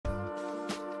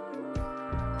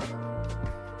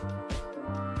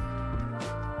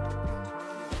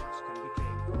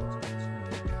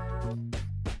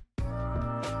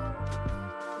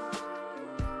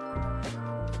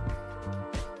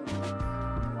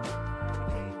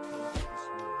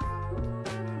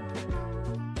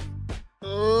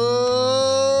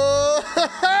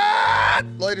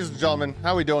ladies and gentlemen,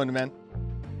 how we doing, man?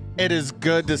 It is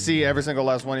good to see every single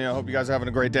last one of you. I hope you guys are having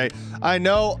a great day. I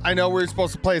know we were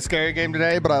supposed to play a scary game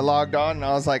today, but I logged on and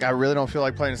I was like, I really don't feel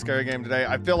like playing a scary game today.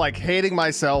 I feel like hating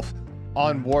myself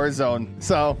on Warzone.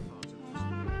 So,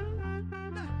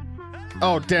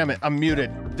 oh, damn it. I'm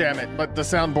muted. Damn it. But the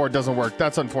soundboard doesn't work.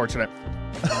 That's unfortunate.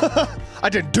 I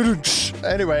did.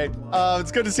 Anyway,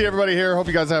 it's good to see everybody here. Hope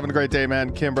you guys are having a great day,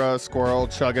 man. Kimbra, Squirrel,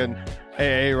 Chuggin,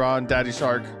 AA, Ron, Daddy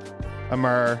Shark,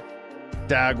 Amur,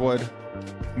 Dagwood,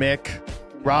 Mick,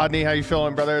 Rodney, how you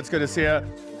feeling, brother? It's good to see you.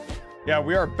 Yeah,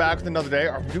 we are back with another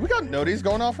day. Do we got noties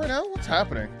going off right now? What's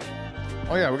happening?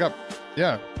 Oh yeah, we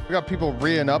got people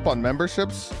re-ing up on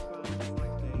memberships.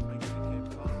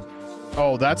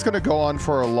 Oh, that's gonna go on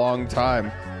for a long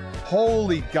time.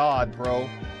 Holy God, bro.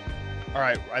 All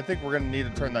right, I think we're gonna need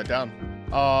to turn that down.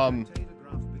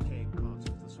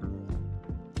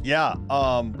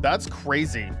 That's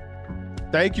crazy.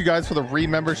 Thank you guys for the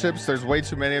re-memberships. There's way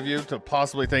too many of you to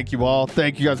possibly thank you all.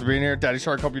 Thank you guys for being here. Daddy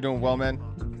Shark, hope you're doing well, man.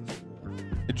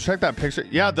 Did you check that picture?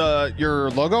 Yeah, your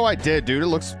logo, I did, dude. It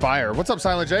looks fire. What's up,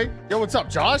 Silent J? Yo, what's up,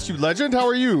 Josh? You legend. How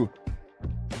are you?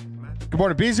 Good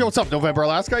morning, Beezy. What's up, November,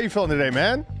 Alaska? How you feeling today,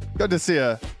 man? Good to see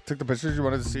you. Took the pictures you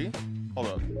wanted to see? Hold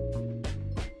up.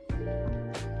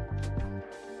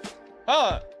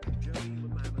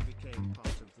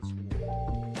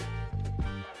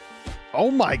 Oh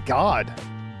my God.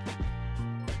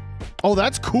 Oh,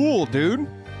 that's cool, dude.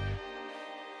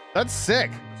 That's sick.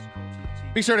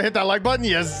 Be sure to hit that like button.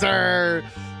 Yes, sir.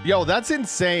 Yo, that's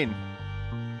insane.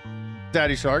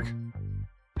 Daddy Shark.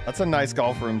 That's a nice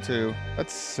golf room too.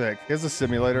 That's sick. He has a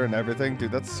simulator and everything.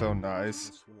 Dude, that's so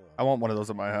nice. I want one of those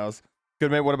at my house. Good,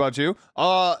 mate. What about you?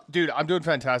 Dude, I'm doing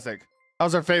fantastic.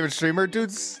 How's our favorite streamer?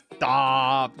 Dude,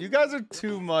 stop. You guys are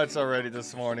too much already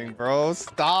this morning, bro.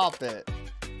 Stop it.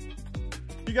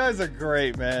 You guys are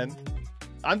great, man.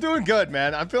 I'm doing good,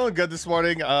 man. I'm feeling good this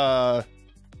morning. Got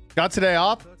today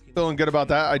off. Feeling good about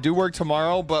that. I do work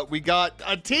tomorrow, but we got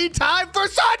a tea time for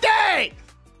Sunday.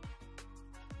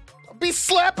 I'll be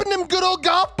slapping them good old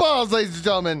golf balls, ladies and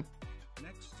gentlemen.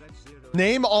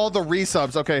 Name all the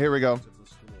resubs. Okay, here we go.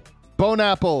 Bone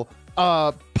Apple,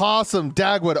 Possum,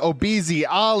 Dagwood, Obeezy,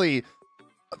 Ollie,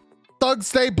 Thug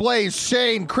Stay Blaze,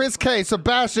 Shane, Chris K,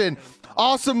 Sebastian,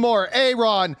 Awesome More,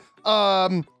 Aaron,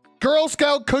 Girl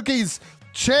Scout Cookies,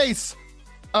 Chase,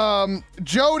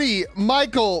 Jody,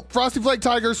 Michael, Frosty Flake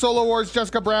Tiger, Solo Wars,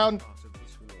 Jessica Brown,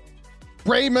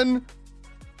 Raymond,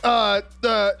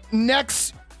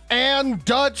 Nex, Ann,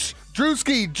 Dutch,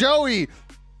 Drewski, Joey,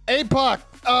 APOC,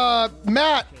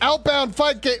 Matt, Outbound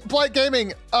Flight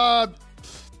Gaming.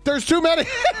 There's too many.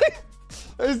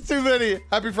 There's too many.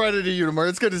 Happy Friday to you, Unimore.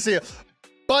 It's good to see you.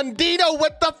 Bundino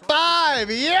with the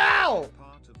 5. Yo!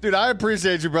 Dude, I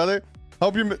appreciate you, brother.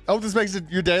 Hope this makes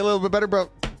your day a little bit better, bro.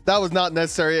 That was not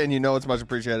necessary, and you know it's much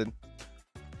appreciated.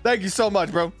 Thank you so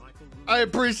much, bro. I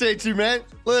appreciate you, man.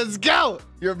 Let's go.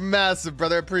 You're massive,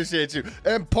 brother. I appreciate you.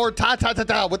 And Porta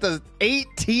with the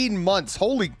 18 months.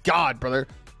 Holy God, brother.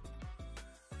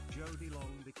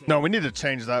 No, we need to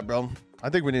change that, bro.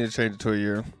 I think we need to change it to a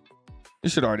year.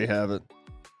 You should already have it.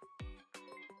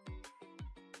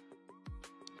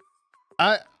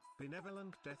 I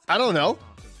don't know.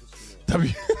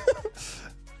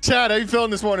 Chad, how you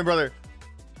feeling this morning, brother?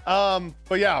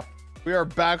 But yeah, we are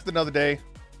back with another day.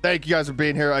 Thank you guys for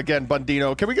being here again.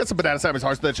 Bundino, can we get some banana sandwich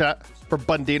hearts in the chat for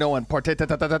Bundino and Parte? It's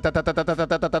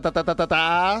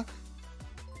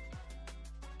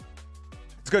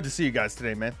good to see you guys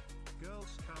today, man.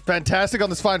 Fantastic on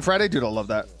this fine Friday, dude. I love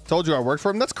that. Told you I worked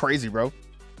for him. That's crazy, bro.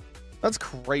 That's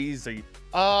crazy.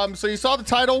 So you saw the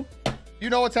title. You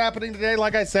know what's happening today.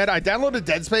 Like I said, I downloaded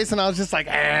Dead Space and I was just like,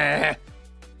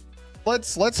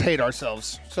 let's hate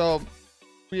ourselves. So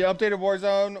we updated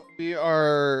Warzone.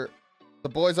 The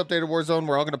boys updated Warzone.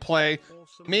 We're all gonna play.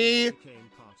 Me,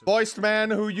 Voiced Man,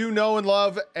 who you know and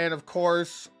love, and of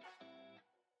course,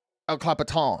 El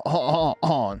Clapaton.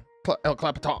 El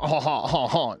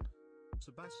Clapaton.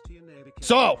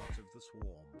 So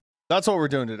that's what we're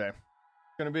doing today.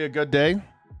 It's gonna be a good day.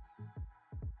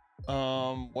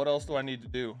 What else do I need to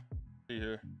do? See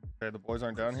here. Okay, the boys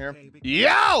aren't down here.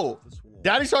 Yo!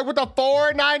 Daddy Shark with the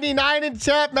 $4.99 in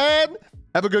chat, man.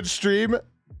 Have a good stream.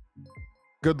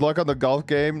 Good luck on the golf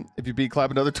game. If you beat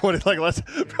Clap, another 20 like less.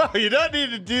 Bro, you don't need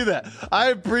to do that. I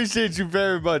appreciate you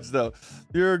very much, though.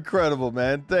 You're incredible,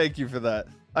 man. Thank you for that.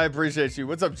 I appreciate you.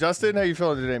 What's up, Justin? How you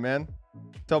feeling today, man?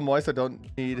 Tell Moist I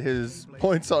don't need his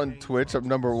points on Twitch. I'm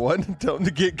 #1. Tell him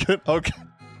to get good. Okay.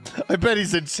 I bet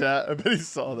he's in chat. I bet he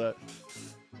saw that.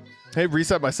 Hey,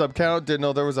 reset my sub count. Didn't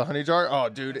know there was a honey jar. Oh,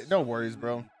 dude. No worries,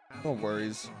 bro. No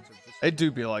worries. It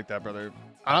do be like that, brother.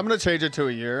 I'm gonna change it to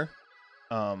a year.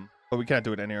 But we can't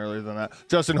do it any earlier than that.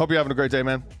 Justin, hope you're having a great day,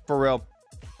 man. For real.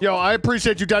 Yo, I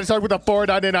appreciate you, Daddy Stark, with the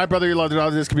 4.99, brother. You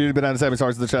love this community. Banana 7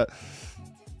 stars in the chat.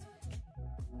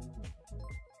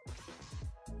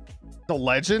 The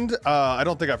legend? I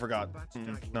don't think I forgot.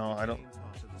 No, I don't.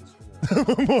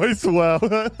 Moist, wow.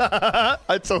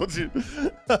 I told you.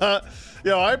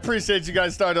 Yo, I appreciate you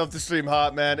guys starting off the stream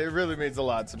hot, man. It really means a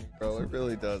lot to me, bro. It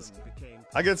really does.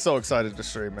 I get so excited to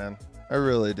stream, man. I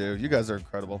really do. You guys are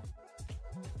incredible.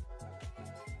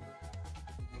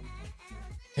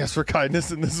 Yes, for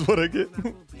kindness, and this is what I get.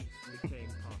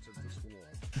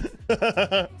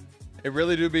 It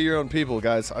really do be your own people,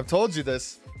 guys. I've told you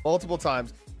this multiple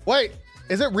times. Wait,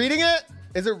 is it reading it?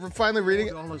 Is it finally reading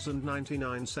it?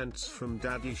 $4.99 from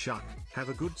Daddy Shuck. Have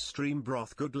a good stream,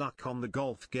 broth. Good luck on the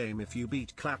golf game. If you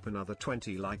beat Clap, another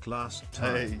 20 like last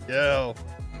time. Hey, yo.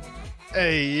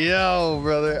 Hey, yo,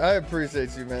 brother. I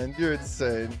appreciate you, man. You're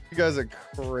insane. You guys are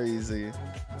crazy. I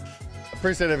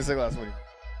appreciate every single last one.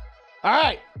 All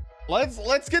right,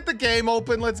 let's get the game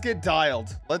open. Let's get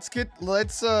dialed. You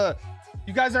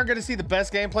guys aren't gonna see the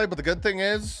best gameplay, but the good thing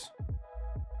is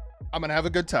I'm gonna have a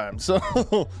good time. So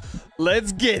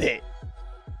let's get it.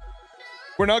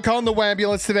 We're not calling the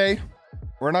ambulance today.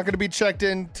 We're not gonna be checked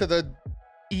into the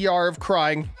ER of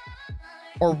crying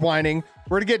or whining.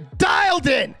 We're gonna get dialed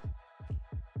in.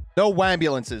 No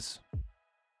ambulances.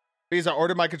 Because I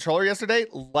ordered my controller yesterday.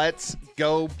 Let's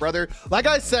go, brother. Like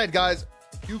I said, guys,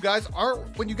 you guys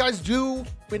aren't, when you guys do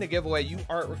win a giveaway, you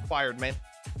aren't required, man.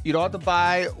 You don't have to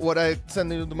buy what I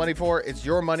send you the money for. It's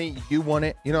your money. You want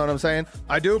it. You know what I'm saying?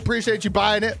 I do appreciate you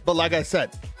buying it, but like I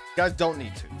said, you guys don't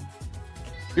need to.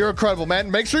 You're incredible,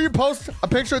 man. Make sure you post a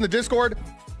picture in the Discord.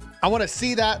 I want to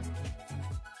see that.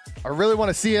 I really want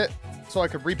to see it so I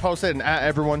could repost it and at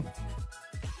everyone.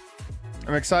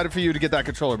 I'm excited for you to get that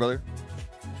controller, brother.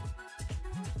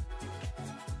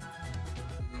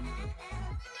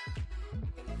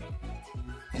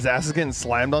 His ass is getting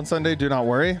slammed on Sunday. Do not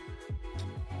worry.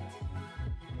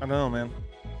 I don't know, man.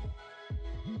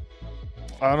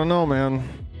 I don't know, man.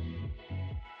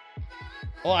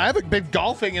 Well, I haven't been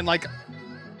golfing in like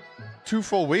 2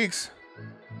 full weeks.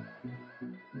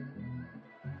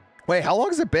 Wait, how long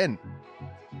has it been?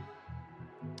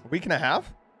 A week and a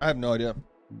half? I have no idea.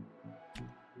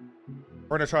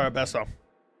 We're gonna try our best, though.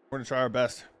 We're gonna try our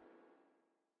best.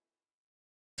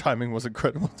 Timing was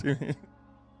incredible, too.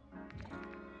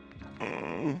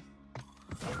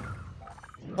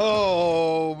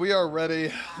 Oh, we are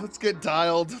ready. Let's get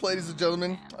dialed, ladies and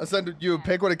gentlemen. I send you a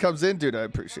pic when it comes in, dude. I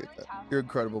appreciate that. You're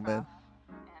incredible, man.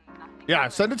 Yeah,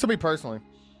 send it to me personally.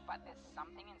 I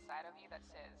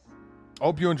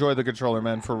hope you enjoy the controller,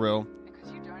 man, for real.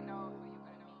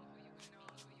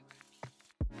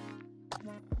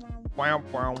 Wow,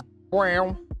 wow,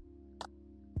 wow.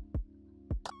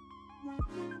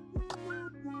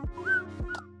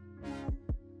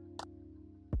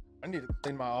 I need to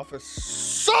clean my office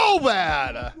so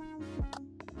bad.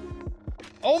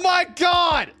 Oh my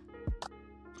God.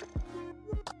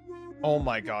 Oh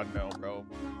my God, no, bro.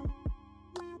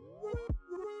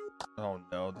 Oh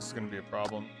no, this is gonna be a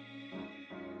problem.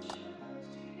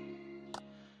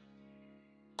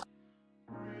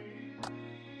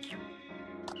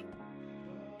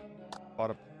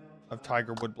 Bought of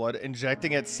Tiger Wood blood,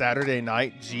 injecting it Saturday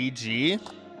night. GG.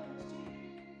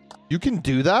 You can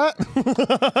do that?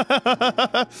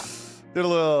 Did a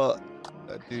little.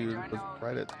 That dude was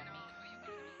right at.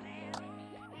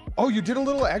 Oh, you did a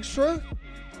little extra?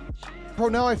 Bro,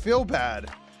 now I feel bad.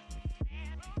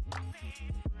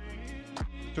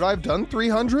 Should I have done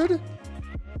 300?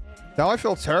 Now I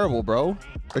feel terrible, bro.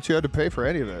 Bet you had to pay for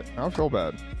any of it. I don't feel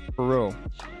bad. For real.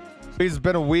 It's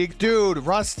been a week. Dude,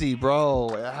 Rusty, bro.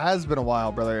 It has been a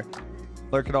while, brother.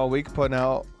 Lurking all week, putting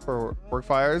out for work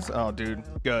fires. Oh, dude.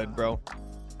 Good, bro.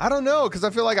 I don't know, because I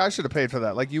feel like I should have paid for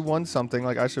that. Like, you won something.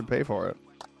 Like, I should pay for it.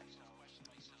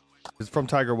 It's from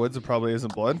Tiger Woods. It probably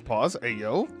isn't blood. Pause. Hey,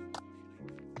 yo.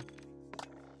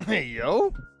 Hey,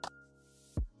 yo.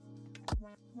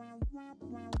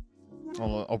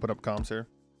 I'll open up comms here.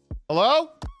 Hello?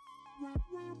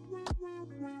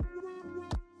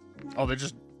 Oh, they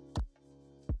just...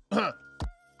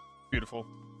 Beautiful.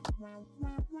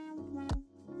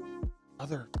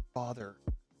 Other father.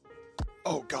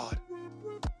 Oh, God.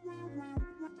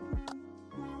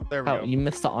 There we go. You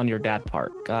missed the on your dad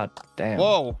part. God damn.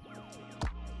 Whoa.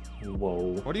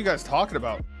 Whoa. What are you guys talking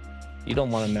about? You don't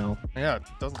want to know. Yeah, it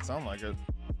doesn't sound like it.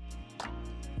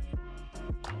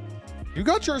 You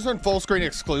got yours on full screen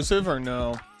exclusive or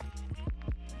no?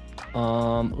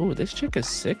 Ooh, this chick is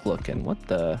sick looking. What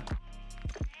the?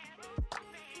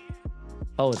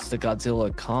 Oh, it's the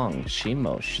Godzilla Kong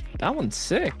Shimo. That one's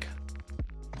sick.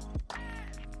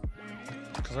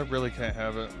 Because I really can't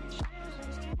have it.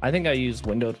 I think I use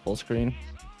windowed full screen.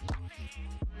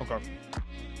 Okay.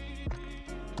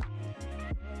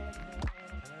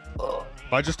 Am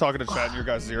I just talking to chat in your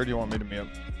guys' ear? Or do you want me to mute?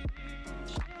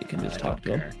 You can just talk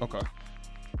to him. Okay.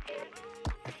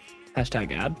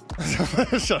 Hashtag ad.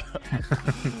 Shut up.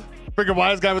 Freaking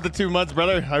wise guy with the 2 months,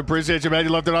 brother. I appreciate you, man.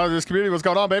 You left it out of this community. What's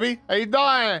going on, baby? How you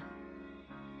doing?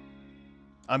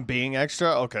 I'm being extra?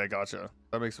 Okay, gotcha.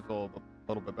 That makes it feel a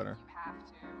little bit better.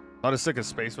 Not as sick as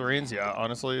Space Marines. Yeah,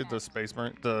 honestly, the Space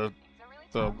Marine, the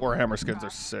Warhammer skins are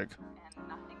sick.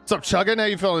 What's up, Chuggin? How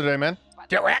you feeling today, man?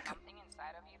 Derek.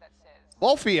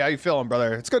 Wolfie, how you feeling,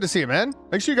 brother? It's good to see you, man.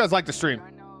 Make sure you guys like the stream.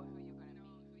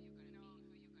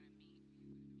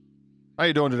 How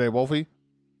you doing today, Wolfie?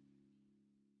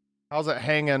 How's it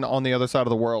hanging on the other side of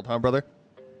the world, huh, brother?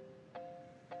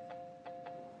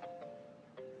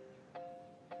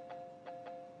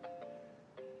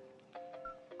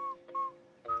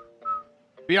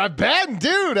 Yeah, Ben,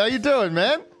 dude, how you doing,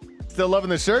 man? Still loving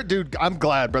the shirt? Dude, I'm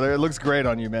glad, brother. It looks great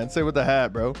on you, man. Stay with the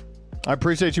hat, bro. I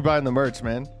appreciate you buying the merch,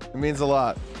 man. It means a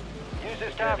lot. Use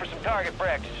this time for some target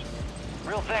practice.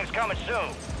 Real things coming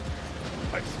soon.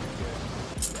 Nice.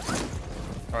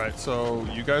 All right, so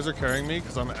you guys are carrying me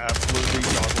because I'm absolutely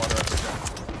dog water every day.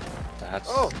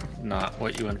 That's not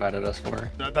what you invited us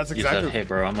for. That's exactly. You said, "Hey,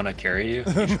 bro, I'm gonna carry you."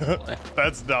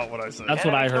 That's not what I said. That's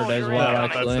what I heard as well,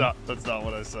 actually. That's not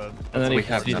what I said. And then we he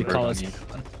have proceeded to numbers call on us you.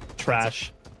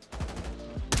 trash.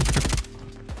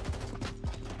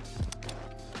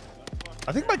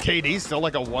 I think my KD's still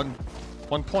like a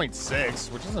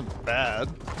 1.6, which isn't bad.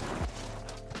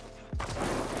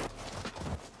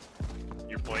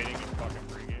 You're plating in fucking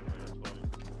pregame.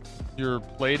 You're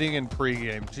plating in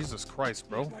pregame. Jesus Christ,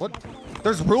 bro. What?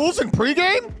 There's rules in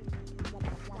pregame?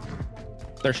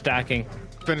 They're stacking.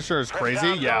 Finisher is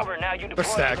crazy. Yeah. They're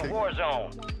stacking.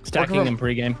 Stacking in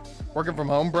pregame. Working from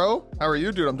home, bro? How are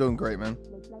you, dude? I'm doing great, man.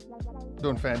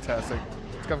 Doing fantastic.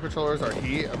 Scuff controllers are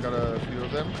heat. I've got a few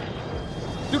of them.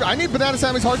 Dude, I need Banana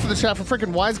Sammy's hearts in the chat for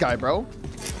freaking wise guy, bro.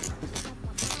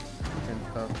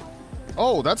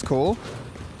 Oh, that's cool.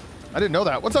 I didn't know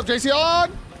that. What's up, JC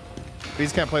on?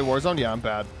 These can't play Warzone? Yeah, I'm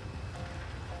bad.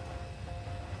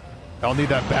 I'll need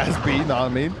that Baz B, know what I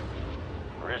mean?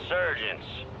 Resurgence.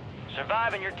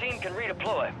 Survive and your team can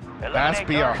redeploy. Baz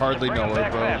B, I hardly know her,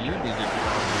 bro. Faster. You need to.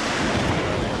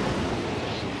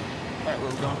 Alright, where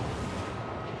we going?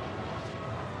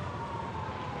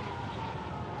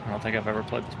 I don't think I've ever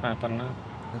played this map. I don't know.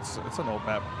 It's an old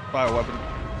map. Buy a weapon.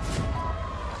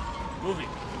 Movie.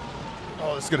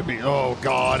 Oh, this is gonna be. Oh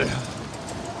God.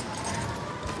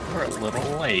 We're a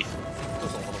little late.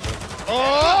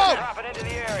 Oh! Drop it into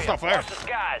the area. Stop fire. Watch the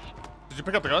skies. Did you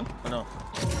pick up the gun? Or no?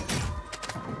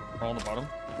 We're on the bottom.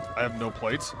 I have no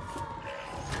plates.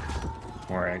 Don't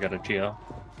worry, I got a Geo.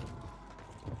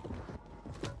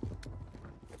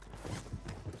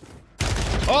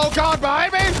 Oh God,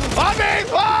 behind me! On me!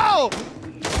 Oh!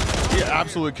 He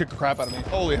absolutely kicked the crap out of me.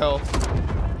 Holy hell.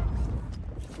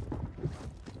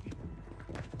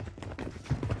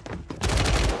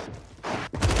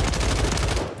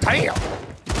 Damn!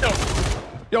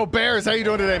 Yo, Bears, how you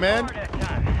doing today, man?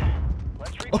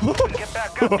 Let's regroup and get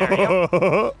back up there,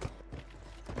 yo.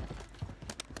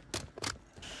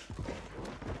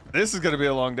 This is gonna be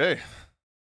a long day.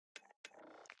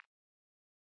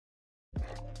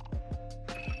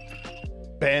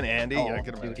 Ban Andy? Yeah, I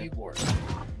can imagine.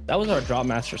 That was our drop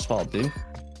master's fault, dude.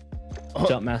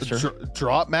 Jump master.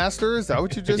 Drop master? Is that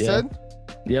what you just Yeah. said?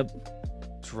 Yep.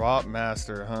 Drop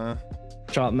master, huh?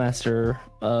 Drop master,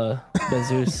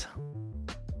 Jesus.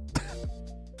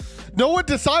 No one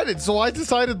decided, so I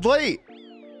decided late.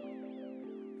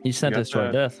 You sent You us to our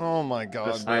have death. Oh my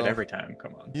God, Decide bro. every time.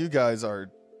 Come on. You guys are...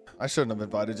 I shouldn't have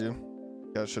invited you.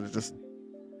 You guys should have just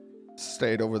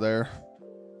stayed over there.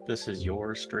 This is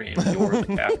your stream. You're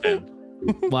the captain.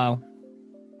 Wow.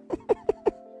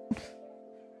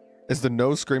 Is the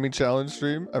no screaming challenge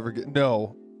stream ever get...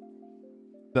 No.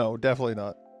 No, definitely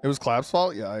not. It was Clap's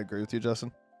fault? Yeah, I agree with you,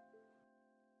 Justin.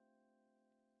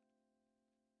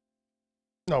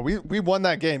 No, we won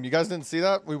that game. You guys didn't see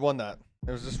that? We won that.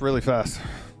 It was just really fast.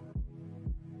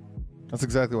 That's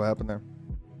exactly what happened there.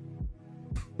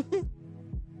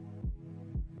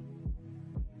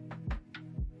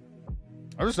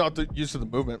 I'm just not used to the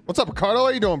movement. What's up, Ricardo? How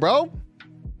you doing, bro?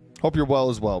 Hope you're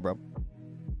well as well, bro.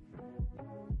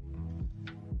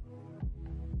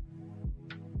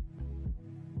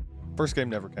 First game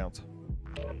never counts.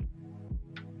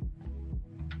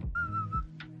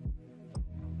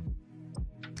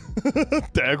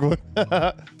 Dagwood.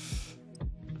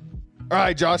 All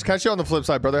right, Josh, catch you on the flip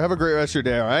side, brother. Have a great rest of your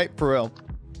day, all right? For real.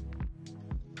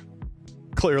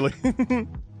 Clearly.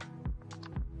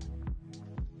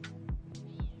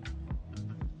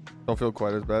 Don't feel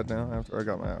quite as bad now after I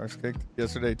got my arse kicked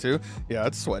yesterday too. Yeah,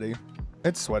 it's sweaty.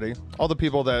 It's sweaty. All the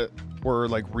people that were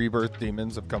like rebirth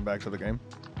demons have come back to the game.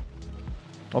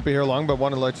 Won't be here long, but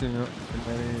want to let you know.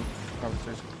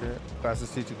 Conversation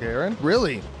fastest T2K Aaron.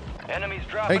 Really? Enemies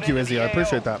dropping. Thank you, Izzy. I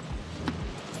appreciate that.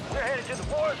 We're headed to the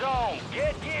Warzone.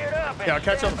 Get geared up. And Yeah, I'll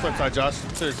catch you on the flip side, Josh.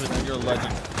 Seriously, man, you're a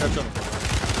legend. Catch you on the flip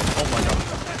side. Oh my god.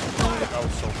 That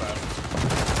was so fast.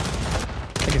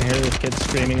 I can hear this kid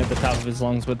screaming at the top of his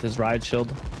lungs with his ride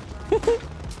shield.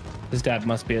 His dad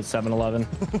must be at 7-Eleven.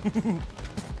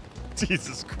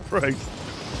 Jesus Christ.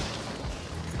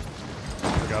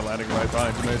 I got landing right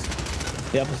behind you, Mace.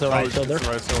 Yep, it's the right shoulder. It's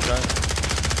the right shoulder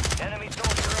guy. enemy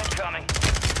soldier incoming.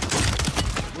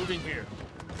 Moving here.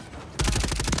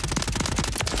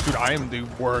 Dude, I am the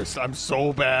worst. I'm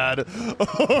so bad.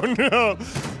 Oh no.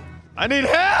 I need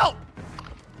help.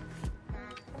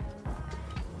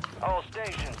 All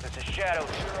stations, this is Shadow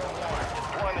 01.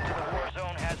 Deployment to the war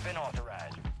zone has been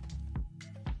authorized.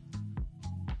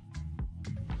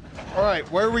 All right,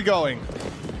 where are we going?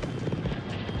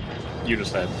 You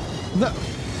just said. No.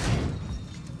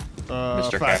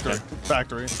 Mr. Factory. Captain.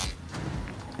 Factory.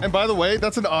 And by the way,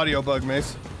 that's an audio bug,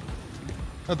 Mace.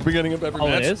 At the beginning of every Oh,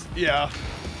 match. it is? Yeah.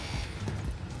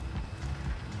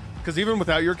 Because even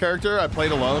without your character, I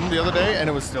played alone the other day, and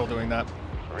it was still doing that.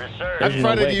 Resurgence. Happy There's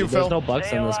Friday no to you, way- There's Phil. no bugs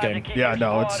Stay in this alive to game. keep Yeah, your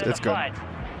no, squad in it's the good.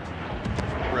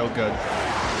 fight. Real good.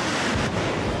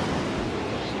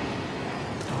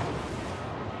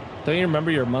 Don't you remember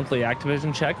your monthly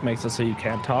Activision check makes it so you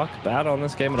can't talk bad on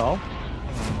this game at all?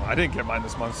 I didn't get mine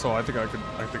this month, so I think I could.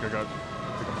 I think I'm good.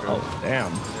 Oh,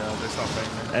 damn. Yeah, they stopped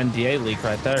paying me. NDA leak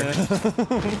right there.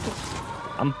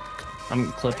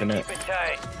 I'm clipping it. Keep it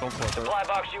tight. Don't flip it. Supply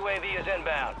box UAV is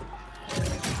inbound.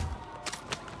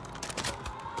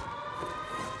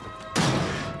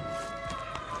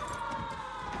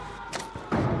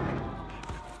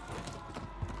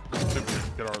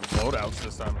 Get our loadouts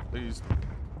this time, at least.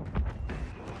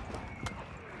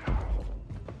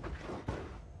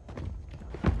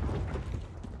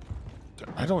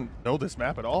 I don't know this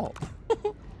map at all.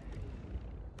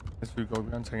 This food go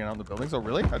guns hanging out in the buildings. Oh,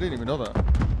 really? I didn't even know that.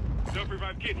 Don't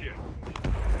revive kit here.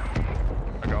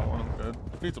 I got one. I'm good.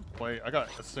 Needs a plate. I got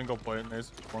a single plate.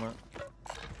 Nice on it.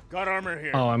 Got armor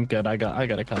here. Oh, I'm good. I got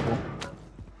a couple.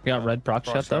 You got red proc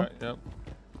shot though? Yep.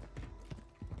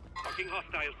 Fucking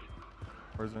hostiles.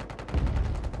 Where is it?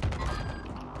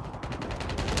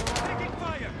 Taking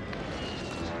fire.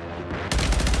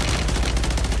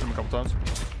 Hit him a couple times.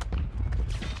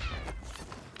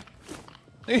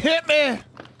 He hit me!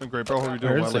 Been great, bro. How are you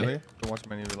doing Where well is he? lately? Been watching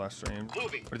many of your last streams.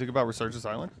 What do you think about Resurgence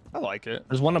Island? I like it.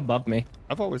 There's one above me.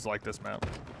 I've always liked this map.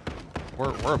 We're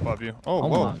above you. Oh, Oh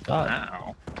whoa. my god.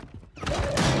 Ow.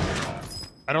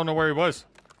 I don't know where he was.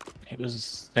 It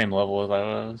was same level as I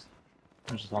was.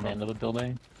 I was just on the end of the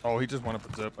building. Oh, he just went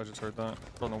up a zip. I just heard that.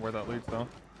 Don't know where that leads though.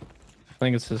 I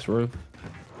think it's this roof.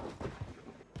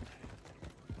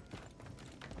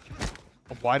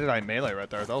 Why did I melee right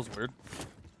there? That was weird.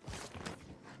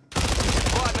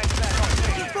 Squad mates back on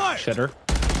station. Shitter.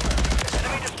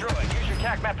 Enemy destroyed. Use your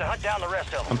tac map to hunt down the rest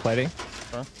of them. I'm plating.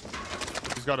 Huh?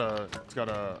 He's got a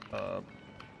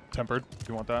tempered. Do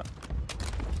you want that?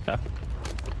 Yeah.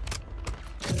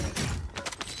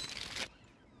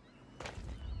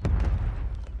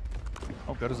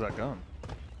 How good is that gun?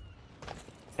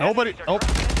 Nobody. Oh,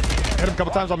 hit him a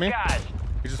couple times on me. Guys,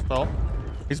 He just fell.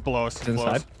 He's below us. He's Below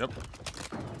us. inside? Yep.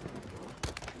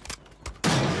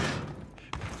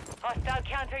 Hostile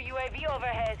counter UAV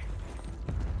overhead.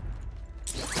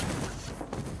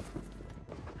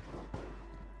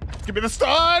 Give me the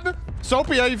stun!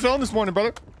 Soapy, how you feeling this morning,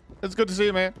 brother? It's good to see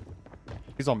you, man.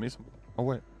 He's on me. Oh,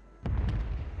 wait.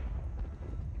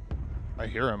 I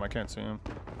hear him. I can't see him.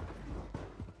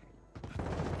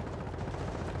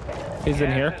 He's in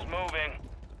gas here. is moving.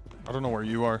 I don't know where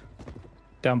you are.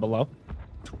 Down below.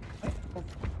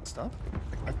 Stuff?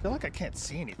 I feel like I can't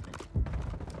see anything.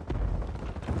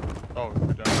 Oh,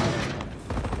 you're down.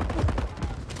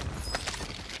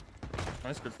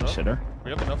 Nice, good stuff. Shitter. We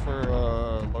have enough for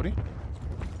Lodi?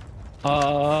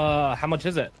 How much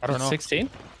is it? I don't know. 16?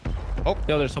 Oh.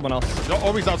 Yo, there's someone else.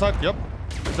 Oh, he's outside. Yep.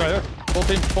 He's right there.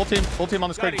 Full team on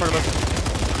the screen in front of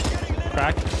us.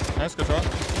 Crack. Nice, good shot.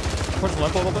 Push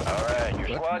left a little bit. All right,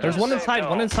 your squad. There's one inside,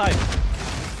 one inside.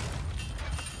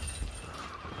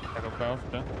 Echo foul,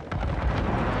 okay.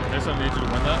 Jason, I need you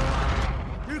to win that.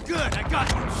 You're good. I got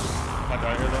you. Might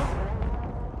die here though.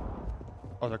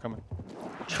 Oh, they're coming.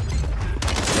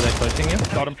 Are they pushing you?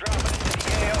 Got him. Dropping into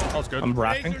the AO. That was good. I'm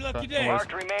wrapping. Okay, no worries.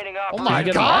 Marked remaining Oh operators. my Can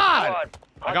you get God. Hunt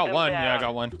I got them one. Yeah, I down.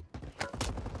 got one.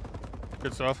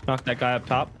 Good stuff. Knock that guy up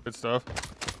top. Good stuff.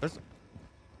 That's,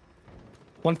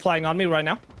 One flying on me right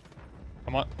now.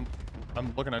 I'm on.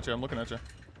 I'm looking at you. I'm looking at you.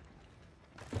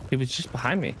 He was just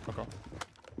behind me. Okay.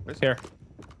 Here.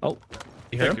 Oh,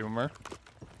 you hear Thank him? you, Umar.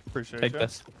 Appreciate Take you.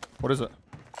 this. What is it?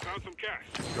 Found some cash.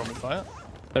 You want me to buy it?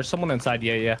 There's someone inside.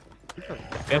 Yeah, yeah. We have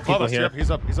Above people us. here. Yep,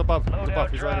 he's up. He's above. He's above. Loadout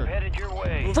He's right drop here. headed your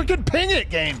way. Freaking ping it,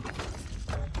 game.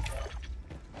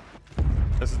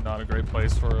 This is not a great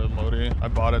place for a Lodi. I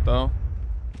bought it though.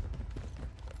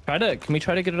 Can we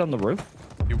try to get it on the roof?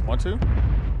 You want to?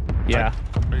 Yeah.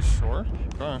 Are you sure?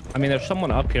 Okay. I mean, there's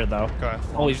someone up here though. Okay.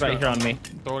 Oh, he's right here on me.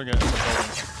 Throwing it in the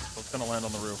building. So it's gonna land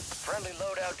on the roof. Friendly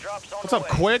loadout drops on What's the up, way.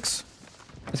 Quicks?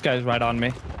 This guy's right on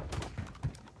me.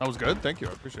 That was good. Thank you.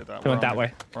 I appreciate that. He went We're that on way.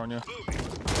 you. We're on you.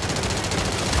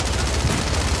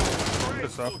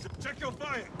 Good stuff. Check your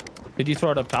fire. Did you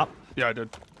throw it up top? Yeah, I did.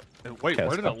 Wait, Okay, where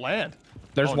let's did go. it land?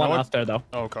 There's Oh, one no, up there though.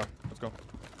 Oh, okay. Let's go.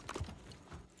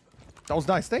 That was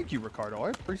nice. Thank you, Ricardo. I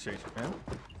appreciate you, man.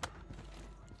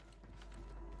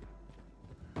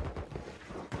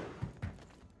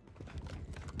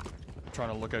 Trying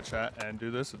to look at chat and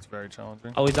do this. It's very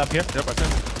challenging. Oh, he's up here. Yep, I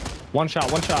think. One shot.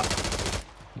 One shot.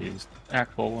 He's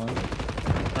actual one.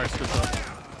 Nice, good shot.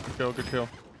 Good kill, good kill.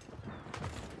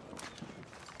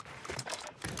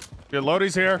 Yeah,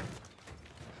 Lodi's here.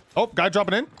 Oh, guy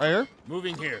dropping in right here.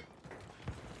 Moving here.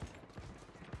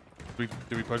 Do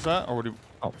we push that, or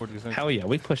Oh, what do you think? hell yeah,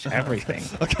 we push everything.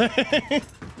 Okay.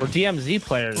 We're DMZ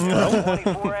players, bro.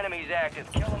 24 enemies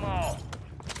active. Kill them all.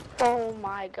 Oh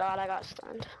my god, I got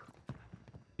stunned.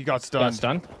 He got Got stunned.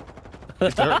 stunned.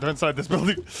 They're inside this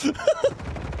building.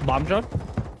 Bomb drone.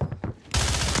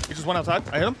 He just went outside.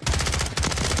 I hit him.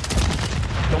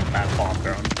 Don't bat bomb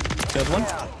drone. Good one.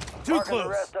 Too Marking the close.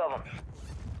 rest of them.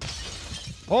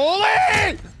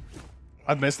 Holy!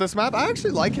 I missed this map. I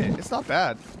actually like it. It's not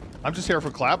bad. I'm just here for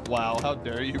clap. Wow, how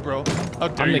dare you, bro? How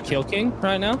dare I'm you? the kill king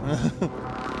right now.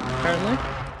 Apparently,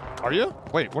 Are you?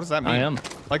 Wait, what does that mean? I am.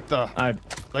 Like the I'm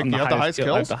you have the highest I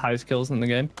have kills? the highest kills in the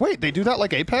game. Wait, they do that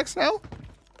like Apex now?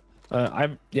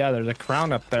 Yeah, there's a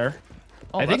crown up there.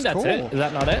 Oh, I think that's cool. it. Is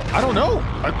that not it? I don't know.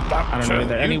 I don't know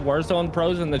either. Any Warzone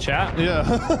pros in the chat? Yeah.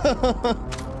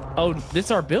 Oh, this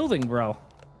is our building, bro.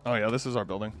 Oh yeah, this is our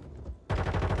building.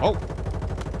 Oh,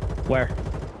 Where?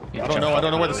 I don't know. I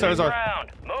don't know where the stairs are.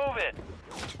 Ground. Move it.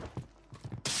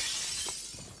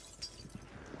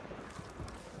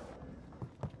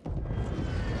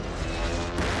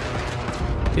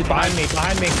 He's behind me.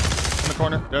 Behind me. In the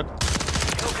corner. Dead.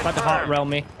 Kill About to hot confirmed. rail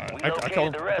me. We I located killed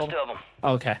him. the I rest killed him. of them.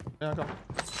 Okay. Yeah, I got him.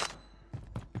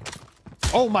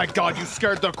 Oh my god, you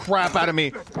scared the crap out of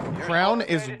me. Crown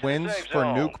is wins for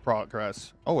nuke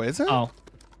progress. Oh, is it? Oh.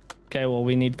 Okay. Well,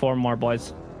 we need 4 more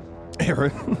boys.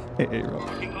 Aaron. Hey,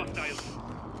 Aaron.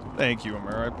 Thank you,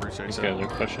 Amir. I appreciate These that. guys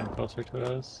are pushing closer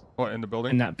to us. What, in the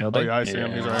building? In that building? Oh, yeah, I see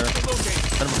him. He's Yeah. right here.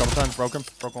 Hit him a couple times. Broke him.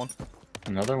 Broke one.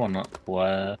 Another one up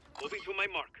left. Moving to my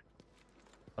mark.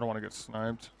 I don't want to get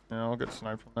sniped. Yeah, I'll get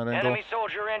sniped from that angle. Enemy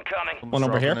soldier incoming. Someone's One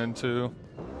over dropping here? Into...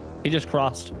 He just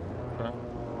crossed. Okay.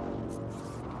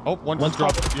 Oh, one One's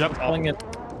just dropped. Yep. pulling it.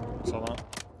 Saw that.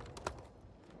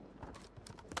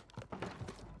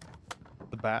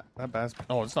 The bat. That bat's.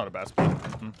 Oh, it's not a bat.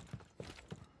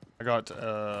 I got.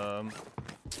 Oh,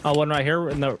 one right here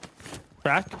in the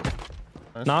crack.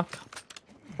 Nice. Knock.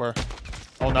 Where?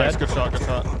 Oh, nice. Dead. Good shot. Good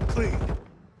shot. Clean.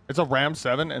 It's a Ram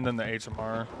 7 and then the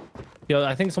HMR. Yo,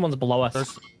 I think someone's below us.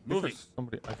 There's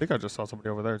somebody. I think I just saw somebody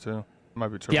over there too. Might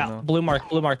be tripping Yeah, now. blue mark.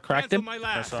 Blue mark. Cracked him. my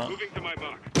Nice shot. Moving to my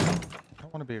mark. I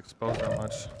don't want to be exposed that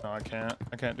much. No, I can't.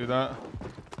 I can't do that.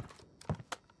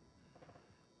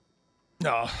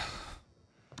 No.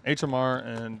 HMR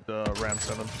and Ram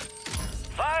 7.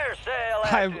 Fire sale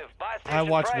I- active. Buy I station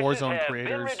watch prices Warzone have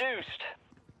creators. Been reduced.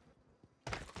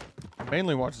 I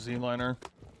mainly watch Z-Liner.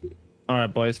 All right,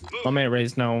 boys. Let me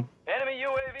raise no Enemy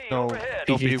UAV No. overhead.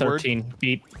 Don't be word. PG-13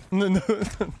 beat.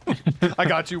 I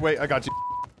got you. Wait, I got you.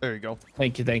 There you go.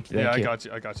 Thank you. Thank you. Thank Yeah, you. I got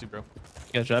you. I got you, bro.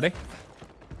 You guys ready?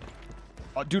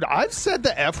 Dude, I've said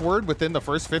the F word within the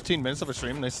first 15 minutes of a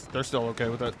stream, and they're still okay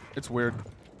with it. It's weird.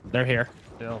 They're here.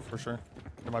 Yeah, for sure.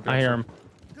 There might be I hear them.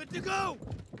 Good to go.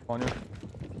 on you.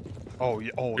 Oh,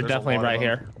 yeah. Oh, They're there's a definitely lot of right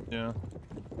them. here. Yeah.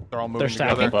 They're all moving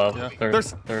stacking. together. Above. Yeah.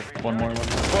 There's one more.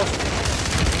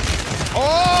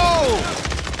 Oh!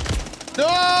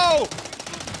 No!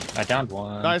 I downed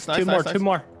one. Nice, nice, Two nice, more. nice. Two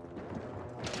more.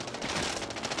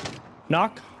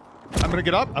 Knock. I'm gonna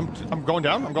get up. I'm going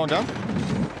down. I'm going down.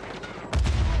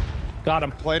 Got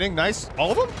him. Plating. Nice.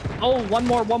 All of them? Oh, one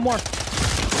more. One more.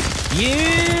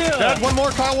 Yeah. Dad, one more,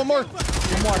 Kyle, one more.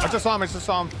 One more. I just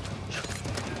saw him.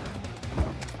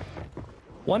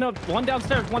 One up, one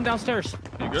downstairs.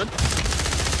 You good?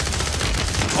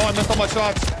 Oh, I missed all my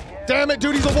shots. Damn it,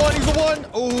 dude, he's a one.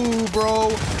 Oh, bro.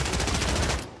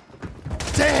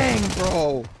 Dang,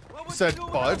 bro. Said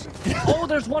fudge. Oh,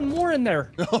 there's one more in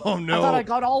there. Oh, no. I thought I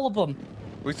got all of them.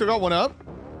 We still got one up?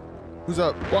 Who's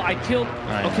up? Well, I killed.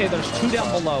 Nice. Okay, there's two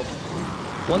down below.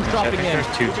 One's I dropping think in.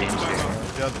 there's 2 teams here.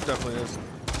 Yeah, there definitely is.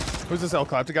 Who's this El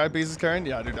Clapta guy Bees is carrying?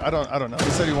 Yeah, dude, I don't know. He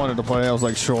said he wanted to play. I was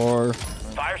like, sure.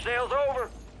 Fire sale's over.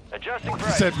 Adjusting He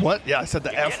price. said what? Yeah, I said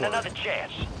the You're F getting word. another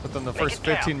chance. But then the Make first it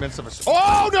count. 15 minutes of a...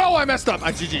 Oh, no, I messed up.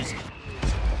 GG's.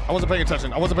 I wasn't paying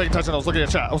attention. I was looking at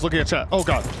chat. Oh,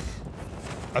 God.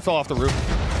 I fell off the roof.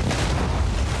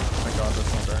 Oh, my God,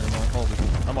 that's not there anymore.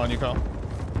 Holy... I'm on you, Kyle.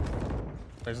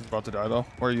 Mason's about to die, though.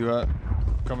 Where are you at?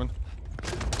 Coming.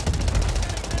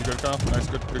 You good, Kyle? Nice,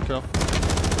 good kill.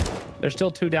 There's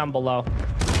still 2 down below.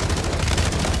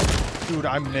 Dude,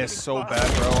 I missed so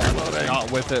bad, bro. I'm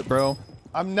not with it, bro.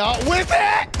 I'm not with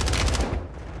it!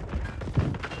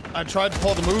 I tried to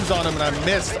pull the moves on him, and I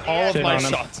missed all of Shit my on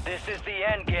him. shots. This is the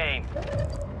end game.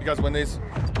 You guys win these?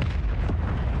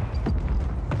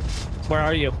 Where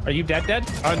are you? Are you dead?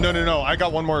 No. I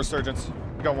got one more resurgence.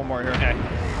 We got one more here. Okay.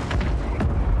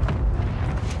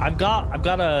 I've got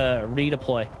a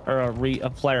redeploy or a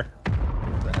flare. The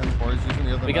M4 is using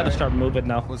the other We got to night. start moving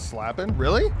now. Was slapping?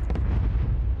 Really?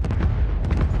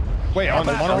 Wait, on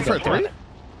the Modern Warfare 3?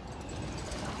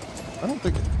 I don't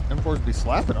think M4s would be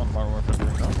slapping on Modern Warfare 3,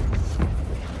 no.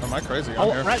 Am I crazy?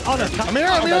 I'm here. Right on us. I'm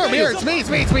here. It's me.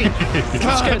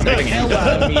 Get the hell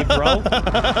out of me, bro.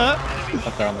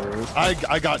 Up there on the roof.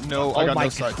 I got no my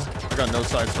sights. I got no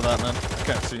sights for that, man. I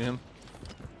can't see him.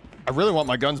 I really want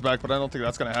my guns back, but I don't think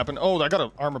that's gonna happen. Oh, I got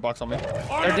an armor box on me.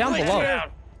 They're down below.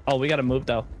 Oh, we got to move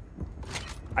though.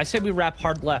 I say we wrap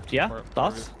hard left. Yeah.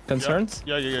 Thoughts? Concerns?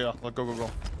 Yeah. Let's go.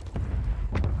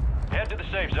 Head to the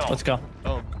safe zone. Let's go.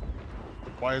 Oh,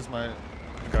 why is the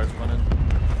guys running?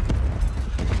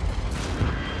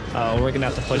 Oh, we're gonna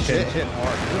have to push it. Hit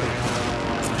hard.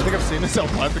 I think I've seen this El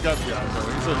Clapta guy.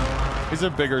 Yeah, he's a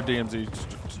bigger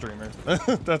DMZ streamer.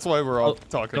 That's why we're all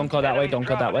talking. Don't go that way. Don't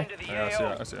go that way.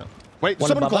 Yeah, I see it. Wait, One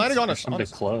someone above us? landing on us. Somebody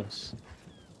close.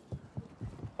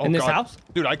 Oh, In this God. house?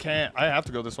 Dude, I can't. I have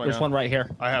to go this way There's now. one right here.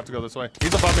 I have to go this way.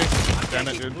 He's above me. Damn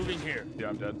it, dude. Moving here. Yeah,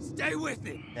 I'm dead. Stay with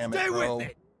it. Damn it, bro.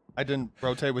 I didn't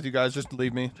rotate with you guys. Just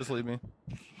leave me. Just leave me.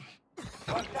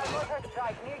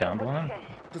 Downed one.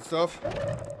 Good stuff.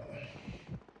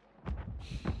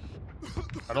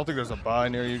 I don't think there's a buy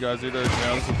near you guys either.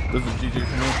 Yeah, this is GG for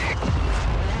me.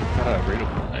 How do I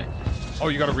redeploy? Oh,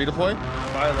 you got to redeploy?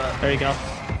 Buy that. There you go.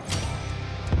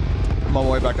 I'm on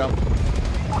my way back up.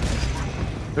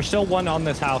 There's still one on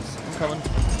this house. I'm coming.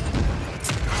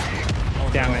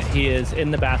 Damn it. He is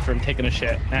in the bathroom taking a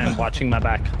shit and watching my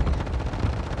back.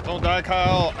 Don't die,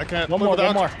 Kyle. I can't. One live more,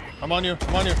 without. one more. I'm on you.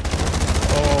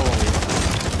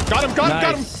 Oh. Got him.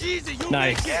 Nice. Easy, you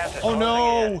Nice. Gas is Oh, closing in.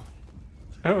 no.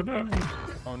 Oh no.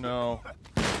 Oh, no.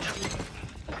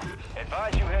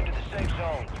 Advise you head to the safe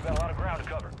zone. You've got a lot of ground to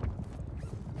cover.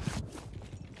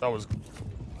 That was...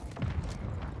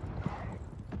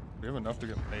 We have enough to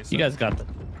get Mason. You guys got the.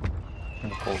 A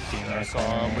cold team I right saw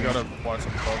him. We gotta watch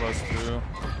him above us, too.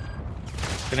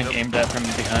 Getting aimed at from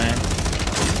behind.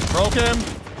 Broke him.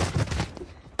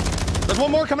 There's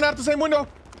one more coming out the same window.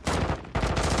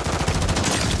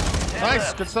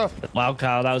 Nice. Good stuff. Wow,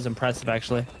 Kyle, that was impressive,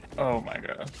 actually. Oh my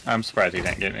god. I'm surprised he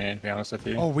didn't get me, to be honest with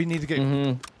you. Oh, we need to get...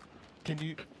 Can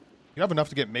you... You have enough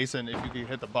to get Mason if you can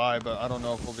hit the buy, but I don't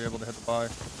know if we'll be able to hit the buy.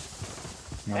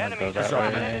 I'm gonna go Enemies that are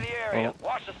dropping way. into the area. Oh.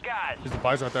 Watch the skies. The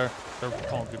buy's right there. They're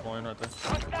calling people in right there.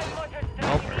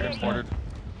 Nope, they're getting boarded.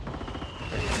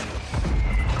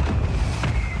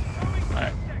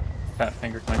 Alright. Fat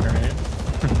fingered my grenade.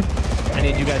 I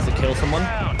need you guys to kill someone.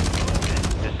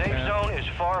 The safe zone is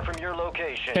far from your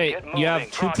location. Hey, Get you have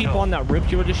moving, 2 pronto. people on that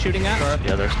roof you were just shooting at?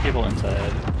 Yeah, there's people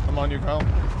inside. I'm on you, Kyle.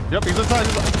 Yep, he's inside.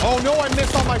 Oh, no, I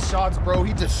missed all my shots, bro.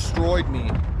 He destroyed me.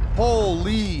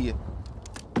 Holy.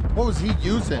 What was he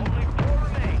using? Only 4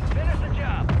 remain. Finish the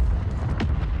job.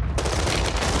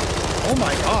 Oh,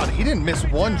 my God. He didn't miss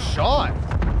one shot.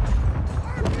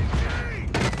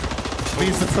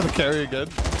 Please, for the carry again.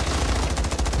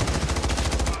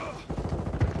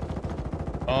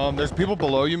 There's people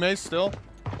below you, Mace, still.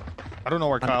 I don't know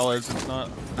where Kyle is. It's not.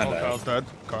 I'm Oh, dead. Kyle's dead.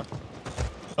 Okay.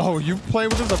 Oh, you play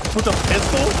with a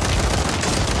pistol?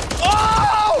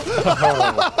 Oh!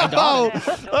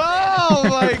 Oh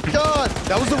my God!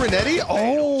 That was the Renetti? Just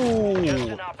Oh!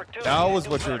 an opportunity That was to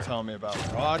what you were learn. telling me about.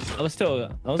 Gotcha. That was still.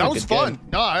 That was, That a was good fun. game.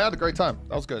 No, I had a great time.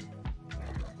 That was good.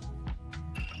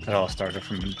 It all started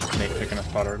from Nate picking a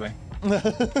spot early.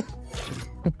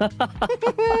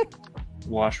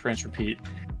 Wash, rinse, repeat.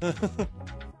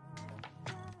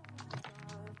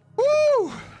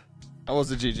 Woo! That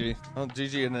was a GG. Oh,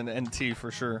 GG and an NT for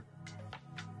sure.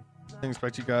 I didn't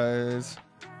expect you guys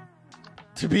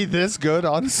to be this good,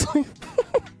 honestly.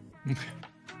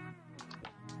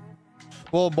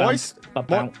 Well, Moist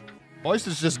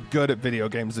is just good at video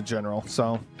games in general,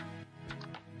 so.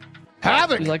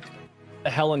 Havoc! He's like a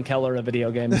Helen Keller of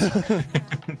video games.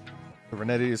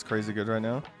 Renetti is crazy good right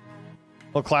now.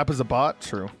 Well, Clap is a bot?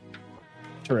 True.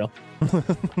 True.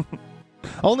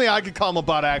 Only I could call him a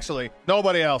bot, actually.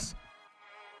 Nobody else.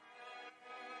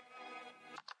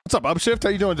 What's up, Upshift? How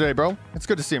you doing today, bro? It's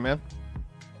good to see you, man.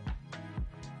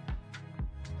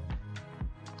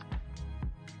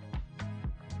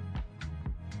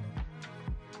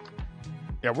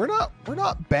 Yeah, we're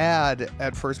not bad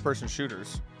at first-person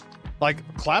shooters. Like,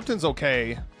 Clapton's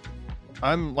okay.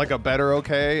 I'm like a better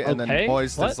okay, and then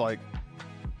Moist is like.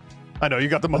 I know you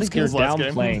got the most kills last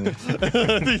game. I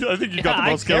think you got the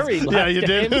most kills. Yeah, you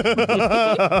did.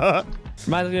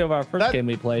 Reminds me of our first game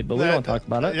we played, but we don't talk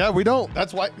about it. Yeah, we don't.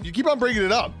 That's why you keep on bringing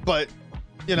it up, but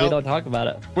you know we don't talk about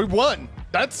it. We won.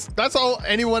 That's all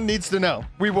anyone needs to know.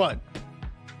 We won.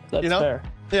 That's fair.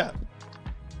 Yeah.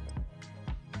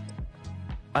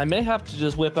 I may have to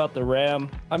just whip out the RAM.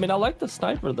 I mean, I like the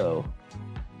sniper though.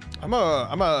 I'm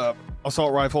a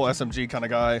assault rifle SMG kind of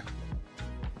guy.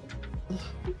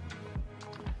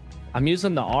 I'm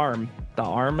using the ARM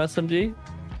SMG.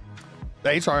 The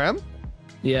HRM?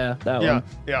 Yeah, that one.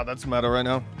 Yeah, that's meta right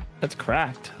now. That's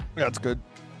cracked. Yeah, it's good.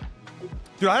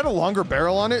 Dude, I had a longer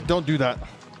barrel on it. Don't do that.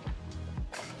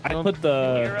 I put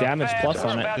the damage plus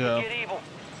on it. Yeah.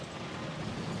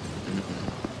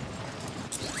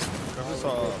 I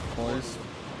saw boys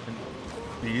and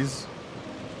bees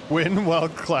win while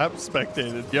Clap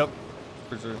spectated. Yep,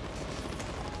 for sure.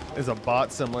 Is a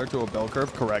bot similar to a bell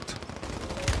curve? Correct.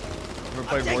 Never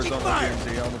played Warzone or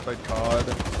DMZ. I only played COD,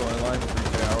 Storyline,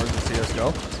 3K hours in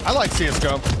CSGO. I like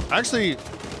CSGO. Actually,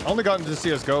 I only got into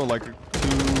CSGO like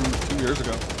two years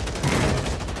ago.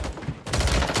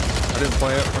 I didn't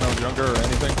play it when I was younger or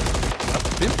anything.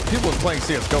 People have been playing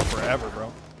CSGO forever,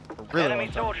 bro. For really long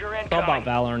time. It's all about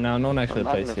Valorant now. No one actually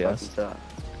plays CS.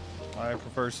 I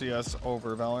prefer CS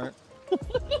over Valorant.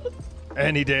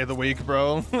 Any day of the week,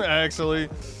 bro. Actually.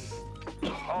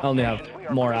 I only have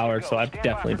more hours, so I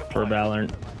definitely prefer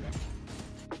Valorant.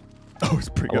 Oh, it's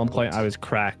pretty good. At one point, I was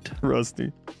cracked.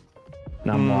 Rusty.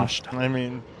 Now I'm washed. I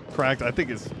mean, cracked, I think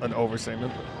is an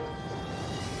overstatement.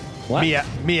 What?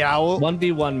 Meow.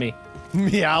 1v1 me.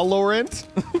 Meow, Laurent.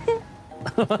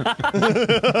 That's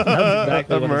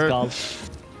exactly what it's called.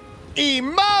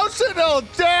 Emotional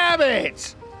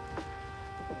damage.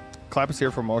 Clap is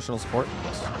here for emotional support.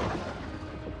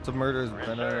 So murder is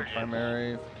better,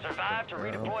 primary. Survive to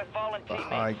redeploy fallen The teammates.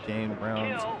 high gain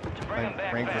rounds. Kill to bring them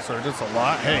back Rank faster. resurgence a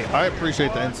lot. Hey, I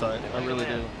appreciate the insight. I really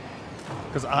do.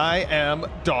 Because I am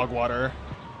dog water.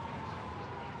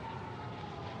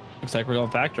 Looks like we're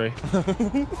going factory.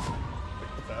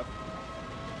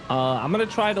 I'm gonna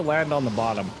try to land on the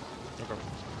bottom. Okay.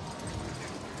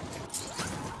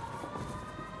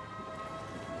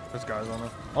 There's guys on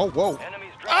us. Oh, whoa.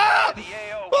 Enemies Ah! dropping the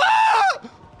AO. Ah!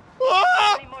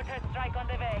 Ah! Mortar strike on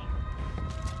the way.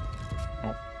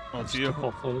 Oh, it's you.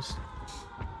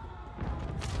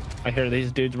 I hear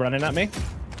these dudes running at me.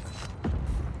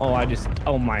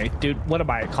 Oh my, dude, what am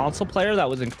I, a console player? That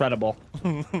was incredible.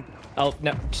 Oh,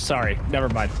 no, sorry, never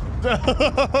mind.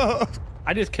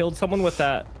 I just killed someone with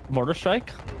that mortar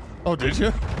strike. Oh, did you?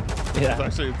 Yeah. That's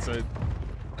actually insane.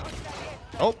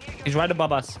 Oh, He's right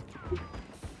above us.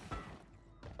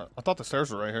 I thought the stairs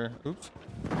were right here. Oops.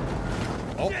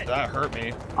 Oh, that hurt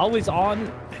me. Always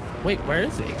on. Wait, where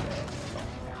is he?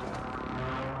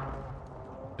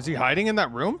 Is he hiding in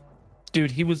that room? Dude,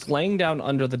 he was laying down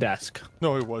under the desk.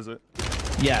 No, he wasn't.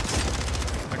 Yes.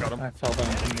 I got him. I fell down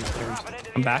from these stairs. Dropping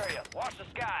into I'm the back. area. Watch the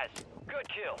skies. Good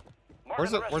kill.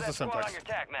 Where's the- Marking where's rest the of that squad syntax? on your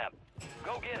attack map.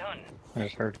 Go get hunting. I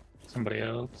just heard somebody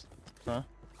else. Huh?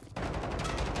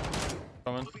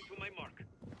 Coming.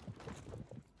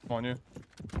 Come on, you.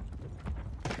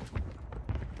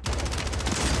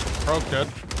 Broke, dead.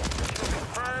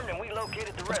 Confirmed, and we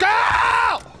located the rest.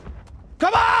 Go!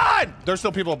 Come on! There's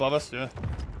still people above us. Yeah.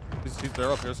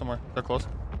 They're up here somewhere. They're close.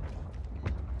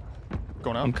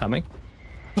 Going I'm out. coming.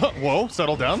 Whoa,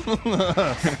 settle down.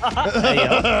 Hey,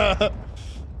 yo.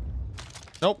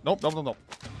 Nope. There we go.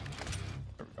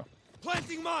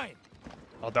 Planting mine.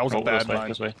 Oh, that was a bad line.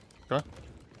 This way. Okay.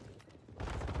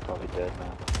 Probably dead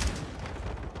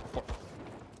now.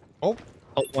 Oh,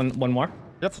 Oh, one more.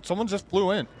 yep. Someone just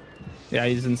flew in. Yeah,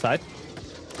 he's inside.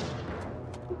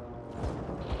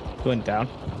 Going down.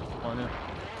 On you.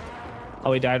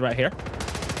 Oh, he died right here.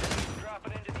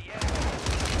 Dropping into the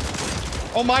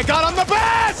area. Oh my god, I'm the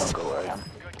best! Don't go away.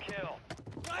 Good kill.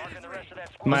 Marking the rest of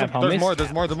that squad. Might have There's homies. more,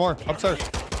 there's more. Upstairs.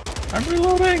 I'm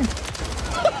reloading.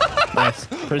 Nice.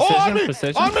 Precision, Oh, on me!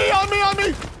 precision. On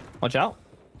me! Watch out.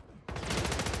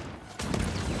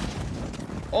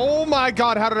 Oh my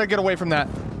god, how did I get away from that?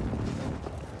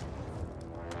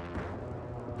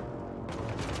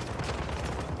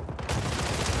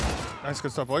 Nice,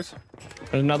 good stuff, boys.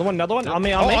 There's another one. On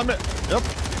me, Oh, on me. I'm it. Yep.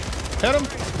 Hit him.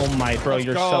 Oh my, bro, Let's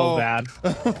you're go. so bad.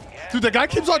 Dude, the guy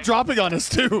keeps on dropping on us,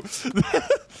 too.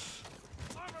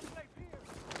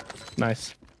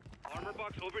 Nice. Armor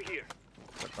box over here.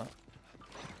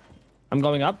 I'm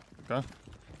going up. Okay.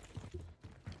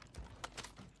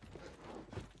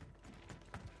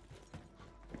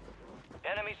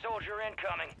 Enemy soldier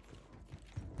incoming.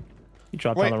 You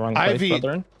dropped Wait, on the wrong place, Ivy.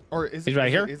 brethren. Or is He's right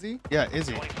here? Is he? Yeah, is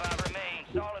he? 25 remain.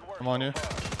 Solid work. I'm on you.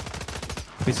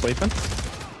 He's sleeping.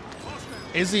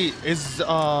 Is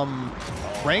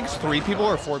ranks 3 people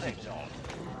or 4 people?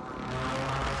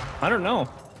 I don't know.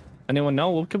 Anyone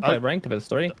know? We could play ranked if it's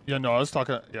 3. Yeah, no, I was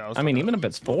talking. Yeah, I mean, even if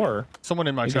it's 4. someone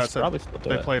in my we chat could said probably still do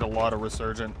they it. played a lot of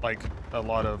Resurgent, like a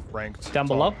lot of ranked. Down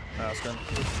so below? I'm asking.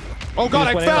 Oh god, just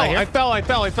I went in right fell!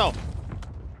 here? I fell!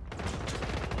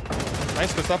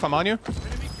 Nice, good stuff. I'm on you.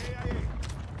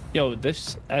 Yo,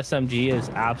 this SMG is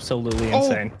absolutely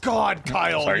insane. Oh god,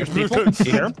 Kyle! Sorry, you people?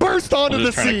 You hear 'em? burst onto I'm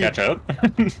the just trying scene. to catch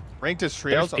up. Ranked is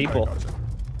trios. There's people. Okay, gotcha.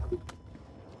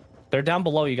 They're down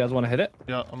below. You guys want to hit it?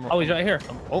 Yeah. Oh, he's right here.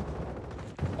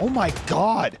 Oh my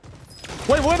god!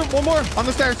 Wait, one more on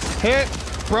the stairs. Hit,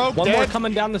 broke, One dead. more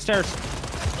coming down the stairs.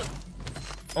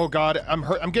 Oh god, I'm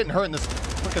hurt. I'm getting hurt in this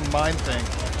freaking mine thing.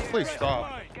 Please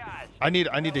stop. I need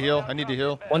to heal. I need to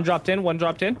heal. One dropped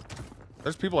in.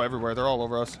 There's people everywhere. They're all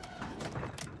over us.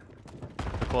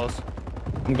 They're close.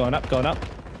 I'm going up.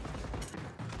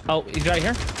 Oh, he's right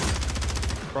here.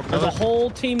 Broke There's a another.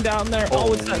 whole team down there.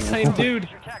 Oh, it's that same dude.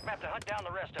 Your attack map to hunt down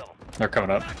the rest of them. They're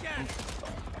coming up.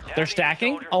 They're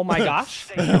stacking. Oh my gosh.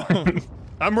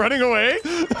 I'm running away.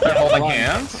 They're holding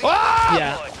hands. Ah!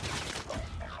 Yeah.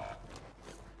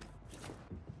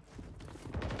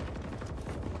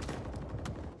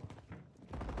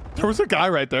 There was a guy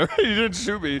right there. He didn't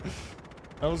shoot me.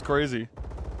 That was crazy.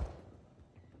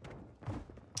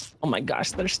 Oh my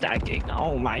gosh, they're stacking.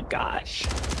 Oh my gosh.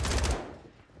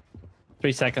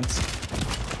 3 seconds.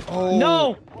 Oh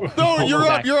No! No, you're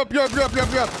back. up. You're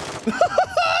up.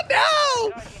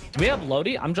 No! Do we have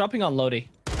Lodi? I'm dropping on Lodi.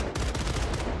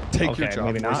 Take Okay, your job.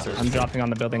 maybe not. Research. I'm dropping on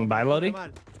the building by Lodi.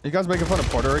 You guys making fun of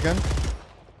Porter again?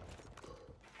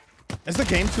 Is the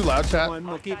game too loud, chat?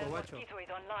 Mosquito is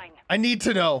online. I need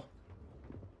to know.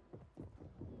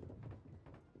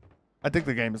 I think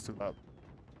the game is too loud.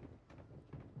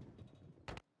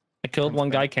 I killed one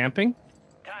guy camping.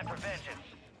 Time for vengeance.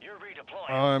 You're redeploying.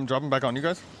 I'm dropping back on you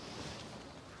guys.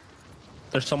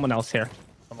 There's someone else here.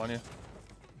 I'm on you.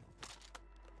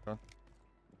 Okay.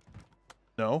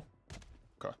 No?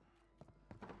 Okay.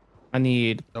 I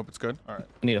need Nope, it's good. All right.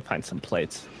 to find some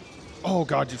plates. Oh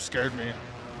god, you scared me.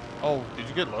 Oh, did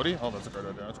you get Lodi? Oh, that's a great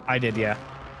idea. I did, yeah.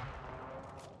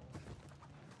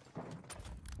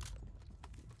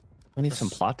 I need some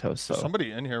platos, so.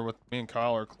 Somebody in here with me and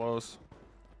Kyle are close.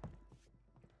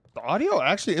 The audio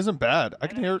actually isn't bad. I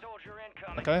can hear it. Soldier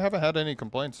incoming. Like, I haven't had any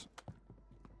complaints.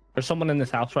 There's someone in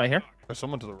this house right here. There's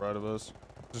someone to the right of us.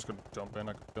 Just gonna jump in.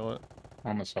 I can feel it.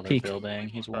 On this other Peek. building.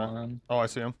 He's one. Oh, I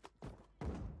see him.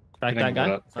 Crack Getting that lit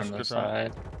guy. up from That's the a good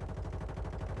side.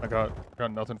 I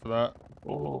got nothing for that.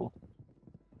 Oh.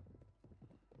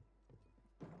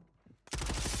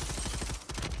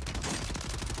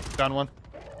 Down one.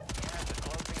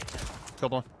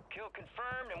 Killed one. Kill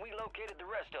confirmed, and we located the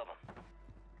rest of them.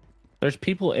 There's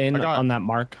people in I got- on that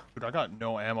mark. Dude, I got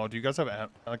no ammo. Do you guys have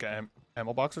like an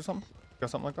ammo box or something? You got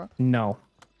something like that? No.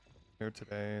 Here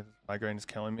today. This migraine is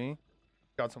killing me.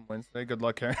 Got some wins today. Good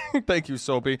luck, Harry. Thank you,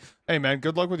 Soapy. Hey, man.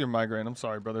 Good luck with your migraine. I'm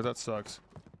sorry, brother. That sucks.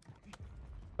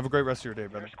 Have a great rest of your day,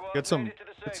 brother. Squad Get some made it to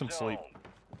the safe sleep. zone.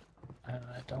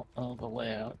 I don't know the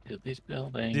layout to these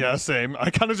buildings. Yeah, same. I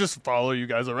kind of just follow you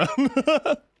guys around.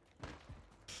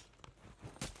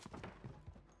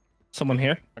 Someone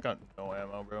here. I got no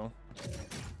ammo, bro.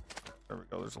 There we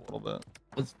go. There's a little bit.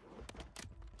 There's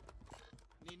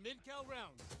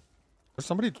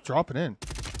somebody dropping in.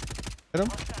 Hit him.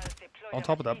 On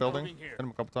top of that building. Hit him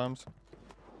a couple times.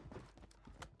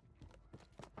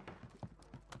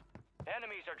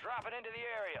 Enemies are dropping into the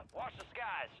area. Watch the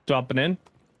skies. Dropping in.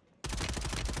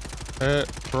 Hit.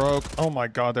 Broke. Oh my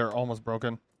god, they're almost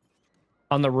broken.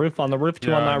 On the roof,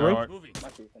 two on that I know, roof.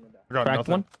 I got Cracked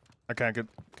nothing. one. I can't get.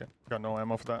 Okay. Got no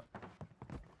ammo for that.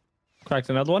 Cracked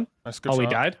another one. Nice, good Oh, shot. he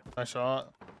died. Nice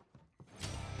shot.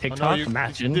 TikTok, you-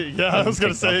 imagine. Yeah, I was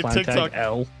gonna say Flag tag, TikTok.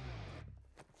 L.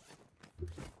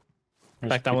 There's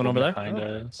Back that one people over there. behind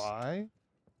us. Buy.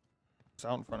 It's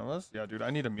out in front of us. Yeah, dude. I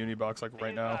need a muni box like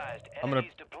right now. Advised, I'm gonna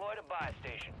enemies deployed a buy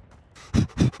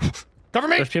station. cover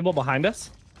me. There's people behind us.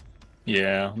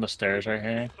 Yeah, on the stairs right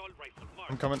here.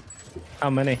 I'm coming. How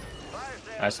many?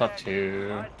 I saw two.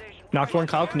 Buy station Knocked one.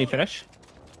 Kyle, can you finish?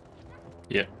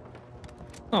 Yeah.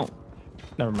 Oh,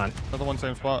 never mind. Another one,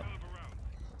 same spot.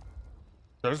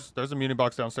 There's a muni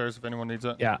box downstairs if anyone needs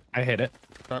it. Yeah, I hit it.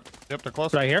 Okay. Yep, they're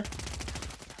close. Right here.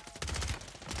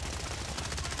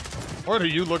 What are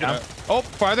you looking Yeah. at? Oh,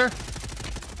 farther.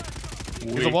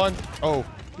 He's a one. Oh,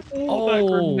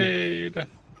 Oh, Grenade.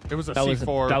 it was a that was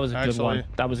C4. that was a good actually. one.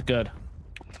 That was good.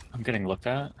 I'm getting looked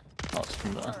at. Oh, it's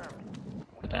from the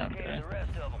down located there. the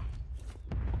rest of them.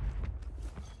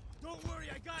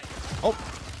 Oh,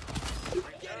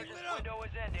 Resurgence window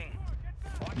is ending.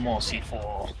 More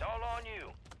C4. It's all on you.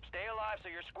 Stay alive so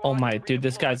your squad Oh my, can dude,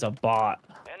 this redeploy. guy's a bot.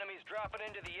 Enemies dropping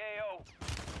into the AO.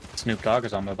 Snoop Dogg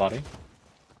is on my body.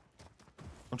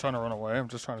 I'm trying to run away. I'm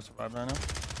just trying to survive right now.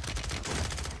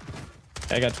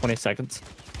 I got 20 seconds.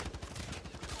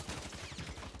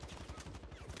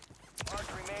 Mark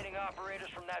the remaining operators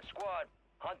from that squad.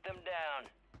 Hunt them down.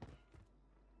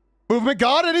 Movement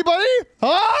God, anybody?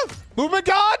 Huh? Movement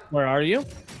God? Where are you?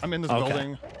 I'm in this Okay.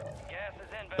 building. Gas is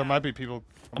inbound. There might be people.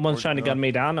 Someone's trying to gun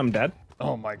me down. I'm dead.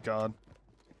 Oh my God.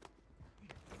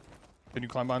 Can you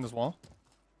climb behind this wall?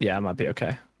 Yeah, I might be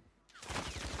okay.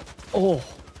 Oh,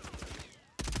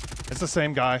 It's the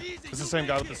same guy. It's the same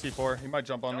guy with the C4. He might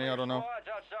jump on me. I don't know. Squads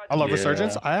outside I love Yeah.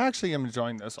 Resurgence. I actually am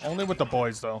enjoying this. Only with the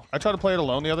boys, though. I tried to play it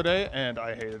alone the other day, and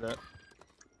I hated it.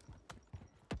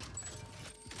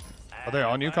 Are they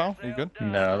on you, Kyle? Are you good?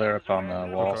 No, they're up on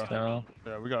the wall Okay. still.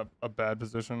 Yeah, we got a bad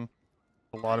position.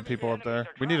 A lot of people up there.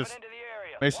 We need a... dropping into the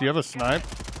area. Mace, do you have a snipe?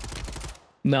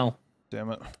 no.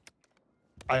 Damn it.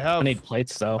 I I have... need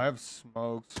plates though. I have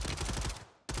smokes.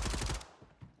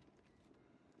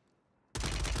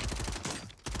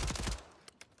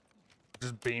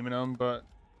 Just beaming them, but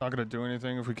not gonna do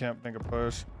anything if we can't make a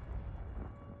push.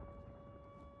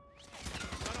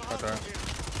 Right there.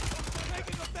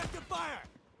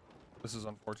 This is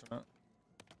unfortunate.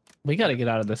 We got to get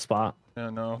out of this spot. Yeah,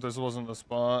 no, this wasn't the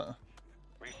spot.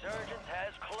 Resurgence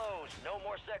has closed. No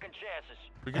more second chances.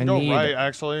 We can I go need- right,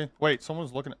 actually. Wait,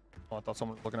 someone's looking at... Oh, I thought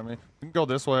someone was looking at me. We can go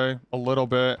this way a little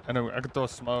bit, and then I could throw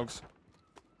smokes.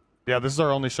 Yeah, this is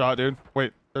our only shot, dude.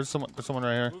 Wait, there's someone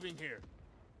right here. Moving here.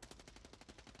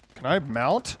 Can I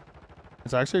mount?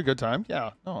 It's actually a good time.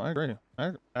 Yeah, no, I agree.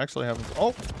 I actually haven't...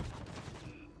 Oh!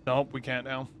 Nope, we can't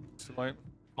now. It's too late.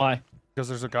 Why? Because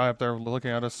there's a guy up there looking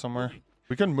at us somewhere.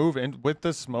 We can move in with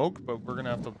this smoke, but we're gonna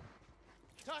have to...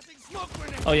 Tossing smoke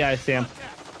grenade. Oh yeah, I see him.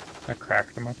 I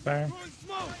cracked him up there. Throwing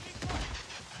smoke.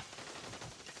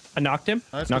 I knocked him.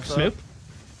 Nice, Knocked good Snoop.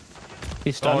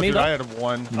 He stunned Oh, me dude, though. I had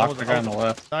one. That Knocked was- the guy on the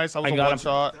left. Nice, that was I a got one him.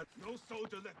 shot. No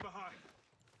soldier left behind.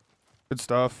 Good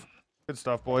stuff. Good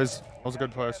stuff, boys. That was a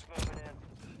good push. Moving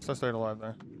in. So I stayed alive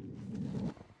there.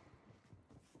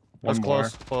 One That's more.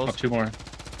 close, close. Oh, two more.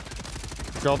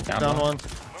 Go, Down down one. one.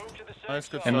 Move to the safe Nice,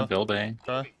 good zone. In the stuff. building.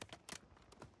 Okay.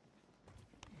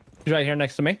 He's right here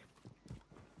next to me.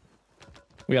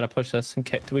 We gotta push this.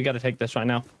 We gotta take this right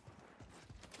now.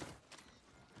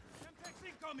 Semtex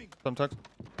incoming. Some text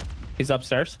He's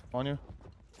upstairs. on you.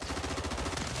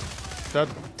 Dead.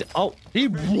 Oh, He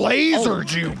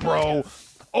lasered you, bro.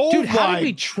 Oh dude, how my. did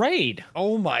we trade?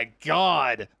 Oh my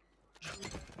God.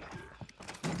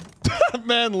 That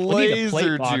man We need a plate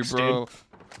lasered you, box, bro.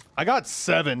 I got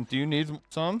 7. Do you need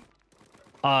some?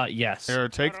 Yes. Here,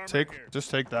 just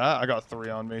take that. I got 3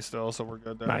 on me still, so we're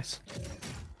good there. Nice.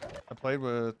 I played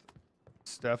with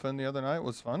Stefan the other night. It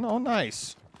was fun. Oh,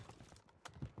 nice.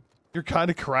 You're kind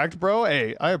of cracked, bro.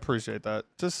 Hey, I appreciate that.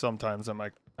 Just sometimes I'm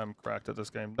cracked at this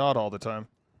game. Not all the time.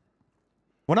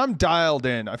 When I'm dialed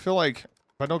in, I feel like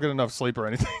if I don't get enough sleep or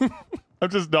anything, I'm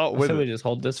just not with So we it. just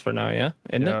hold this for now, yeah?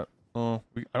 Isn't Yeah. it? Oh,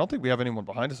 I don't think we have anyone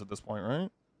behind us at this point, right?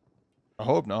 I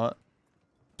hope not.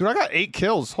 Dude, I got 8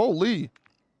 kills. Holy.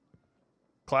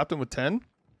 Clapton with 10?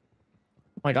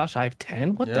 Oh my gosh, I have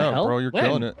 10? What yeah, the hell? bro, you're When?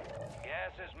 killing it.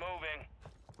 Gas is moving.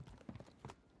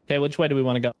 Okay, which way do we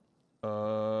want to go?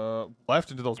 Left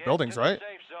into those Get buildings, to the right?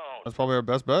 safe zone. That's probably our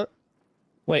best bet.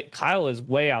 Wait, Kyle is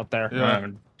way out there. Yeah.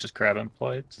 I'm just grabbing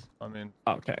plates. I mean,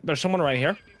 Okay, there's someone right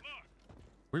here.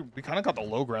 we kind of got the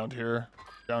low ground here.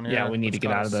 Down here. Yeah, we need to which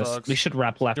get out kinda of this. sucks. We should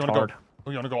wrap left You wanna hard. go?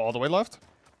 Oh, you want to go all the way left?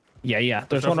 Yeah.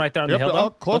 There's one right there on the Yep, hill. oh, Though.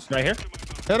 close. Right here.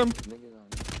 Hit him.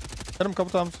 Hit him a couple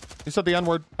times. You said the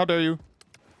N-word. How dare you?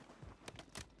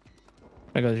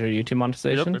 There goes your YouTube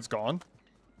monetization. Yep, it's gone.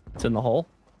 It's in the hole.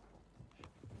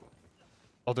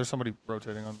 Oh, there's somebody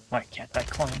rotating on me. Why can't that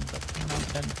climb?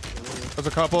 There's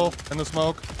a couple in the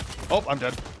smoke. Oh, I'm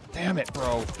dead. Damn it,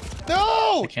 bro.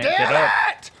 No! I can't Damn get up.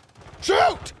 it!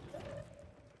 Shoot!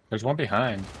 There's one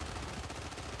behind.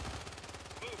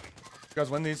 You guys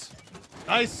win these.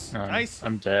 Nice. Nice.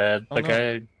 I'm dead. Oh, The no.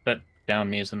 guy that downed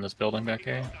me is in this building back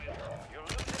here.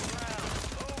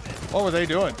 What were they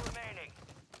doing?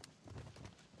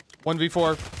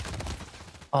 1v4.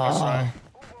 Nice try.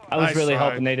 I was Nice really try.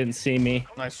 hoping they didn't see me.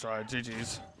 Nice try.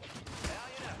 GG's.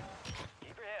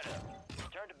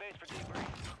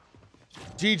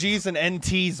 GG's and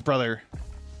NT's, brother.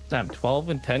 Damn, 12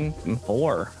 and 10 and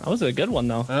 4. That was a good one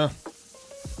though. Yeah.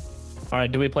 All right,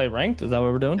 do we play ranked? Is that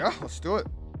what we're doing? Yeah, let's do it.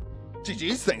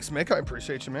 GG's. Thanks, Mick. I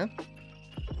appreciate you, man.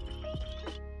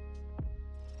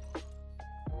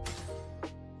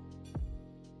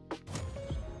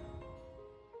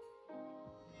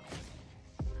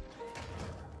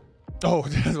 Oh,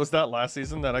 was that last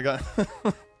season that I got?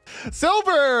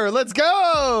 Silver, let's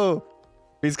go.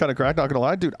 He's kind of cracked, not gonna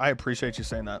lie. Dude, I appreciate you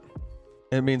saying that.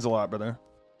 It means a lot, brother.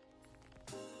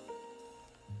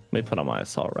 Let me put on my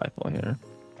assault rifle here.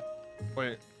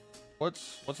 Wait,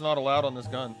 what's not allowed on this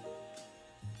gun?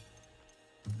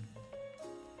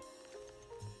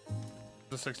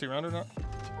 The 60 round or not?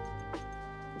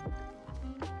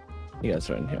 You guys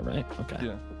are in here, right? Okay.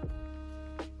 Yeah.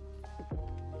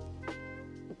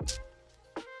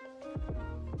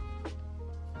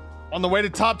 On the way to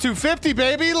top 250,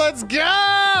 baby. Let's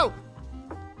go.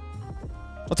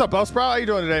 What's up, Boss Bro? How you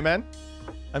doing today, man?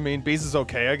 I mean, Bees is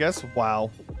okay, I guess.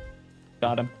 Wow.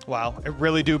 Got him. Wow. It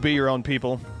really do be your own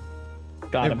people.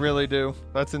 Got It him. really do.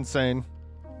 That's insane.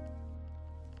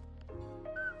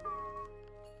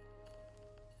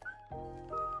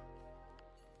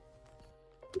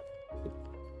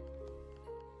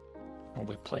 Oh,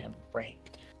 we playing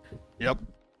ranked. Yep.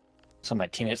 So my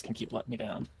teammates can keep letting me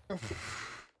down.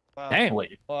 Wow. Damn.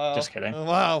 Wait, Wow. just kidding.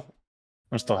 Wow.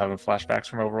 I'm still having flashbacks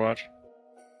from Overwatch.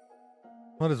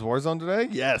 What is Warzone today?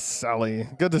 Yes, Sally.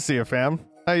 Good to see you, fam.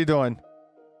 How you doing?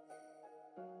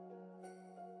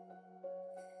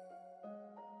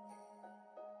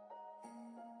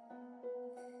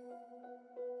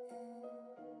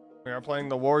 We are playing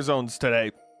the Warzones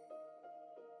today.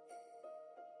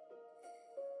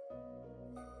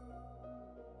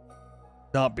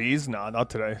 Not bees? Nah, not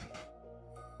today.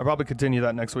 I'll probably continue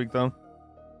that next week, though.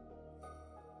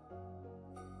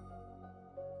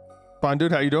 Fine,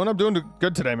 dude. How you doing? I'm doing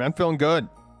good today, man. Feeling good.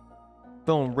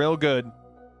 Feeling real good.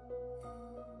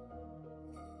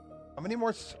 How many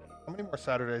more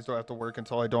Saturdays do I have to work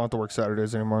until I don't have to work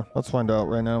Saturdays anymore? Let's find out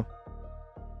right now.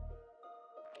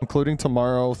 Including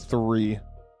tomorrow, 3.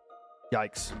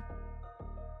 Yikes.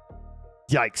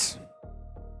 Yikes.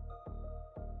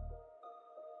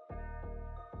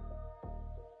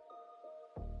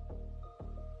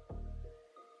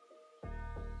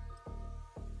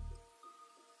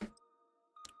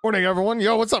 Morning, everyone.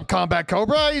 Yo, what's up, Combat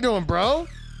Cobra? How you doing, bro?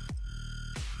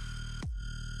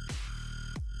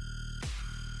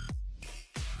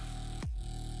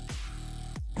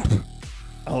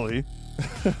 Ollie.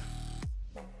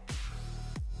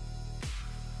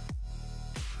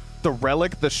 The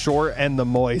relic, the short, and the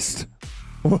moist.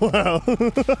 Wow.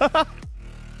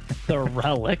 The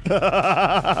relic.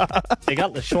 They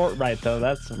got the short right though.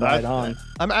 That's right on.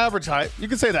 I'm average height. You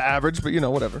can say the average, but you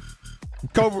know, whatever.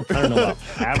 Cobra. I don't know about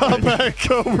average. Combat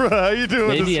Cobra, how you doing?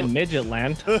 Maybe in midget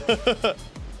land. Good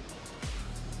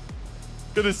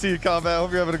to see you, Combat.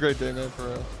 Hope you're having a great day, man, for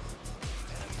real.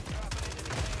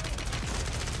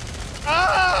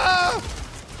 Ah!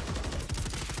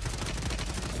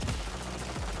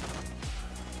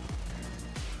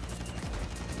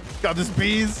 Got this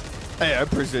bees. Hey, I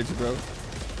appreciate you, bro.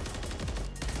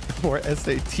 More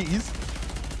SATs.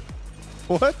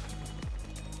 What?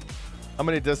 How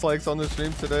many dislikes on the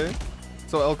stream today?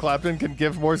 So El Clapton can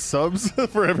give more subs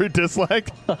for every dislike.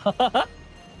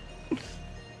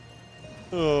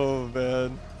 Oh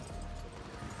man.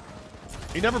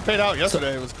 He never paid out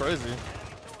yesterday. It was crazy.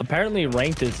 Apparently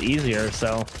ranked is easier,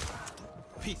 so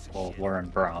Well, we're in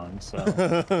bronze,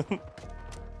 so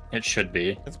it should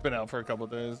be. It's been out for a couple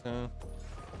days. Yeah.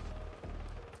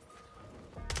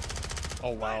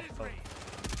 Oh wow.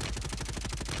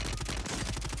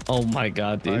 oh my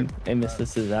god, dude. Amos,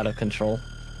 this is out of control.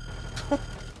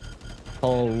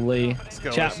 Holy.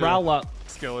 Skill Chat, issue. roll up.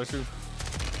 Skill issue.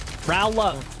 Roll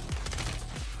up.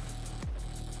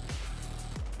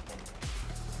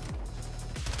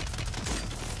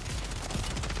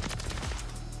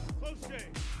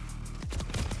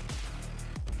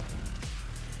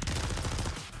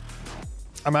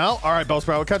 I'm out. All right,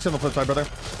 Bellsprout. We'll catch you on the flip side, brother.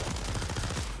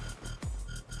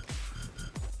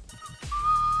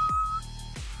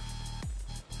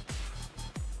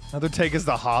 Another take is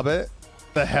the Hobbit,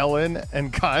 the Helen,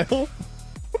 and Kyle.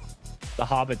 The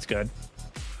Hobbit's good.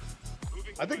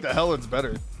 I think the Helen's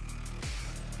better.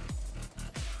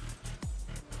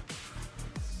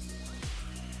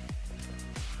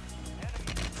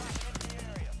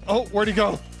 Oh, where'd he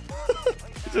go?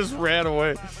 He just ran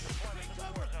away.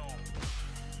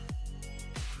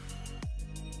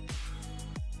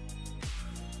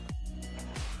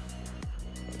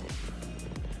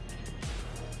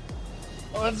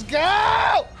 Let's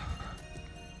go!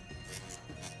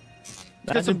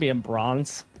 Imagine being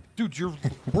bronze. Dude,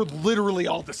 we're literally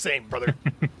all the same, brother.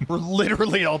 We're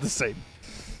literally all the same.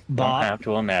 Don't have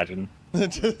to imagine.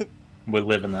 We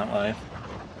live in that life.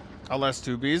 Last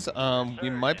 2Bs. We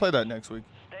might play that next week.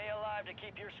 Stay alive to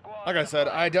keep your squad. Like I said,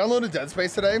 I downloaded Dead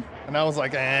Space today, and I was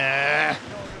like, I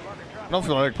don't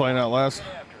feel like playing Outlast.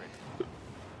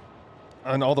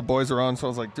 And all the boys are on, so I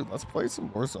was like, dude, let's play some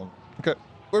Warzone. Okay,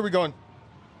 where are we going?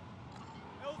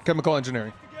 Chemical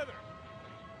engineering.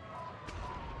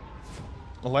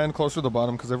 I'll land closer to the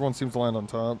bottom because everyone seems to land on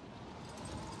top.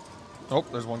 Oh,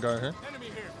 there's one guy here.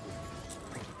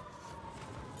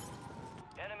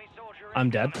 I'm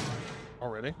dead.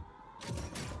 Already?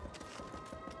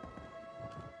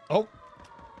 Oh.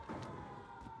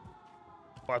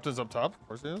 Clapton's up top. Of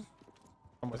course he is.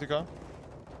 I'm with you, Kyle.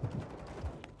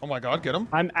 Oh my god, get him.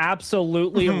 I'm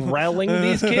absolutely railing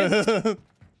these kids.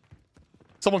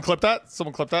 Someone clip that.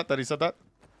 Someone clip that he said that.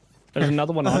 There's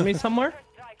another one on me somewhere.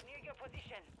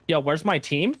 Yo, where's my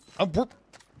team? We're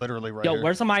literally right Yo,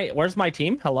 here. where's my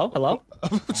team? Hello? Hello?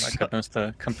 Oh my goodness,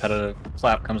 the competitive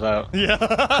clap comes out.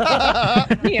 Yeah.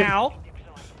 Meow.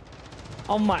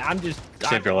 Oh my, I'm just...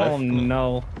 Saved your life. Oh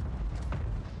no.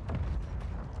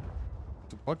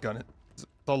 Dude, what gun? Is it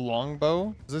the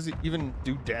longbow? Does this even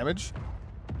do damage?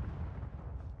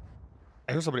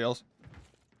 I hear somebody else.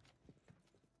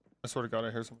 I swear to God,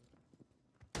 I hear somebody.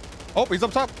 Oh, he's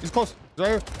up top. He's close. He's right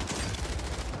here.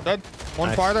 Dead. One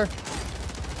Nice. farther.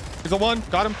 He's a one.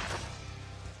 Got him.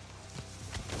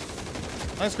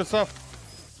 Nice, good stuff.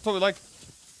 That's what we like.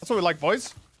 That's what we like,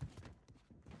 boys.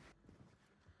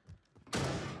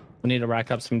 We need to rack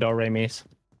up some do-re-mis.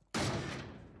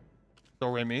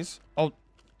 Do-re-mis. Oh,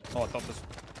 I thought this.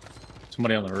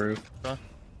 Somebody on the roof. Okay.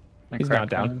 He's not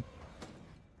down.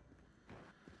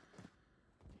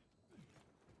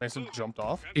 Mason jumped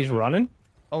off. He's running?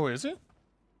 Oh, is he?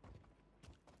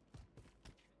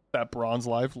 That bronze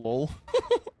life, lol.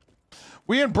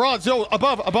 We in bronze. Yo,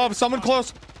 above. Someone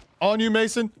close. On you,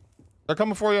 Mason. They're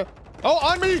coming for you. Oh,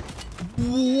 on me.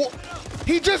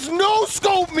 He just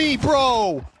no-scoped me,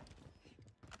 bro.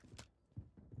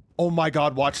 Oh my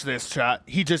God, watch this, chat.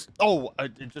 He just, I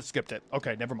just skipped it.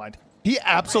 Okay, never mind. He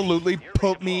absolutely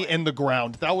put me in the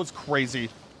ground. That was crazy.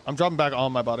 I'm dropping back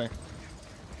on my body.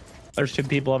 There's two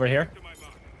people over here.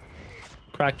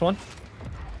 Cracked one.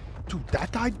 Dude,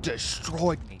 that guy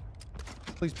destroyed me.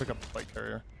 Please pick up the plate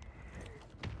carrier.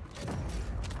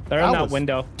 They're in that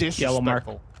window. Yellow mark.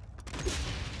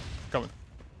 Coming.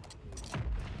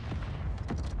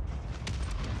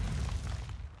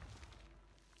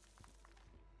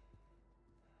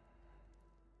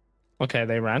 Okay,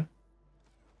 they ran.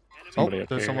 Somebody Oh, up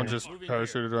there's here. someone just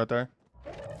parachuted right there.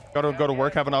 Gotta go to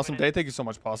work. Have an awesome day. Thank you so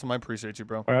much, Possum. I appreciate you,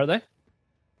 bro. Where are they?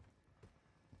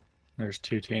 There's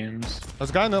two teams. There's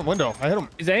a guy in that window. I hit him.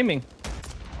 He's aiming.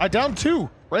 I downed two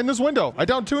right in this window. I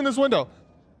downed two in this window.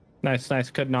 Nice.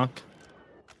 Good knock.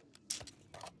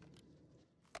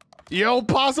 Yo,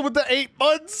 Possum with the 8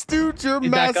 months, dude. You're He's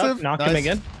back up. massive. Knocked him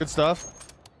again. Good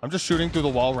stuff. I'm just shooting through the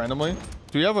wall randomly.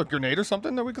 Do you have a grenade or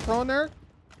something that we could throw in there?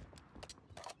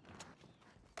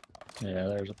 Yeah,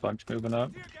 there's a bunch moving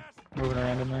up. Moving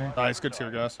around in there. Nice, good tear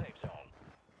gas.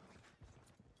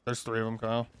 There's 3 of them,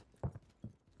 Kyle.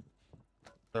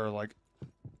 They're like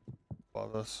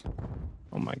above us.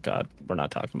 Oh my God, we're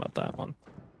not talking about that one.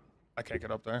 I can't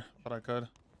get up there, but I could.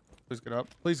 Please get up.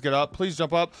 Please get up. Please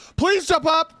jump up. Please jump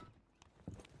up!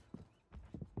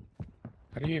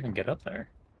 How do you even get up there?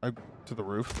 To the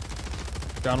roof.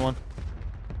 Down one.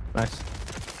 Nice.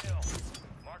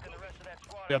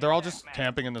 Yeah, they're all just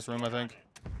camping in this room, I think.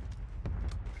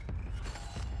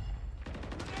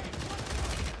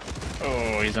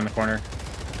 Oh, he's in the corner.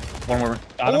 One more.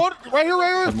 Got him. What? Right here, right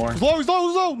here. One more. He's low, he's low,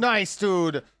 he's low. Nice,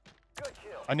 dude.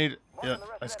 I need. Yeah,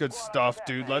 that's good stuff,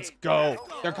 dude. Let's go.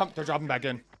 They're dropping back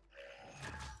in.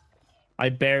 I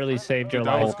barely saved your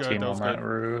That life. was Whole good, team that on was that good.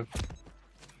 roof.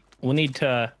 We need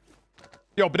to.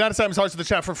 Yo, Banana Simon's hearts to the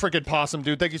chat for freaking Possum,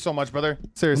 dude. Thank you so much, brother. We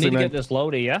Seriously, need to man. get this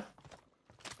loaded, yeah.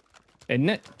 Isn't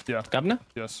it? Yeah. Governor?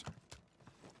 Yes.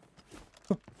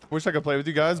 Wish I could play with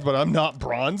you guys, but I'm not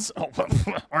bronze. Oh,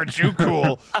 aren't you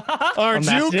cool? Aren't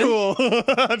you Imagine. cool?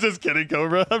 I'm just kidding,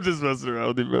 Cobra. I'm just messing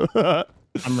around with you, bro.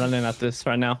 I'm running at this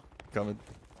right now. Coming.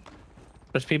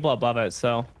 There's people above it,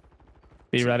 so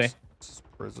be ready. This is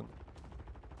prison.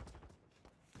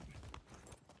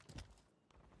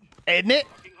 Isn't it?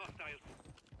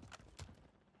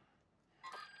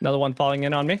 Another one falling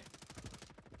in on me.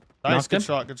 Nice, Knocked good him.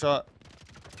 shot, good shot.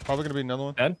 Probably gonna be another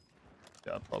one. Dead.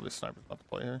 Yeah, probably sniper's about to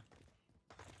play here.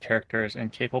 Character is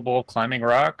incapable of climbing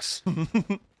rocks.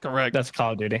 Correct. That's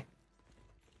Call of Duty.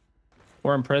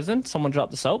 We're in prison. Someone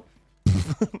dropped the soap.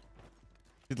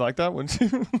 You'd like that, wouldn't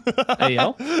you? Hey,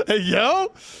 yo. Hey,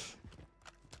 yo!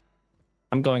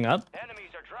 I'm going up.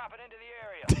 Enemies are dropping into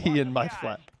the area. T in my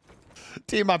flat.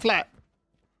 T in my flat.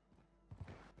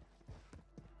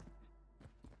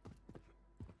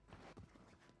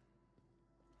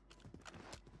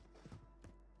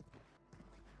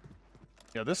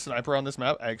 Yeah, this sniper on this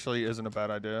map actually isn't a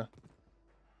bad idea.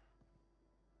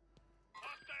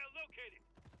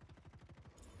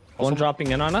 One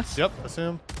dropping in on us. Yep, I see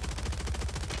him.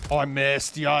 Oh, I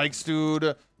missed. Yikes, dude.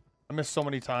 I missed so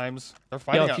many times. They're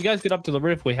fighting Yo, if out. you guys get up to the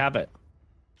roof, we have it.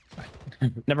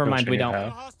 Never mind, we don't.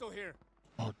 Hostile here.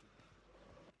 Oh,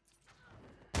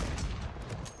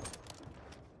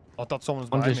 I thought someone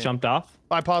was One behind just me. jumped off.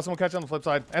 Bye, pause. We'll catch you on the flip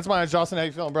side. That's my Jocelyn. How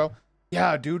you feeling, bro?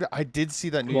 Yeah, dude. I did see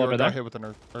that New Go York over got there. hit with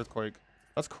an earthquake.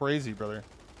 That's crazy, brother.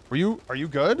 Are you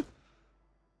good?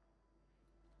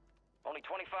 Only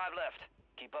 25 left.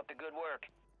 Keep up the good work.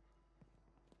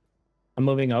 I'm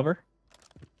moving over.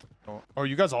 Oh, are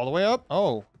you guys all the way up?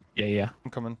 Oh, Yeah. I'm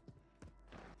coming.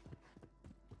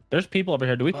 There's people over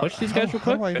here. Do we push these guys real How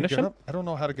quick? do I even Finish get them? up? I don't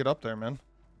know how to get up there, man.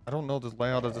 I don't know the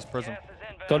layout of this prison. Gas is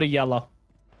inbound. Go to yellow.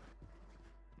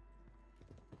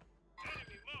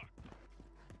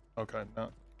 Okay, no.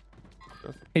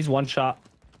 He's one shot.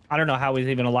 I don't know how he's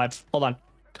even alive. Hold on.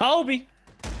 Kobe!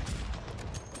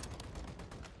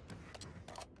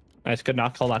 Nice, good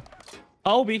knock. Hold on.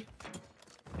 Kobe!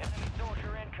 Enemy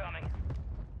soldier incoming.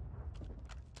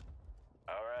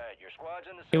 All right, your squad's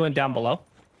in the. He went down below.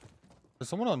 There's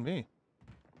someone on me.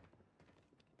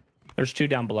 There's two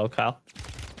down below, Kyle.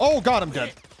 Oh, God, I'm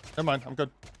dead. Never mind. I'm good.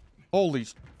 Holy...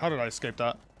 How did I escape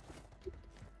that?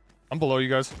 I'm below you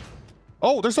guys.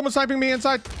 Oh, there's someone sniping me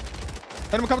inside.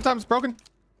 Hit him a couple times. Broken.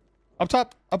 Up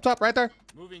top, right there.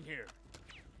 Moving here.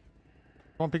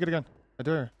 Come on, peek it again. I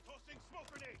dare. Tossing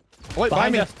smoke grenade. Oh, wait,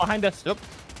 behind me. Behind us. Yep.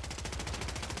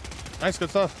 Nice, good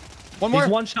stuff. One more.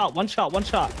 He's one shot.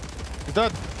 He's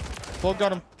dead. Well,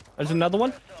 got him. There's another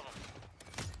one.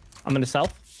 I'm in the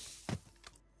south.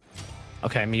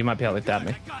 Okay, you might be able to tap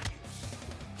me.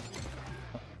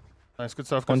 Nice, good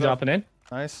stuff. Good One stuff. dropping in.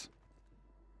 Nice.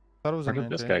 Thought it was Where in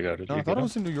did this NJ. guy go? Did No, you I thought get it him?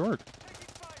 was in New York.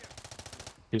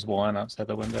 He's one outside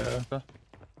the window.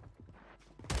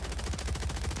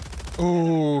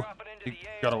 Ooh. Dropping into He the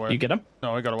air. got away. You get him?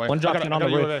 No, he got away. One I got dropping a- on I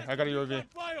got the a roof. UAV. I got a UAV.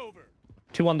 Flyover.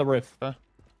 Two on the roof. Okay.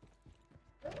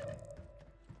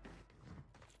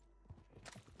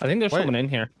 I think there's Wait. someone in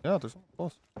here. Yeah, there's someone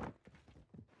close.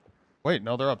 Wait,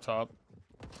 no, they're up top.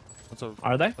 That's a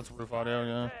Are they? that's a roof audio,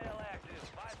 yeah. Sale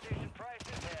active. Buy station prices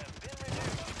have been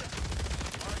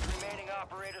reduced. Mark remaining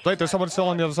operators Wait, there's someone still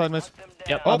on the other side, miss. them down.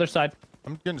 Yep, Oh. other side.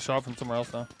 I'm getting shot from somewhere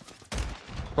else now.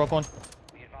 Broke one.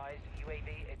 Be advised, UAV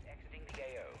is exiting the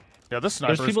AO. Yeah, this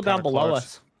sniper There's people down below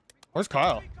us. Where's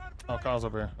Kyle? Oh, Kyle's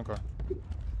over here. Okay.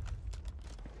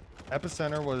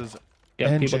 Epicenter was Yeah,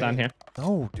 NJ. people down here.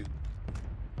 No, dude.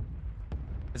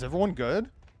 Is everyone good?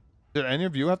 Did any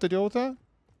of you have to deal with that?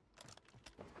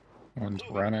 One's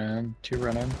running, two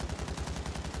running.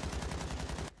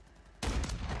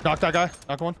 Knock that guy.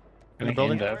 Knock one. In the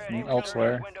building. Aimed at from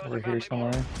elsewhere. Over here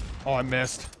somewhere. Oh, I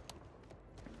missed.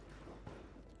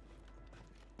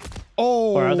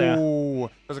 Oh. Where are they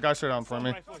There's a guy straight out in front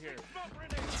of me. Rifle here. Smoke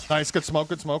grenade. Nice. Good smoke.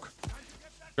 Good smoke.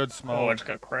 Good Oh, smoke. I just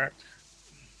got cracked.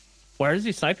 Where is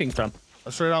he sniping from?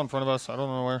 Straight out in front of us. I don't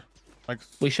know where. Like.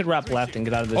 We should wrap left and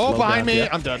get out of this. Oh, low behind ground, me. yeah.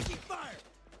 I'm dead. Fire.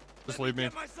 Just leave me.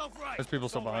 Get myself right. There's people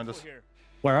still Assault behind rifle us. here.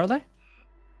 Where are they? On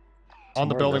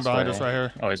the Somewhere building this behind way. us right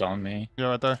here. Oh, he's on me. Yeah,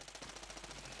 right there.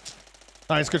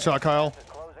 Nice. Good shot, Kyle.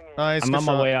 Closing in. Nice. I'm good on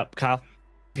my shot. way up, Kyle.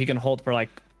 If you can hold for like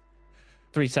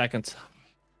 3 seconds.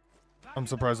 I'm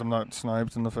surprised I'm not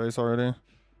sniped in the face already.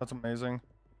 That's amazing.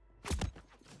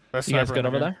 Best You guys sniper good in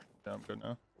over the there? game. Yeah, I'm good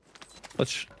now.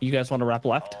 You guys want to wrap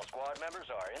left? All squad members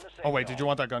are in the safe Oh wait, zone. did you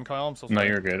want that gun, Kyle? I'm so No, sorry.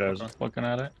 you're good. I was Okay. just looking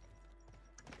at it.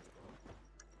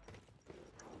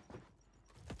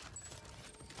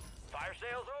 Fire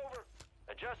sales over.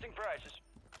 Adjusting prices.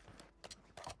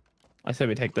 I say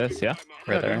we take this, yeah?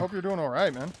 Yeah, Right dude, there. hope you're doing all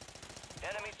right, man.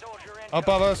 Enemy soldier incoming. Up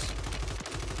of us.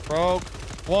 Broke.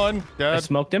 One. I Dead.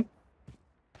 smoked him.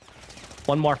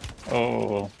 One more.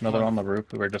 Oh, another on the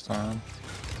roof we were just on.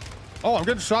 Oh, I'm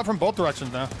getting shot from both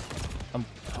directions now.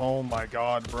 Oh my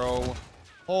god, bro.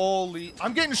 Holy.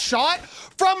 I'm getting shot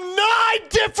from 9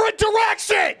 different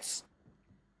directions!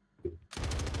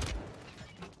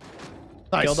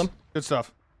 Nice. Killed him. Good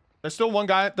stuff. There's still one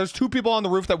guy. There's 2 people on the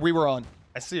roof that we were on.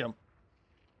 I see him.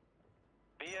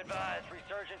 Be advised,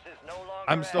 resurgence is no longer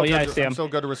I'm still Oh, yeah, I good. see I'm him. still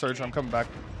good to research. I'm coming back.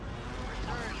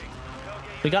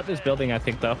 We got this building, I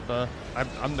think, though. I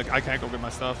can't go get my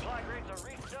stuff. Supply crates are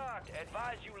restocked.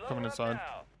 Advise you load Coming up inside.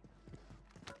 now.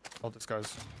 Oh, this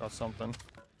guy's got something.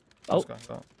 Oh. This guy's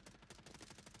got-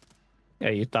 Yeah,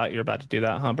 you thought you were about to do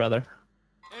that, huh, brother?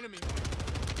 Enemy.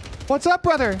 What's up,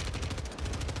 brother?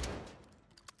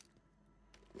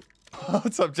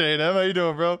 What's up, J&M? How you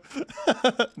doing, bro?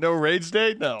 No rage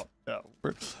day? No.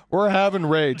 We're having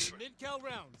rage. Mid-cal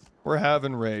rounds. We're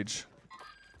having rage.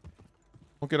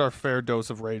 We'll get our fair dose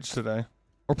of rage today.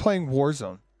 We're playing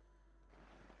Warzone.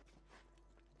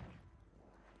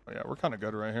 Oh, yeah, we're kind of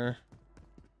good right here.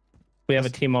 We have a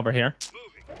team over here.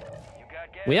 You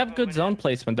got gas We have good moving zone in.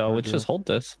 placement, though. Let's just hold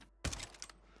this.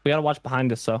 We gotta watch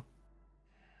behind us, though.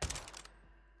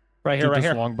 Right here, Dude, right this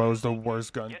here. longbow is the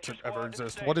worst gun Get to your ever squad to the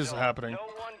exist. safe What is zone. happening? No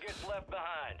one gets left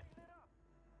behind.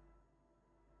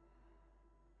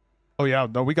 Oh, yeah.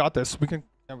 No, we got this. We can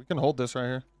hold this right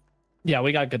here. Yeah,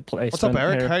 we got good placement. What's up,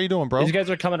 Eric? here. How you doing, bro? These guys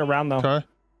are coming around, though. Okay.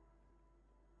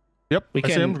 Yep, We I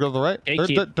see can him go to the right.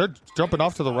 gatekeep. They're jumping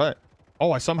off to the right.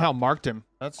 Oh, I somehow marked him.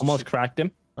 That's Almost cracked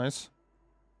him. nice.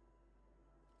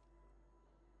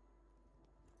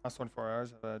 Last 24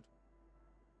 hours. I've had...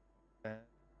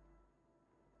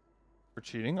 For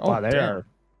cheating. Oh, Wow, they damn. are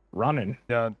running.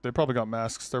 Yeah, they probably got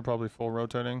masks. They're probably full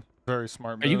rotating. Very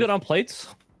smart move. Are you good on plates?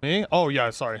 Me? Oh, yeah,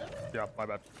 sorry. Yeah, my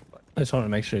bad. I just want to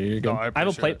make sure you're good. No, I I have a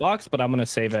appreciate plate it. box, but I'm gonna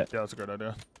save it. Yeah, that's a good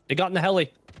idea. They got in the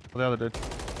heli. What the other dude?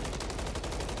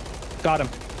 Got him.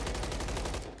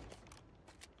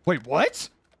 Wait, what?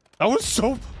 That was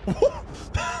so...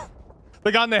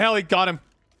 They got in the heli, got him.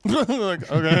 Like,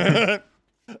 okay.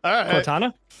 All right.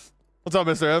 Cortana? What's up,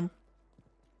 Mr. M?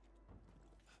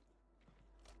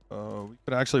 Oh, we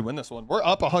could actually win this one. We're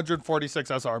up 146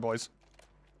 SR, boys.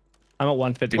 I'm at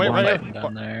 151. Wait, right Fighting here.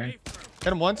 down there.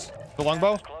 Hit him once. The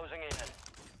longbow. Closing in.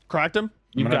 Cracked him. I'm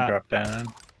You've gonna got. drop down.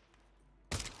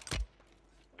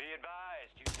 Be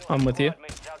advised, you still I'm have with you. squad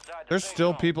mates outside the There's safe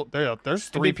still zone. people. There's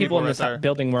Could 3 be people in right this there.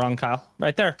 building we're on, Kyle.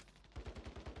 Right there.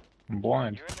 I'm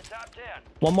blind. You're in the top 10.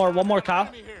 One more, Kyle.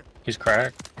 Enemy here. He's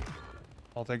cracked.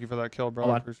 I'll thank you for that kill, bro.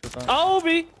 Hold I on. appreciate that. Oh,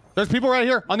 B. There's people right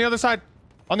here on the other side.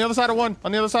 On the other side of one.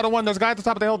 On the other side of one. There's a guy at the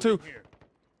top of the hill, too.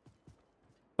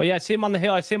 Oh, yeah, I see him on the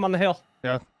hill. I see him on the hill.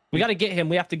 Yeah. We got to get him.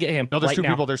 We have to get him. No, there's right 2 now.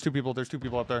 people. There's 2 people. There's 2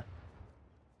 people up there.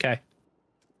 Okay.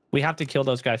 We have to kill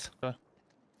those guys. Hit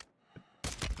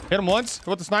him once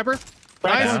with the sniper.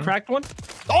 Cracked Nice. one. Cracked one.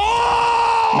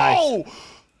 Oh!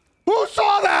 Who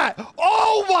saw that?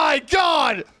 Oh my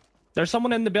god! There's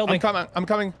someone in the building. I'm coming. I'm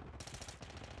coming.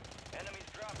 Enemies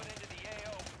dropping into the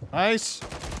AO. Nice.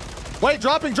 Wait,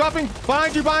 dropping.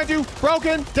 Behind you.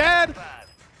 Broken. Dead.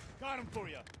 Got him for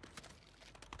you.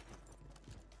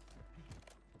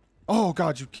 Oh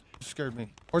god, you scared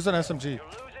me. Where's that SMG? You're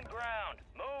losing ground.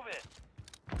 Move it.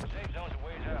 The safe zone's a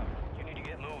ways out. You need to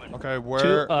get moving. Okay,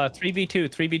 where? 3v2.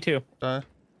 3v2.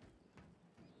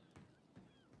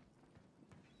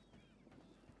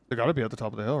 They gotta be at the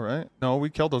top of the hill, right? No, we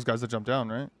killed those guys that jumped down,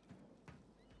 right?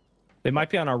 They might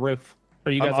be on our roof.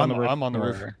 Are you guys on the roof? I'm on the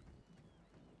roof. Or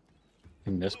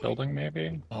in this building,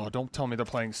 maybe? Oh, don't tell me they're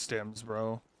playing stims,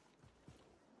 bro.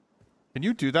 Can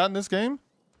you do that in this game?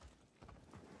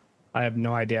 I have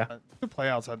no idea. You can play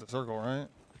outside the circle, right?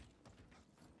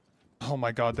 Oh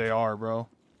my god, they are, bro.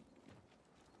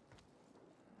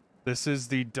 This is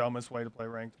the dumbest way to play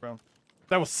ranked, bro.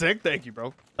 That was sick. Thank you,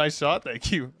 bro. Nice shot.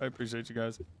 Thank you. I appreciate you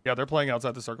guys. Yeah, they're playing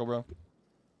outside the circle, bro.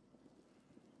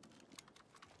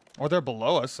 Or they're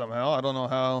below us somehow. I don't know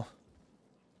how.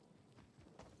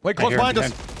 Wait, close hear him behind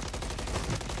us.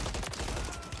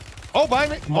 Oh,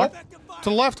 behind me. Oh, to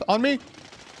the left. On me.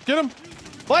 Get him.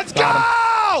 Let's go!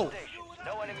 Station.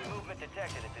 No enemy movement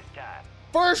detected at this time.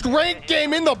 First ranked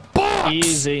game in the box!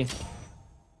 Easy.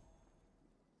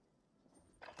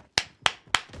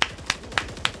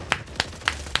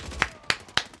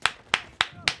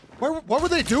 What were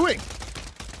they doing?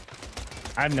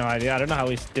 I have no idea. I don't know how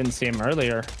we didn't see him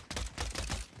earlier.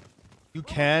 You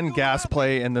can gas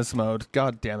play in this mode.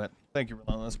 God damn it. Thank you,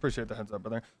 Relentless. Appreciate the heads up,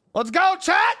 brother. Let's go,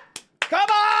 chat! Come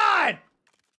on!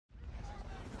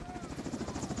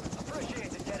 Appreciate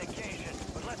the dedication.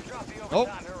 Oh,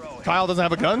 Kyle doesn't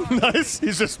have a gun. Nice.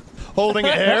 He's just holding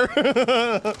a hair.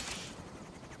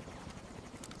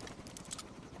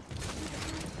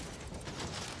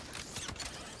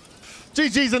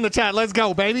 GG's in the chat. Let's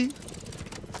go, baby.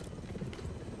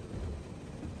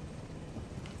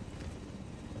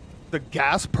 The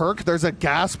gas perk? There's a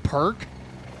gas perk?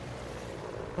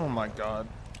 Oh my god.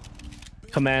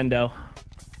 Commando.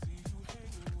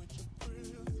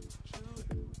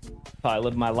 I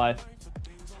live my life.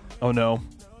 Oh no.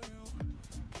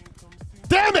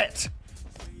 Damn it!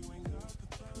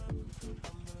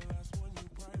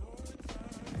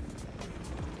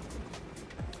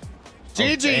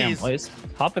 GG's. Damn, boys.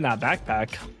 Hop in that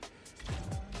backpack.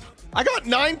 I got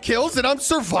 9 kills and I'm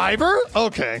survivor?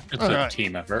 Okay. It's All a right.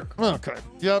 team effort. Okay.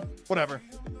 Yep. Whatever.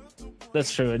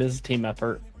 That's true. It is a team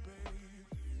effort.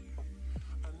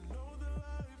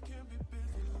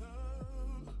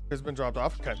 It's been dropped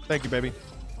off. Okay. Thank you, baby.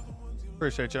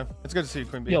 Appreciate you. It's good to see you,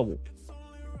 Queen Bee. Yo.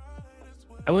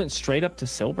 I went straight up to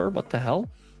silver. What the hell?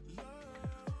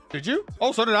 Did you?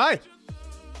 Oh, so did I.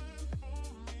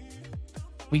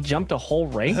 We jumped a whole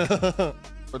rank?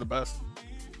 We're the best.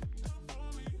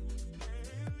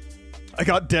 I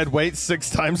got dead weight 6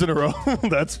 times in a row.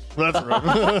 that's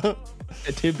rough.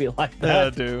 It do be like Yeah,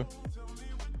 that. dude.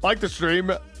 Like the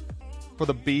stream for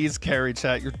the bees carry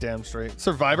chat. You're damn straight.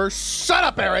 Survivor. Shut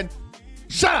up, Aaron.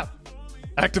 Shut up.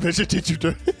 Activision did you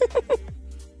do?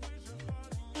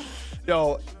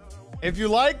 Yo, if you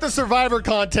like the Survivor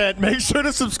content, make sure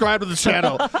to subscribe to the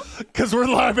channel because we're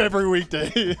live every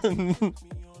weekday.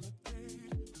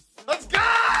 Let's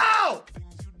go!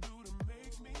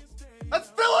 Let's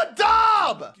fill a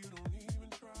dub!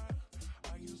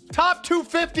 Top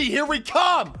 250, here we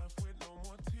come!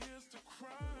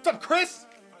 What's up, Chris?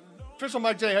 Official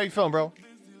Mike J, how you feeling, bro?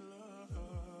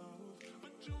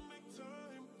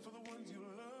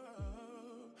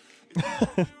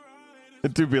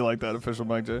 It do be like that, official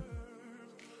Mike J.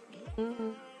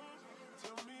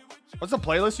 What's the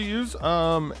playlist you use?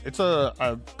 It's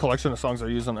a collection of songs I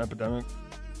use on Epidemic.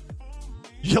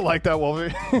 You like that,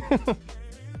 Wolfie?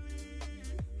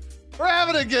 We're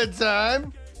having a good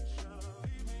time.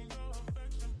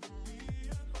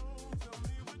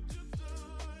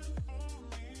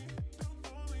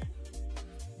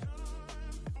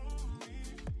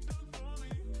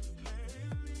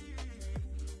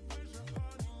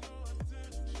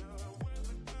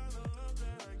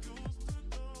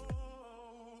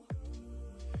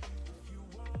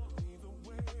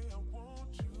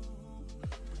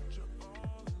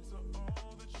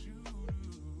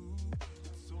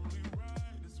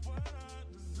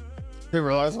 Didn't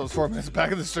realize I was 4 minutes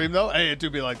back in the stream though. Hey, it do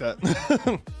be like that.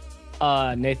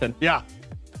 Nathan. Yeah.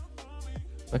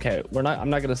 Okay, I'm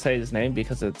not gonna say his name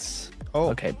because it's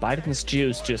okay. Biden's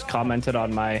Juice just commented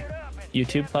on my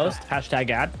YouTube post,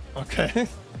 #ad. Okay.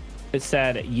 It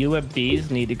said UMBs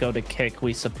need to go to kick,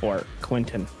 we support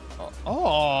Quentin.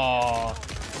 Oh.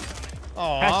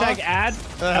 #ad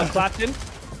Al Clapton.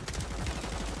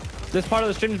 This part of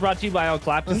the stream is brought to you by Al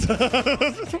Clapton.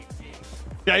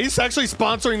 Yeah, he's actually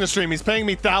sponsoring the stream. He's paying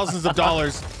me thousands of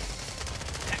dollars.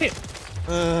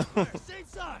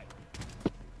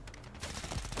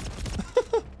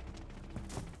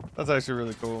 That's actually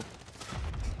really cool.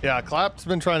 Yeah, Clap's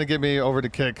been trying to get me over to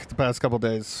kick the past couple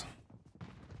days.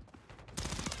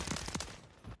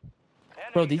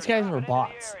 Bro, these guys are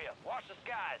bots.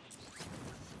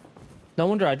 No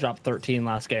wonder I dropped 13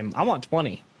 last game. I want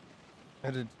 20.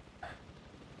 I did.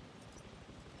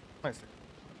 Nice.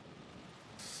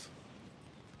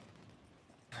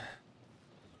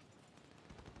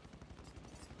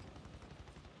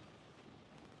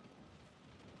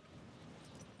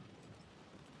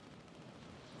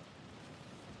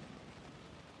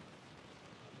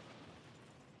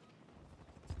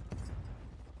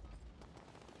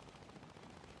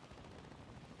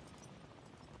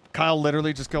 Kyle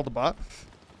literally just killed the bot.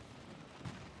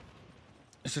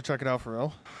 You should check it out for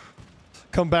real.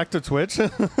 Come back to Twitch.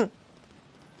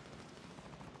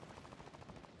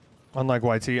 Unlike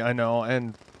YT, I know,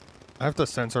 and I have to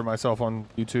censor myself on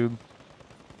YouTube.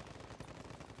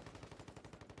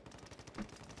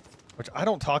 Which I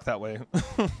don't talk that way.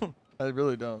 I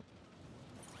really don't.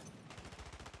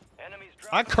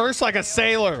 I curse like a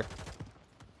sailor.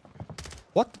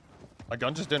 What? My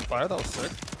gun just didn't fire? That was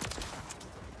sick.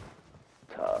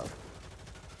 Tough.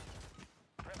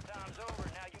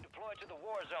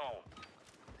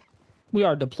 We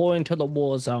are deploying to the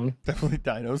war zone. Definitely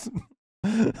dinos.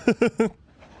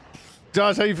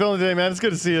 Josh, how you feeling today, man? It's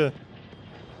good to see you.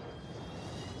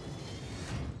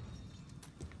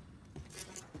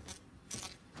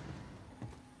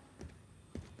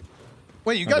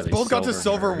 Wait, you Look guys at both these got to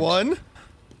silver nerds. 1?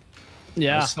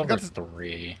 Yeah. Silver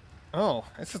 3. Oh,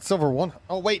 I said silver 1.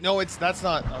 Oh wait, no, that's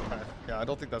not. Okay, yeah, I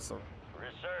don't think that's silver.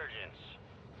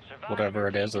 Resurgence. Whatever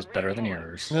it is better than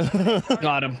yours.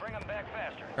 Got him. Bring 'em back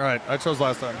faster. All right, I chose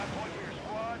last time. Point for your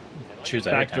squad. Choose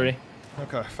every Factory. time.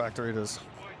 Okay, factory it is.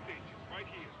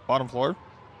 Bottom floor.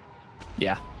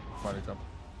 Yeah. Mighty jump.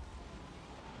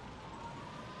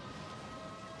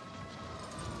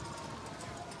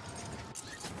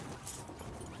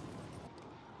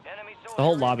 Enemy soldier The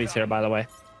whole lobby's incoming. here, by the way.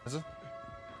 Is it?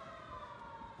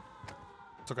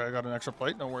 It's okay. I got an extra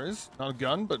plate. No worries. Not a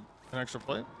gun, but an extra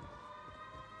plate.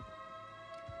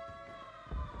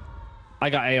 I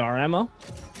got AR ammo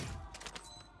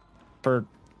for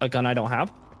a gun I don't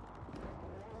have.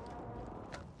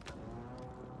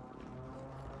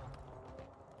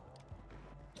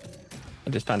 I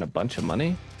just found a bunch of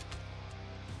money.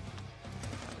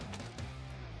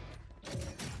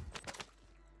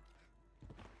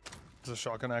 Is the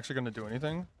shotgun actually going to do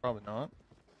anything? Probably not.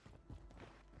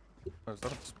 Oh, is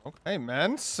that a smoke? Hey,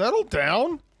 man, settle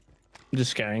down. I'm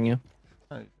just scaring you,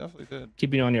 Yeah, you definitely did.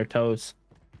 keeping you on your toes.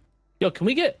 Yo, can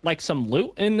we get like some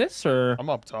loot in this or? I'm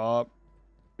up top.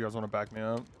 You guys want to back me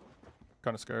up?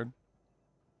 Kind of scared.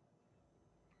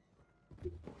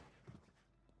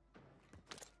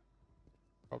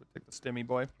 Probably take the stimmy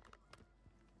boy.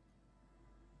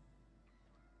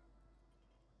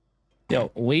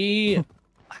 Yo, we.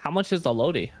 How much is the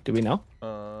loadie? Do we know?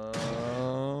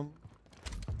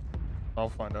 I'll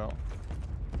find out.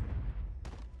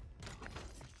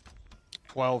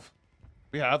 12.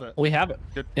 We have it. We have it.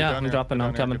 Get Yeah, down I'm here, dropping, get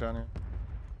I'm down here, coming. get down here.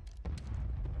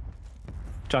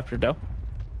 Drop your dough.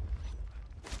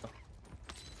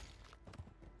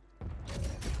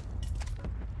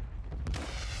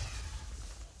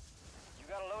 You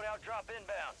got a loadout drop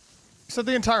inbound. You said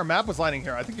the entire map was lining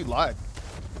here. I think you lied.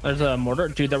 There's a mortar.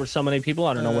 Dude, there were so many people.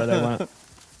 I don't know where they went.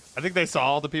 I think they saw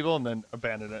all the people and then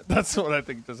abandoned it. That's what I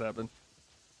think just happened.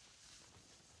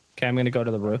 Okay, I'm gonna go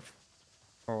to the roof.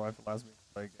 My wife allows me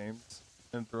to play games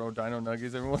and throw dino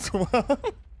nuggies every once in a while.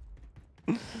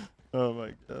 Oh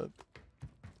my god.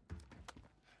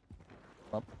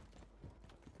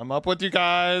 I'm up with you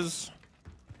guys.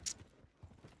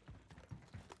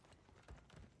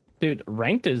 Dude,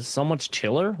 ranked is so much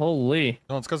chiller. Holy.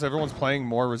 No, it's because everyone's playing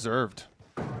more reserved.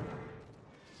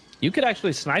 You could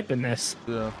actually snipe in this.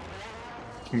 Yeah.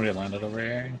 Somebody landed over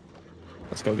here.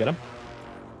 Let's go get him.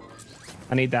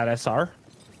 I need that SR. I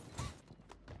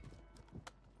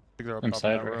think they're up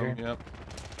Inside top of that right room. here. Yep.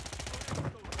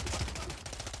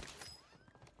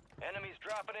 Enemies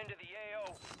dropping into the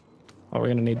AO. Oh, we're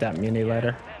gonna need that muni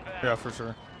later. Inbound. Yeah, for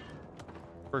sure.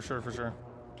 For sure, for sure.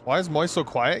 Why is Moist so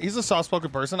quiet? He's a soft-spoken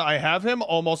person. I have him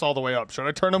almost all the way up. Should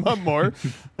I turn him up more?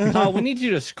 Oh, we need you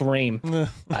to scream.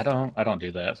 I don't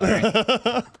do that.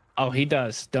 Sorry. Oh, he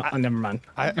does. Don't, oh, never mind.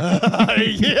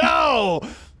 Yo!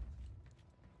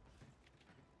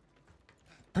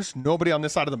 There's nobody on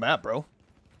this side of the map, bro.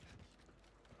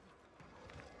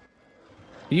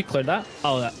 You cleared that?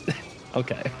 Oh, that.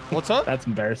 Okay. What's up? That's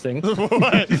embarrassing.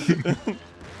 What?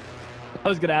 I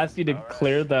was gonna ask you to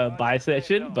clear the buy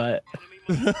session, but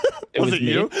it was, it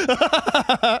me. you?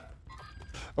 Oh,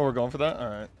 we're going for that? All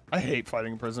right. I hate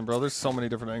fighting in prison, bro. There's so many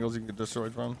different angles you can get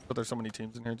destroyed from, but there's so many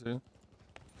teams in here too.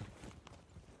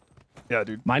 Yeah,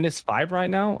 dude. -5 right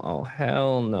now? Oh,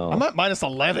 hell no. I'm at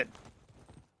 -11.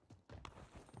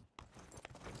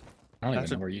 I don't even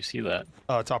Actually- know where you see that.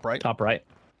 Top right. Top right.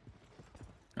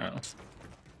 Oh.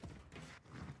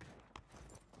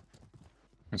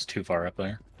 It's too far up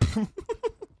there. Is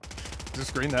the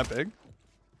screen that big?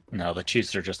 No, the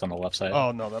cheats are just on the left side.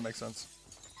 Oh, no, that makes sense.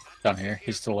 Down here.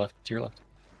 He's to the left. To your left.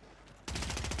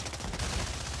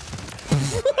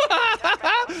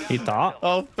 He thought.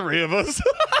 All three of us.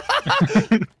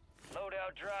 Loadout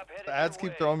drop headed The ads your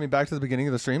keep way. throwing me back to the beginning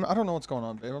of the stream. I don't know what's going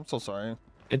on, babe. I'm so sorry.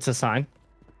 It's a sign.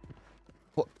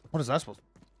 What is that supposed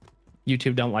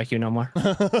YouTube don't like you no more.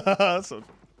 to so,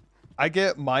 I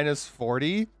get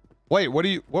 -40. Wait,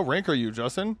 what rank are you,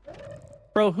 Justin?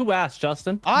 Bro, who asked,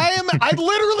 Justin? I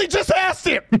literally just asked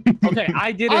him. Okay,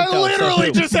 I didn't. I though, so literally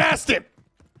who? just asked him.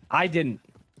 I didn't.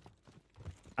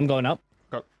 I'm going up.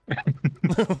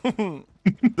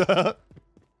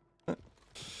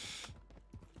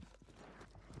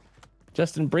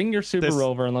 Justin, bring your Subaru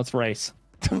over and let's race.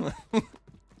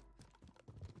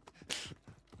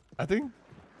 I think.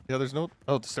 Yeah, there's no.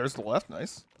 Oh, the stairs to the left.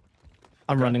 Nice.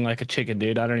 I'm running like a chicken,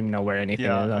 dude. I don't even know where anything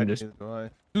Yeah, is. I'm just. neither do I.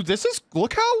 Dude, this is.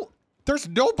 Look how. There's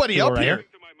nobody You up right here. here?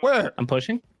 Where? I'm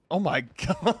pushing. Oh my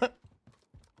god.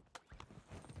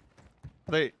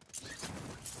 Wait.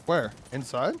 Where?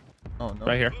 Inside? Oh no.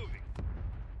 Right here.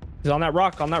 He's on that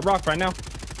rock right now.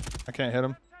 I can't hit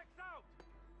him.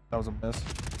 That was a miss.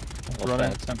 What's Running.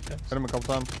 that? Hit him a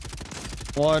couple times.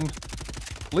 One.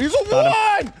 Leaves a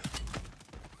Got one!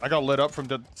 I got lit up from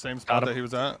the same spot that he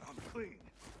was at.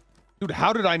 Dude,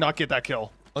 how did I not get that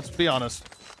kill? Let's be honest.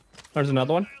 There's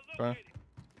another one. Okay.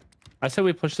 I said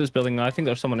we push this building. I think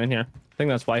there's someone in here. I think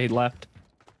that's why he left.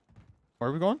 Where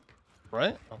are we going?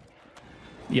 Right? Oh.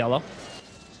 Yellow.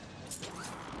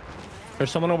 There's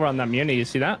someone over on that muni. You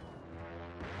see that?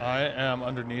 I am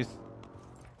underneath.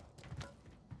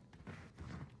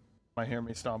 Might hear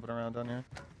me stomping around down here.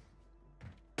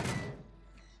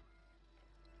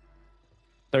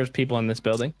 There's people in this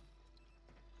building.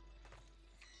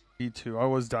 E2. I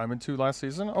was Diamond 2 last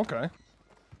season. Okay.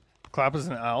 Clap is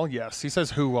an owl. Yes. He says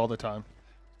who all the time.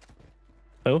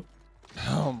 Who?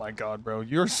 Oh my god, bro.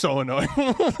 You're so annoying.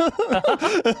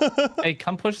 Hey,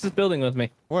 come push this building with me.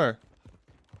 Where?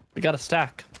 We got a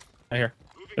stack. Right here.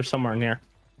 There's somewhere in here.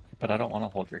 But I don't want to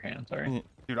hold your hand, sorry.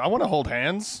 Dude, I want to hold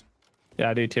hands. Yeah,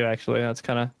 I do too, actually. That's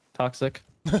kind of toxic.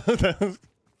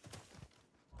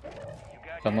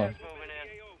 Come on.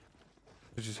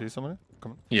 Did you see somebody?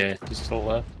 Come on. Yeah, just to the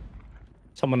left.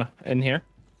 Someone in here.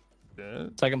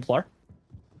 Dead. Second floor.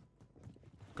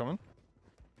 Coming.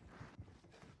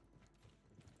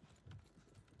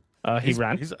 He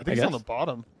ran. I think he's on the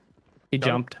bottom. He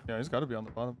jumped. Yeah, he's got to be on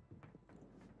the bottom.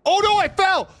 Oh no, I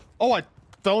fell! Oh, I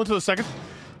fell into the second.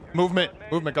 Movement.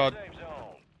 Movement, God.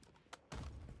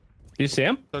 You see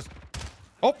him? There's...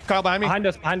 Oh, Kyle behind me. Behind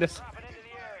us, behind us.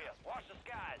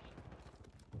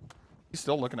 He's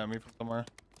still looking at me from somewhere.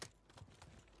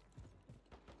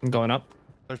 I'm going up.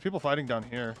 There's people fighting down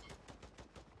here.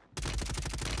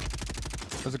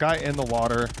 There's a guy in the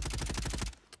water.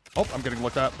 Oh, I'm getting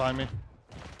looked at behind me.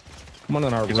 One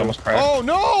on our He's roof. almost cracked. Oh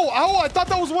no! Oh, I thought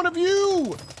that was one of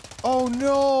you! Oh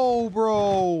no,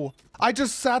 bro. I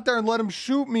just sat there and let him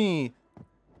shoot me.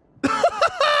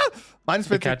 Mine's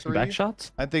You catching 53. back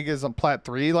shots? I think is on plat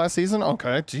 3 last season.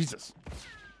 Okay, Jesus.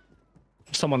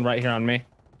 Someone right here on me.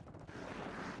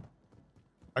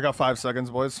 I got 5 seconds,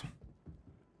 boys.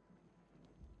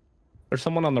 There's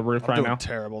someone on the roof I'm right doing now.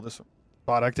 terrible. This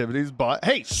bot activities, but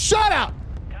hey, shut up!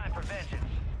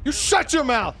 You shut your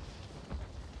mouth!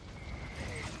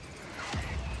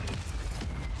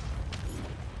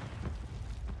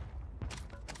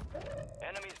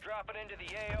 Enemies dropping into the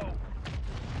AO.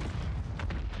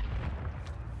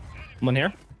 Someone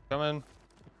here? Come in.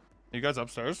 You guys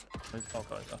upstairs? Okay,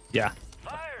 Yeah.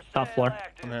 Fire Top sale floor.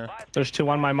 active. I'm here. There's 2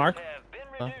 on my mark. Have been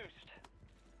Huh?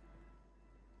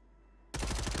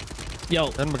 reduced. Yo,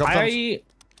 Hit him a couple times.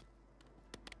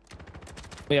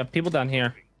 we have people down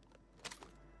here.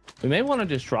 We may want to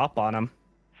just drop on them.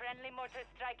 Friendly mortar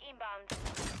strike inbound.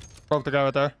 Broke the guy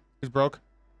right there. He's broke.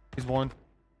 He's one.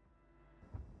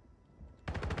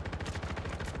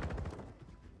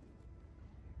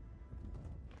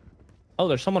 Oh,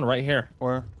 there's someone right here.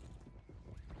 Where?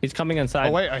 He's coming inside.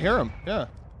 Oh wait, I hear him. Yeah.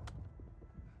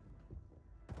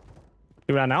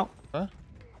 He ran out. Huh?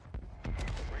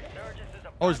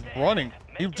 Oh, he's running.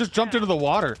 He just jumped into the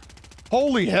water.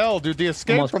 Holy hell, dude. The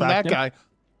escape Almost from cracked that him. guy.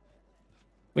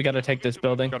 We got to take this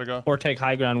building. Gotta go. Or take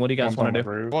high ground. What do you guys One's on want to the do?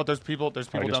 roof. Well, there's people down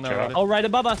just there checked. already. Oh, right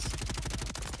above us.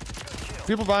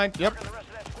 People behind. Yep. The rest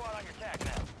of that squad on your tack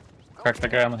now. Crack the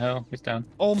guy on the hill. He's down.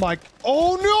 Oh my.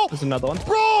 Oh no. There's another one.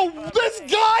 Bro, this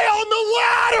guy on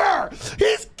the ladder!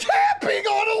 He's camping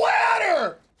on a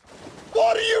ladder!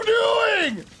 What are you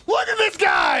doing? Look at this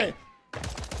guy!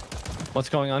 What's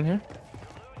going on here?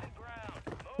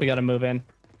 We got to move in.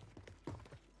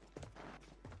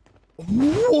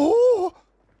 Whoa!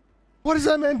 What is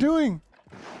that man doing?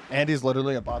 Andy's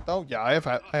literally a bot though? Yeah, I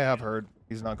have heard.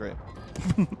 He's not great.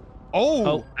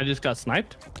 Oh, I just got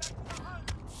sniped.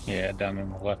 Yeah, down in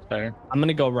the left there. I'm going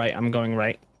to go right. I'm going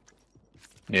right.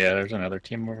 Yeah, there's another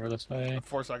team over this way.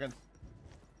 4 seconds.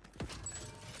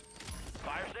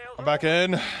 Fire sales I'm back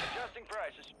in. adjusting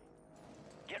prices.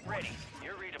 Get ready.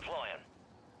 You're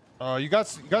redeploying. You got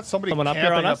somebody Someone up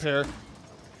camping here on up us? here.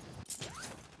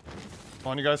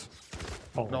 Come on, you guys.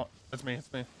 Oh, No, it's me.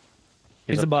 It's me.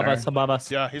 He's up above there. us. Above us.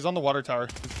 Yeah, he's on the water tower.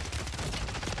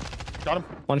 Got him.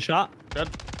 One shot. Dead.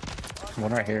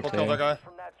 One right here, We'll kill that too. guy.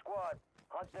 From that squad.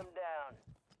 Hunt them down.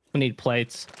 We need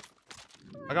plates.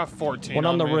 I got 14. One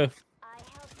on the me. roof.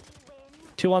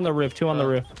 2 on the roof. 2 on the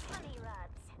roof.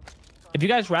 If you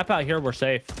guys wrap out here, we're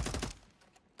safe.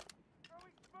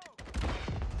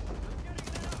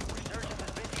 Resurgence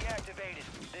has been deactivated.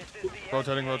 This is the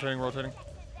Rotating.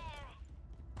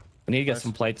 We need to get Nice.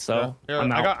 some plates, so Yeah. Here,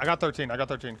 I'm out. I got 13. I got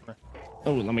 13. Come here.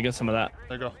 Oh, let me get some of that.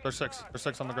 There you go. There's 6. There's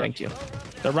 6 on the ground. Thank you.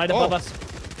 They're right above Oh. us.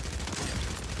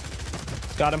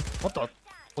 Got him. What the?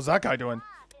 What's that guy doing?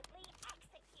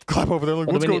 Clap over there. Like,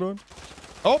 What what's do we going on?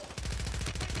 Oh,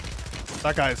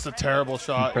 that guy is a terrible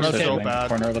shot. That's Precision so in bad.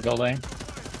 Corner of the building.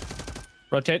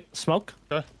 Rotate. Smoke.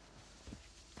 Okay.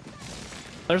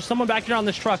 There's someone back here on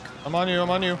this truck. I'm on you. I'm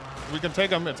on you. We can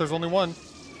take him if there's only one.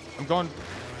 I'm going.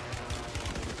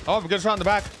 Oh, I'm getting shot in the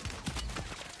back.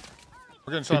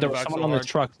 We're getting shot Dude, there in the was back. someone So on hard. this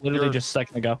truck literally You're- just a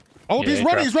second ago. Oh, Yeah, he's he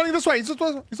running. dropped. He's running this way.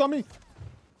 He's on me.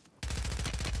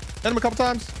 Hit him a couple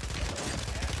times.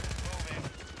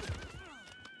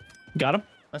 Got him.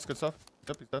 Nice, good stuff.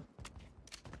 Yep, he's dead.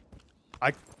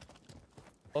 I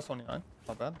plus 29.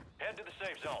 Not bad. Head to the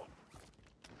safe zone.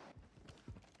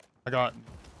 I got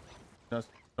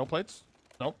no plates.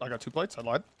 Nope, I got 2 plates. I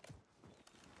lied.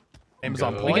 Aim is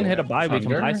on Go. We can point. hit a buy. We can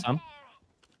buy Thunder.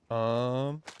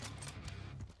 some.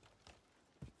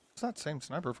 It's that same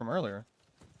sniper from earlier.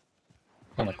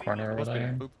 On the corner over Must be a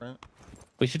there. blueprint.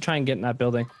 We should try and get in that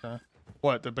building.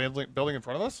 What? The building in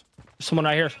front of us? Someone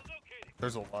right here.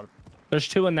 There's a lot of. There's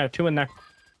 2 in there. 2 in there.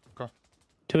 Okay.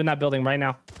 2 in that building right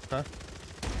now. Okay.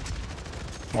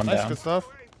 One Nice, down. good stuff.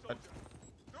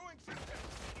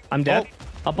 I'm dead.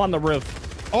 Up on the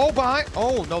roof. Oh, behind.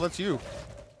 Oh no, that's you.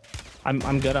 I'm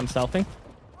good. I'm selfing.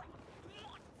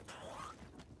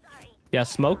 Yeah,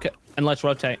 smoke and let's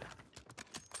rotate.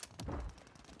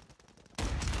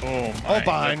 Oh, Oh,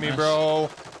 behind me, bro.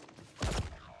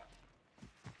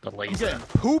 The I'm laser. getting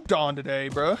pooped on today,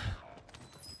 bro.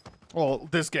 Well,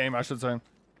 this game, I should say.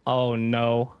 Oh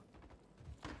no.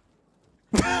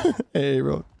 Hey,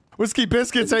 bro. Whiskey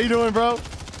Biscuits, how you doing, bro?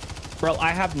 Bro, I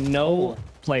have no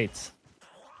plates.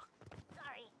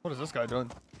 What is this guy doing?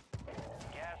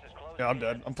 Gas is closing. Yeah, I'm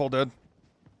dead. I'm full dead.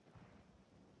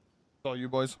 It's all you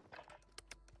boys.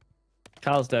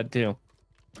 Kyle's dead too.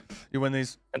 You win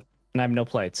these. And I have no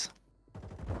plates.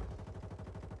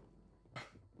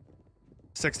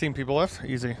 16 people left.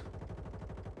 Easy.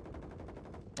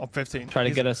 Oh, 15. Try to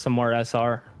Easy. get us some more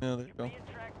SR. Yeah, there you go. Being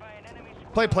tracked by an enemy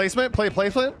squad. Play placement. Play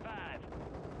placement. 5.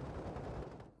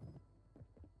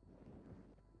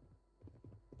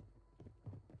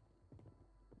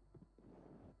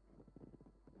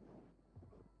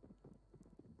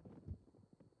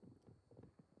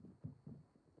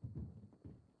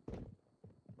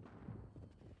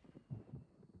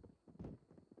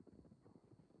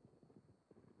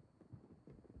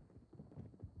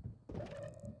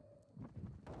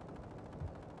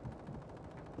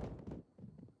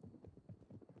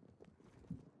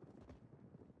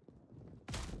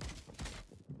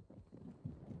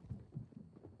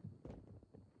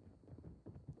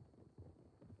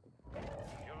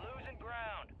 You're losing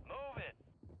ground. Move it.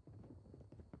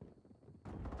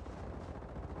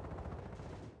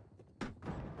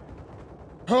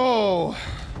 Oh.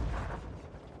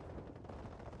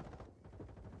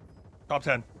 Top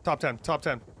 10. Top 10. Top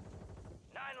 10.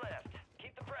 9 left.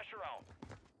 Keep the pressure on.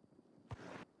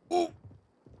 Oh.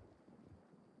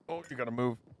 Oh, you gotta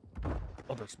move.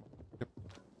 Oh, there's smoke. Yep.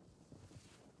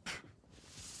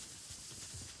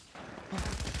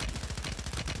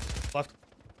 Left.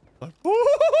 Left.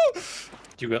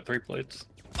 You got 3 plates.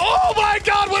 Oh my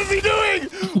God! What is he doing?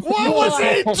 What was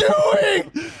he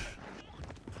doing?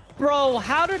 Bro,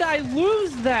 how did I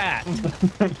lose that?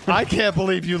 I can't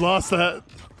believe you lost that.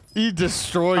 He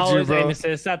destroyed Oh, it you, was bro. aim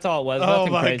assist. That's all it was. Oh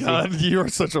Nothing my crazy. God, you are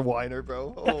such a whiner,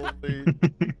 bro. Holy.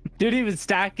 Dude, he was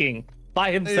stacking by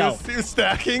he, himself. was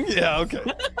stacking? Yeah, okay.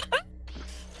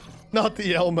 Not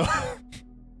the Elmo.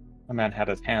 The man had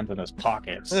his hands in his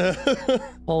pockets. That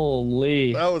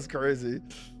Holy. was crazy.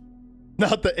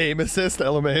 Not the aim assist,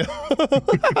 LMAO.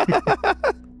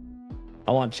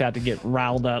 I want chat to get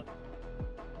riled up.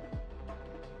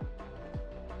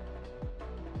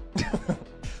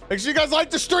 Make sure you guys like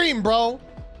the stream, bro.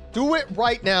 Do it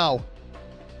right now.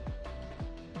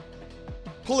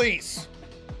 Please.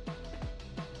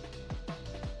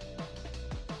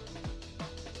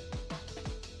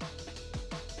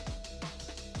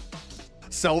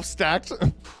 Self-stacked.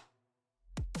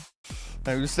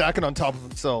 He was stacking on top of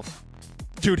himself.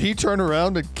 Dude, he turned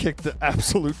around and kicked the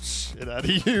absolute shit out of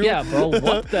you. Yeah, bro.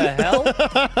 What the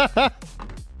hell?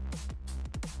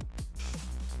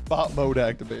 Bot mode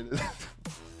activated.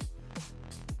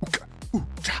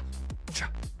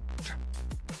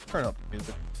 Turn up the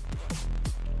music.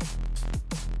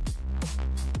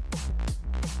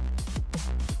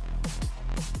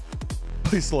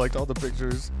 Please select all the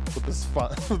pictures with the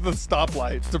spot with the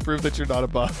stoplight to prove that you're not a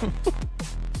bot.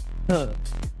 Oh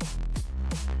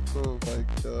my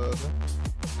God.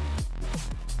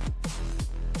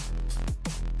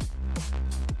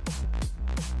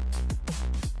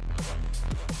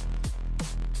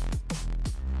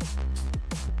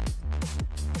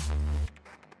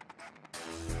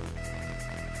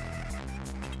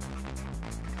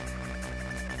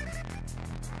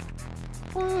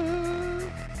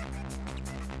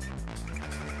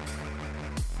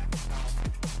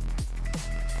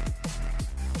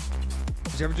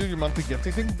 you ever do your monthly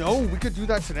gifting thing? No, we could do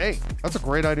that today. That's a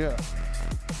great idea.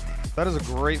 That is a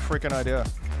great freaking idea.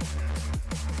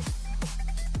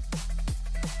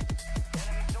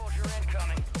 Enemy soldier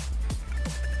incoming.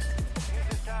 Use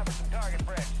this time for some target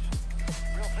practice.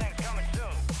 Real things coming soon.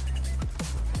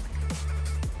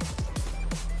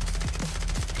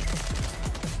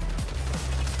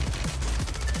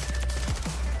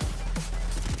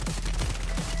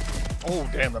 Oh,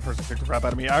 damn, that person kicked the crap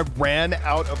out of me. I ran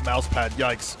out of mouse pad.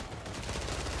 Yikes.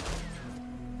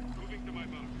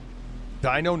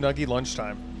 Dino Nuggy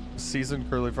lunchtime. Seasoned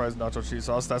curly fries, nacho cheese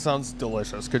sauce. That sounds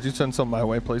delicious. Could you send some my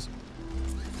way, please?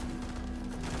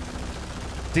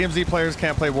 DMZ players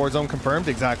can't play Warzone confirmed?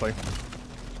 Exactly.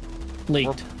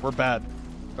 Leaked. We're bad.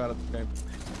 Bad at the game.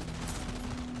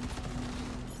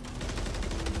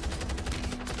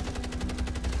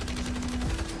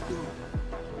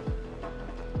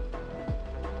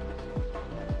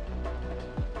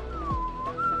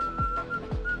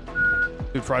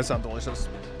 Dude, fries sound delicious.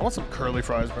 I want some curly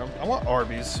fries, bro. I want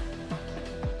Arby's.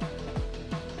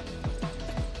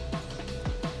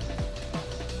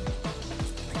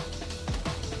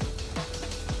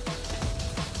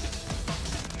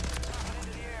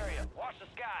 Into the area. Watch the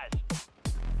skies.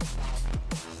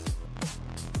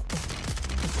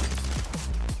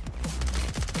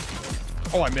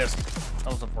 Oh, I missed.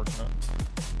 That was unfortunate.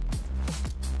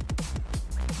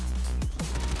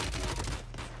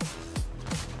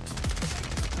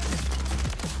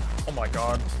 Oh my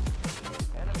god.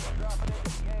 Enemy dropping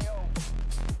into the AO.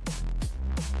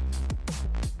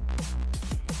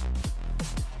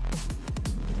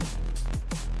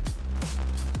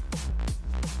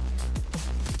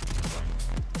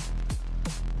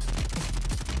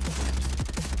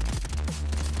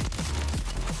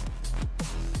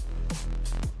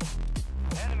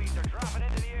 Enemies are dropping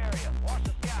into the area. Watch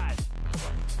the skies.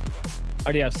 I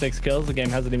already have 6 kills. The game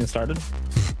hasn't even started.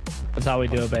 That's how we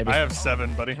do it, baby. I have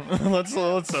 7, buddy. let's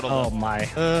settle Oh down. my.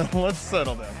 Let's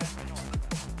settle down.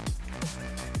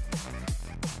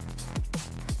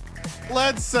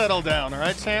 Let's settle down, all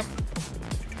right, champ?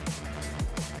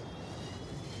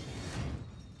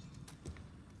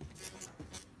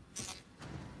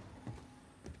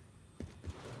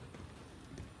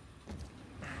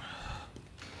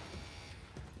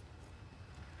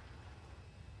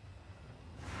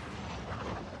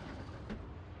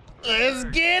 Let's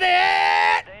get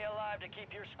it! Stay alive to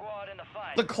keep your squad in the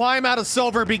fight. The climb out of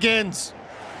silver begins.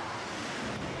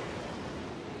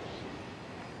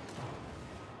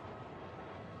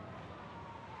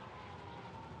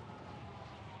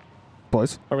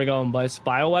 Boys. Where we going, boys?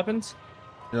 Bioweapons?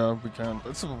 Yeah, we can.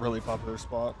 It's a really popular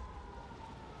spot.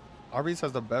 Arby's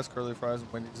has the best curly fries.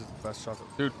 Wendy's is the best chocolate.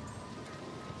 Dude,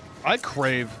 I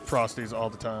crave Frosties all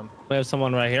the time. We have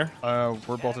someone right here.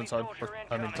 We're both inside.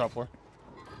 I mean, top floor.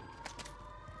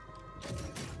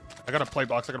 I got a play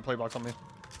box. I got a play box on me.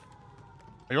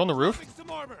 Are you on the roof? Fix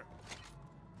some armor.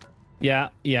 Yeah,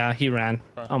 he ran.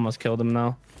 Almost killed him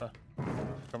though.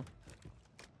 Come.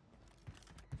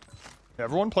 Yeah,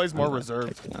 everyone plays more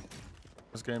reserved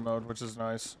this game mode, which is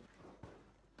nice.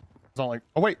 It's not like,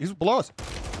 oh wait, he's below us.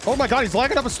 Oh my god, he's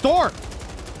lagging up a store.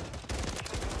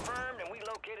 Confirmed, and we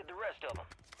located the rest of them.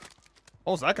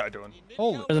 What was that guy doing?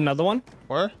 Holy. There's another one.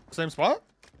 Where? Same spot?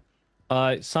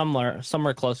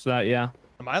 Somewhere close to that. Yeah.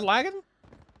 Am I lagging?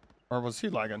 Or was he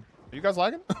lagging? Are you guys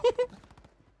lagging?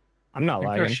 I'm not I think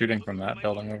lagging. they're shooting from that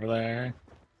building over there.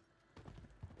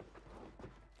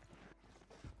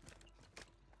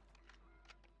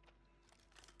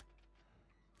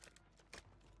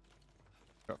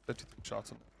 Got 53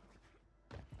 shots in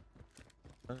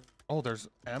there. Oh, there's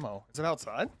ammo. Is it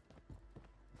outside?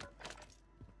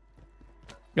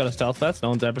 Got a stealth vest. No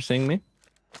one's ever seeing me.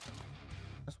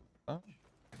 Oh.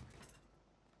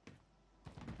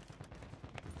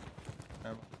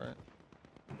 Ammo, right.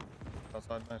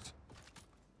 Outside, nice.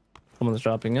 Someone's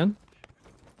dropping in.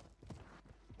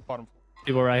 Bottom.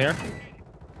 People right here.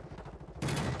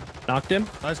 Knocked him.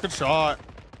 Nice, good shot.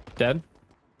 Dead.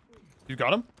 You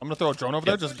got him? I'm gonna throw a drone over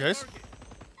there just in case.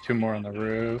 2 more on the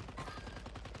roof.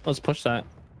 Let's push that.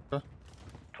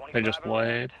 They just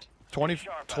wiped.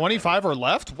 25 are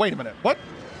left? Wait a minute. What?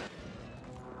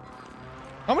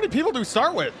 How many people do we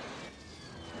start with?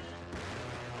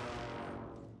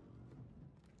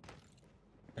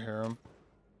 I hear him.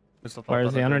 Where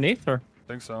is he, underneath or? I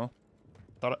think so.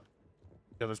 Thought it.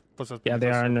 Yeah, there's footsteps. Yeah, they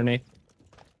are underneath.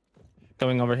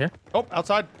 Going over here. Oh,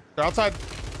 outside. They're outside.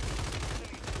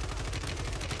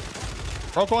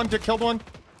 Broke one, Dick killed one.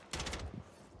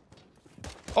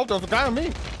 Oh, there's a guy on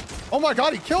me. Oh my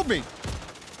god, he killed me.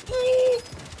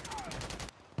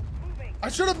 I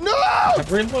should have. No! I'm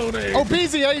reloading. Oh,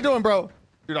 BZ, how you doing, bro?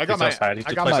 Dude, I got He's my. outside. He's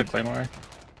I got placing my. Claymore.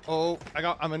 Oh,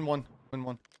 I'm in one. I'm in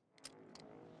one.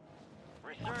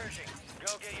 Resurging.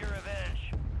 Go get your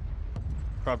revenge.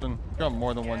 Captain, you got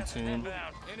more than one Gas is team.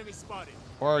 inbound. Enemy spotted.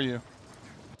 Where are you?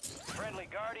 Friendly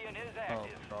Guardian is Oh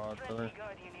active. God, Friendly really?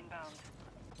 Guardian inbound.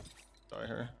 Die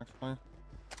here. Actually.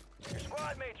 Your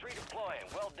squad mates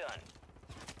redeploying. Well done.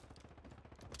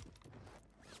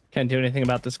 Can't do anything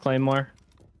about this Claymore.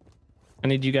 I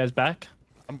need you guys back.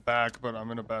 I'm back, but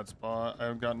I'm in a bad spot.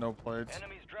 I've got no plates.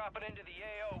 Enemies dropping into the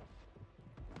AO.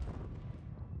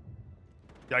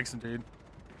 Yikes, indeed.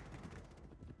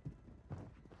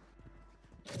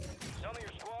 Some of your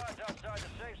squads outside the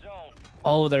safe zone.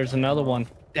 Oh, there's another one.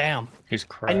 Damn. He's I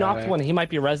cracked. knocked one. He might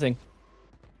be rezzing.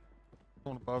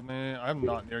 One above me. I'm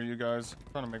not near you guys.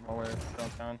 I'm trying to make my way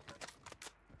downtown.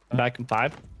 Back in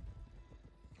 5.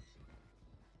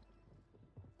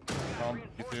 You too.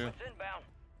 Reinforcements inbound.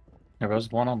 There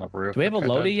was one on the roof. Do we have a that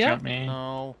tried to loadie yet? jump me.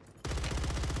 No.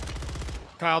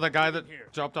 Kyle, that guy that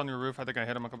jumped on your roof, I think I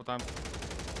hit him a couple times.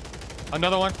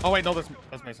 Another one. Oh wait, no, that's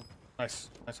Mason.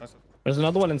 Nice. There's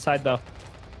another one inside though.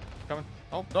 Coming.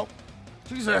 Oh, no.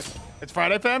 Jesus. It's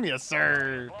Friday, fam? Yes,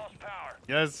 sir. Lost power.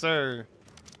 Yes, sir.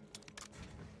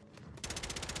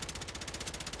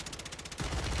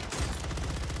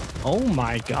 Oh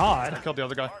my I god. killed the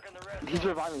other guy. Marking the rest. He's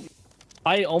reviving.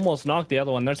 I almost knocked the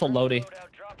other one. There's a loadie.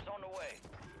 Loadout drops on the way.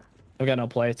 I've got no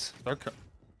plates. I think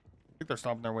they're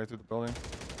stomping their way through the building.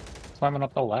 Climbing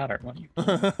up the ladder. What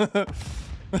are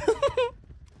you...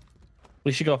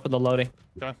 We should go for the loadie.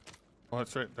 Okay. Well,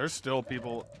 that's right. There's still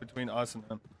people between us and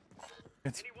them.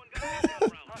 It's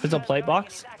There's a plate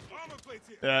box. Armor plates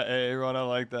here. yeah, hey, Ron, I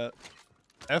like that.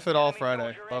 F it all Enemy Friday.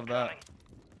 soldier Love that.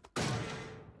 incoming.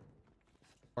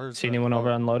 Where's See the- anyone over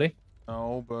oh, on loadie?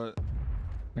 No, but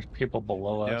There's people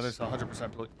below us. yeah, there's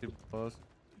 100% people close.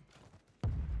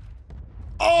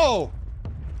 Oh!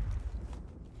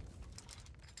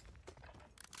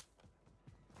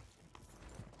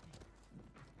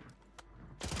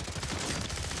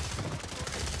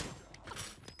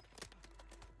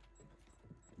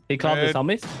 He called the Grenade.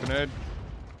 zombies. Grenade.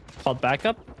 Called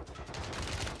backup.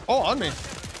 Oh, on me.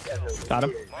 Got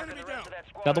him. Marking the rest of that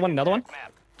squad Another one, on another your one. attack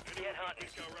map. Get hunting.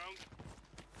 Go round.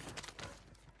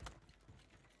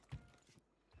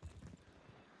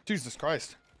 Jesus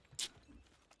Christ.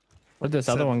 Where'd this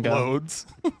other one go? Loads.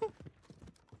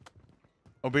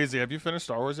 Oh, Beezy, have you finished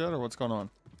Star Wars yet, or what's going on?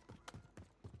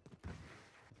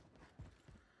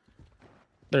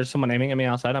 There's someone aiming at me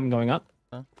outside. I'm going up.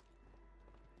 Huh?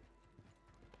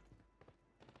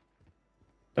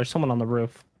 There's someone on the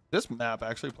roof. This map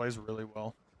actually plays really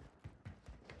well.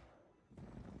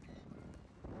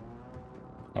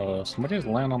 Somebody's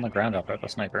laying on the ground out there, the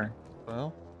sniper.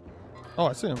 Well, oh,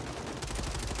 I see him.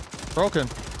 Broken.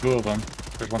 2 of them.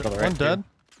 There's one to the right. One too. dead.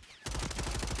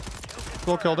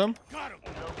 Cool, killed him. Got him.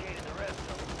 Located the rest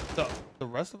of them. The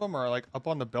rest of them are like up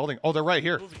on the building. Oh, they're right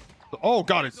here. Oh,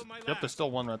 God, it's yep. There's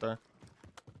still one right there.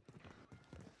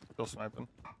 Still sniping.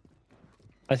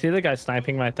 I see the guy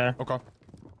sniping right there. Okay.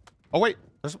 Oh wait,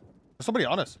 there's somebody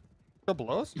on us. Still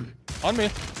below us? On me.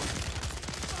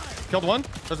 Killed one.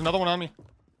 There's another one on me.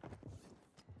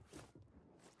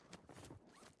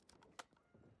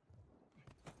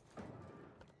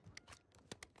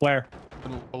 Where?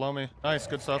 Below me. Nice,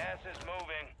 good stuff. Gas is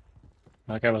moving.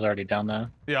 That guy was already down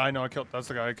there. Yeah, I know. I killed. That's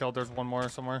the guy I killed. There's one more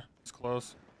somewhere. He's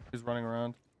close. He's running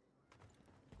around.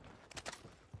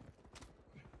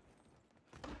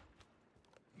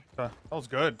 Okay, that was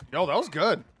good. Yo, that was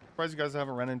good. Surprised you guys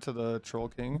haven't run into the Troll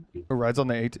King who rides on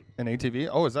an ATV.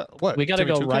 Oh, is that what? We gotta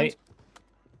go TV2 right. Kings?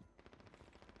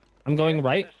 I'm going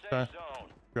right. The Okay. safe zone.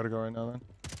 Gotta go right now then.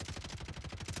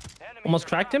 Enemies Almost are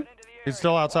cracked him? dropping into the He's area.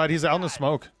 still outside. He's out in the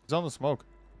smoke. He's out in the smoke.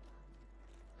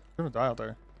 He's gonna die out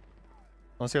there.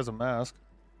 Unless he has a mask.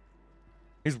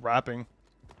 He's rapping.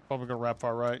 Probably gonna rap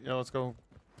far right. Yeah, let's go.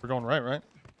 We're going right, right?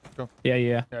 Let's go. Yeah,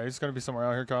 yeah. Yeah, he's gonna be somewhere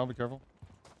out here, Kyle. Be careful.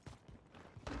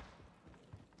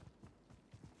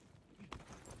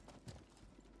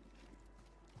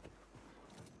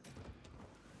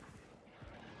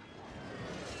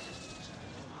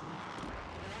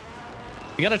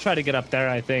 We gotta try to get up there,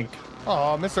 I think.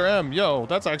 Oh, Mr. M, yo,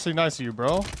 that's actually nice of you, bro.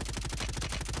 I There's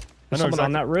know someone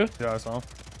on that roof. Yeah, I saw him.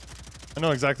 I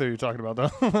know exactly what you're talking about,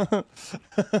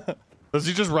 though. Does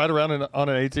he just ride around on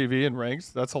an ATV in ranks?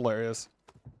 That's hilarious.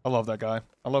 I love that guy.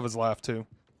 I love his laugh, too.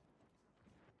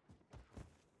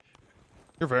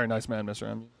 You're a very nice man, Mr.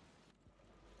 M.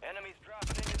 Enemies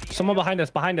dropping into the Someone AO.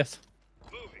 behind us.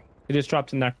 He just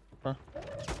dropped in there.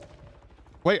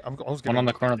 Wait, I was One getting... on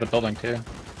the corner of the building too.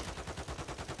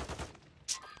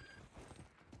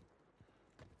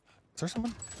 Is there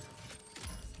someone?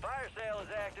 Fire Fire sale is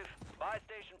active. Buy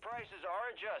station prices are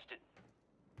adjusted.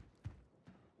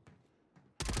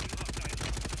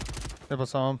 Yep, I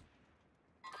saw him.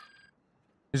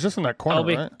 He's just in that corner,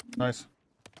 LB. right? Nice.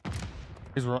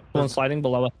 He's One there's sliding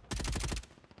below it.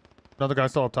 another guy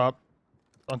still up top.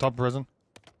 On top of prison.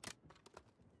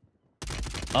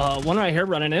 One right here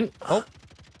running in. Oh.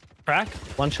 Crack.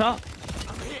 One shot.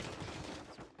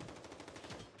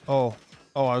 Oh.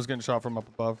 Oh, I was getting shot from up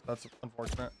above. That's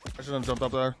unfortunate. I shouldn't have jumped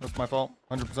up there. That's my fault.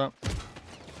 100%.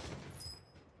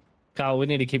 Kyle, we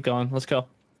need to keep going. Let's go.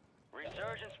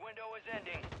 Resurgence window is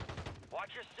ending.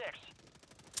 Watch your six.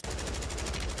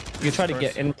 You can try to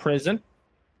get in prison.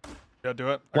 Yeah, do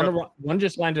it. One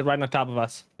just landed right on top of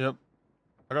us. Yep.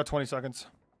 I got 20 seconds.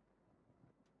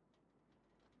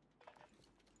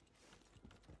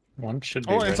 One should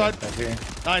be Oh, right inside. up here.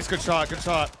 Nice. Good shot. Good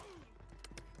shot.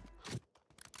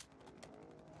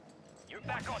 You're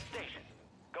back on station.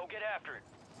 Go get after it.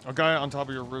 A guy on top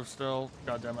of your roof still.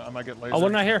 God damn it. I might get lasered. Oh,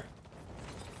 one right here.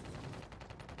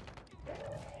 You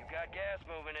got gas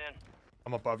moving in.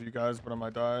 I'm above you guys, but I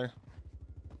might die.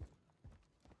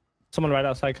 Someone right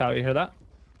outside, Kyle. You hear that?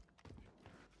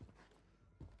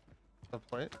 The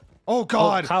plate. Oh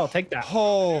God. Oh, Kyle, take that.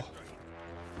 Oh.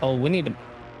 Oh, we need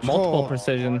multiple Oh.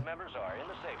 precision. Members are in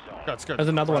the safe zone. That's good. There's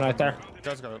another one right there. You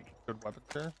guys got a good weapon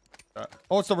there.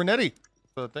 Oh, it's the Renetti.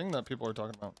 The thing that people are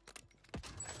talking about.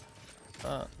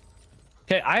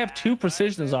 Okay, I have 2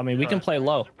 precisions on me. We can play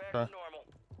low. Back to Okay.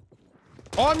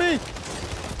 normal. On me!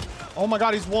 Oh my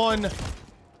God, he's won.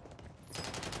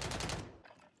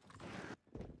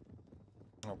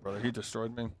 Oh, brother, he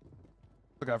destroyed me.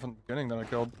 The guy from the beginning that I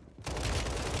killed.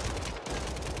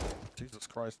 Jesus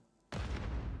Christ.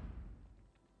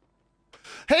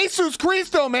 Jesus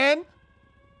Cristo, man!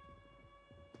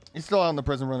 He's still out in the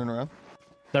prison running around.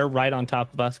 They're right on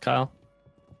top of us, Kyle.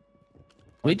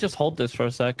 We just hold this for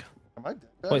a sec. Am I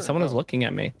dead? Wait, someone is looking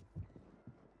at me.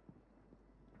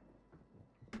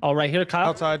 Oh, right here, Kyle.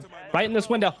 Outside. Right in this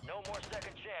window. No more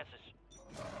second chances.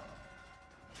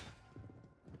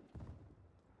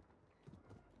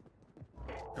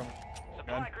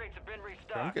 Supply crates have been I'm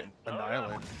restocked. getting Load up.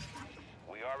 annihilated.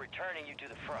 We are returning you to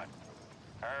the front.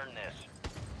 Earn this.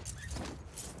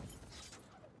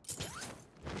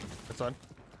 Outside.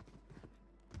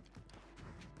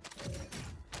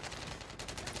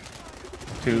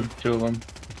 Two of them.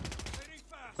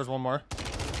 There's one more.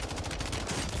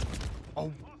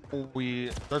 Oh,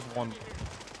 there's one.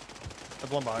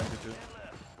 There's one behind you, too.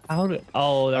 How did?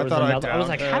 Oh, there I was thought I another. I was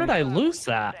downed like, how him. did I lose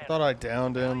that? I thought I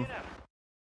downed him.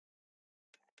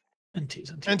 And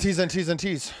T's.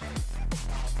 NTs.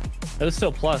 It was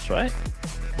still plus, right?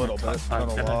 Little bit, I'm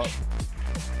not a lot. finished.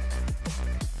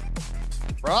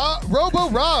 Robo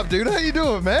Rob, dude, how you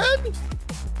doing, man?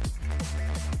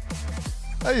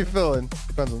 How you feeling?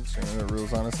 Depends on the stream and the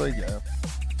rules, honestly, yeah.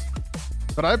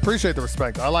 But I appreciate the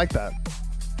respect. I like that.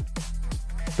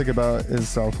 Think about is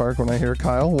South Park when I hear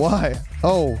Kyle. Why?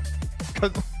 Oh,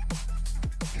 'cause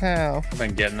Kyle. I've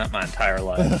been getting that my entire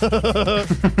life.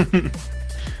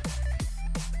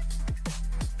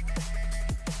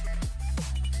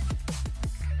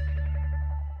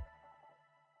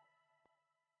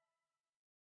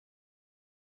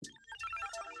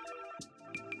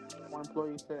 One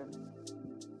employee said.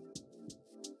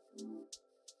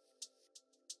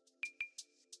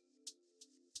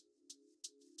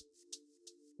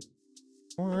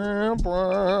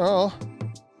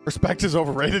 Respect is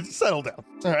overrated. Settle down.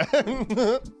 All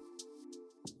right.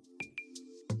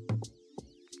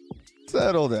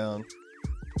 Settle down.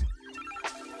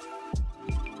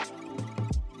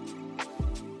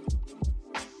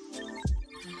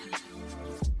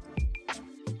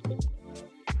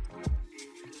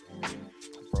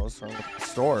 Bro's trying to the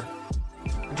store.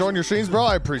 Enjoying your streams, bro?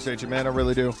 I appreciate you, man. I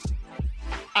really do.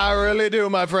 I really do,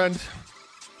 my friend.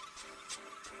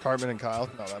 Cartman and Kyle.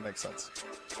 No, that makes sense.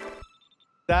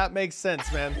 That makes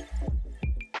sense, man.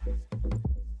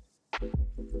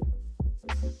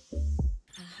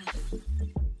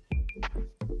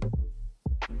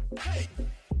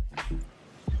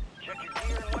 Check your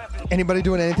gear and weapons. Anybody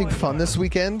doing anything fun this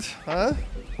weekend? Huh?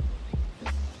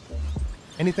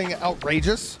 Anything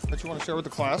outrageous that you want to share with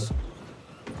the class? Enemy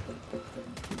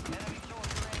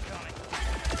soldier incoming.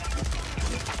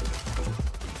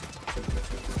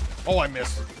 Oh, I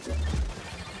missed.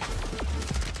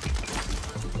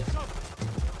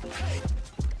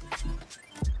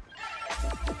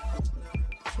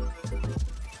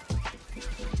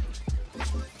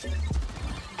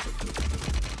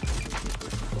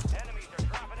 Enemies are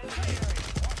dropping into the area.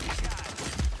 Watch your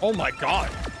guys. Oh my God.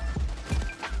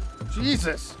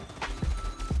 Jesus.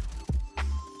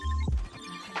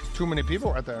 too many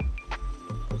people right there.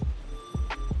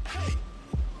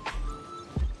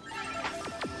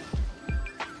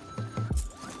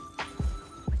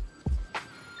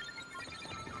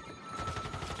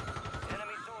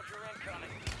 Enemy soldier incoming.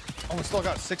 Oh, we still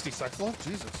got 60 seconds left?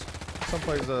 Jesus. Some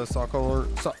plays soccer.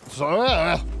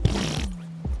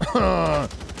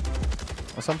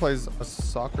 Some plays a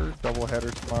soccer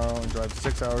doubleheader tomorrow and drives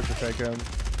 6 hours to take him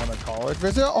on a college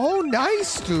visit. Oh,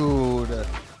 nice, dude.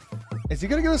 Is he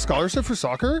going to get a scholarship for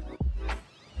soccer?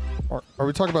 Or are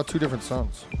we talking about two different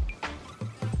sons?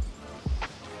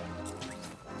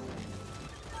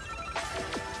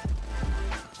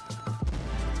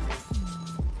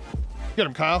 Get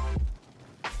him, Kyle.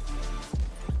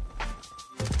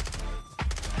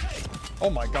 Oh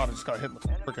my god, I just got hit in the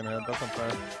freaking head. That's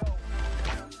unfair.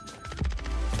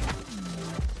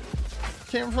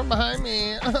 Came from behind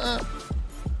me.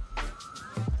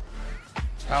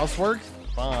 Housework?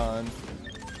 Fun.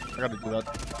 I gotta do that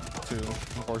too,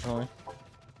 unfortunately.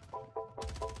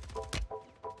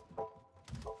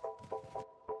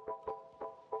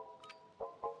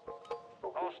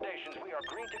 All stations, we are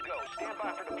green to go. Stand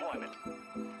by for deployment.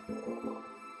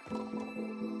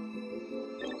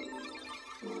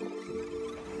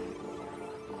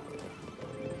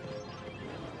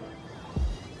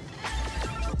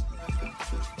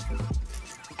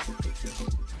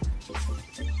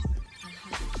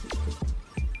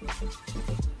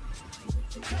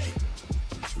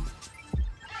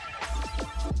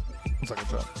 It's like a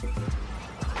job.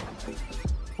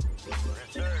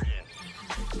 Resurgence.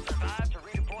 Survive to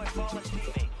redeploy fallen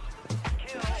teammates.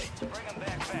 Kill, bring them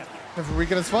back faster. Every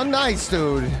weekend is fun. Nice,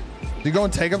 dude. Do you go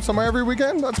and take him somewhere every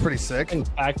weekend? That's pretty sick. And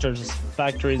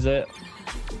factories it.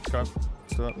 Okay, let's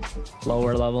do it.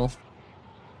 Lower level.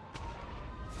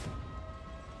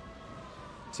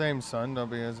 Same son,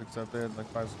 don't be as accepted like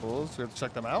 5 schools. We have to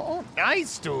check them out. Oh,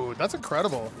 nice, dude. That's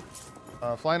incredible.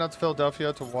 Flying out to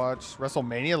Philadelphia to watch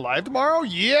WrestleMania live tomorrow.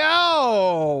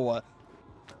 Yo,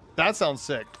 that sounds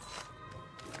sick.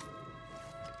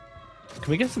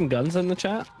 Can we get some guns in the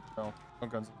chat? No, no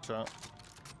guns in the chat.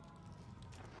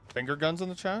 Finger guns in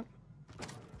the chat.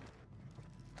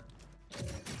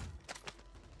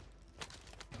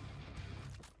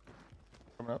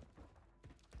 Coming up.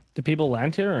 Do people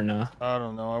land here or no? I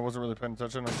don't know. I wasn't really paying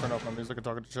attention. I turned off my music and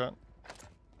talking to chat.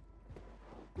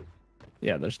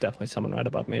 Yeah, there's definitely someone right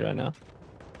above me right now.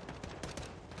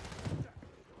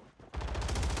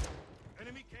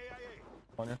 Enemy KIA.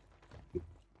 On you.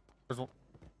 There's one.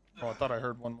 Oh, I thought I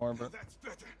heard one more, but That's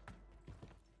better.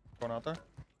 going out there.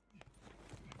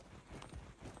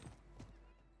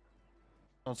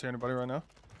 Don't see anybody right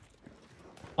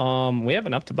now. We have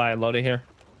enough to buy a loadie here.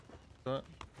 Do it.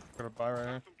 Got a buy right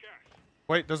here. Some cash.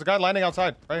 Wait, there's a guy landing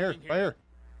outside. Right here. Right here.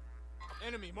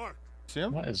 Enemy marked. See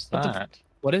him? What is What the- that?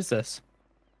 What is this?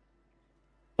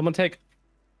 Someone take.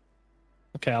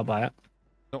 Okay, I'll buy it.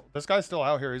 No, this guy's still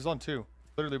out here. He's on 2.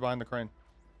 Literally behind the crane.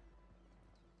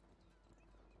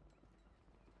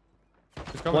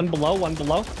 He's coming. One below, one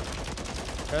below.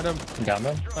 Hit him. Got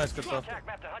him. Nice, good stuff. Contact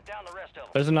map to hunt down the rest of them.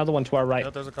 There's another one to our right.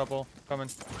 Yep, there's a couple coming.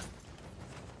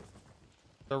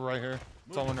 They're right here.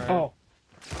 Someone right Oh,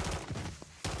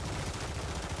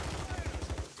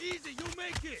 Easy, you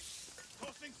make it.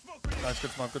 Tossing smoke grenade. here. Nice,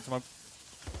 good smoke, good smoke.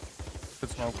 Good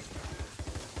smoke.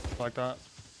 Like that.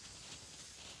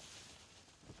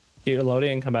 get your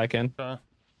loadie and come back in. Okay.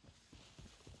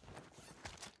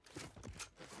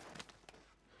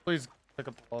 Please pick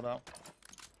up the loadout.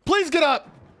 Please get up!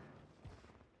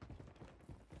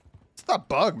 It's not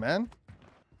bug, man.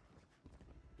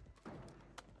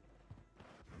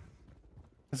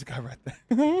 There's a guy right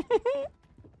there.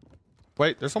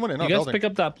 Wait, there's someone in You our guys building. pick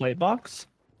up that plate box?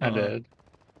 I did.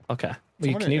 Okay.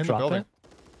 Someone Can you in the drop building. it?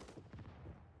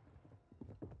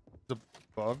 It's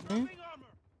above me? Moving armor.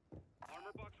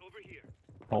 Armor box over here.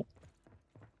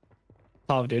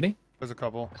 Call of Duty? There's a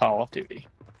couple. Call of Duty.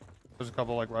 There's a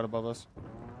couple like right above us.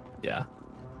 Yeah.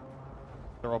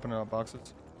 They're opening up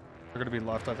boxes. They're gonna be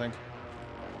left, I think.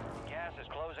 Gas is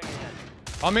closing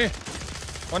in. On me.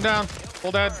 One down.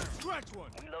 Full dead. Scratch one.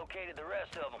 We located the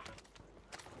rest of them.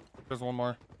 There's one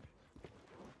more.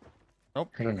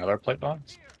 Here's another plate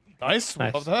box. Nice.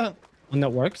 Nice. Love that. One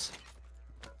that works.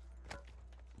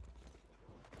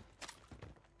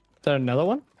 Is there another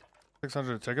one?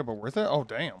 600 a ticket, but worth it? Oh,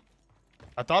 damn.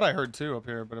 I thought I heard 2 up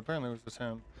here, but apparently it was just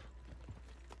him.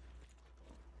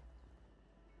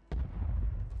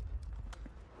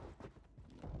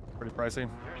 Pretty pricey. Your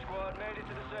squad made it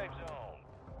to the safe zone.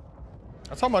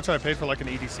 That's how much I paid for like an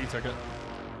EDC ticket.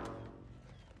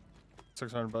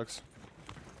 600 bucks.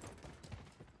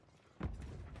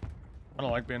 I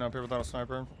don't like being up here without a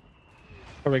sniper.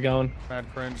 Where are we going? Mad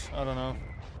cringe. I don't know.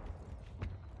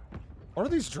 What are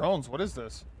these drones? What is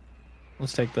this?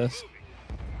 Let's take this.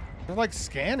 They're like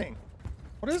scanning.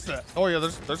 What is that? Oh yeah,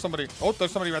 there's somebody. Oh,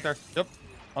 there's somebody right there. Yep.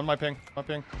 On my ping. My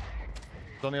ping.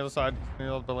 He's on the other side. In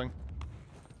the other building.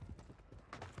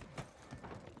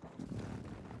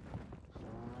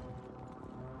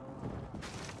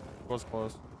 Was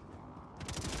close.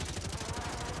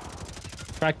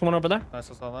 Cracked one over there.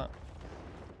 Nice, I saw that.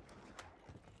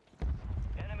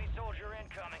 Enemy soldier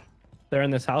incoming. They're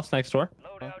in this house next door.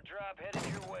 Loadout drop headed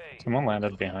your way. Someone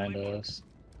landed behind us.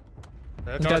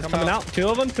 These guys coming out. Two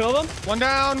of them. One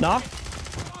down. Knock.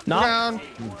 Down.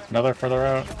 Another further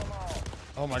out.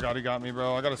 Oh my god, he got me,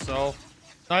 bro. I gotta sell.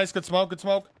 Nice, good smoke, good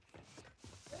smoke.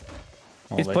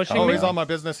 He's they pushing caught Oh, me. he's on my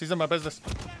business. He's in my business.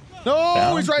 No,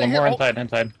 Down. he's right One here. more Oh,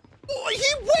 inside. oh,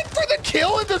 he went for the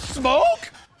kill in the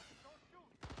smoke.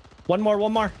 One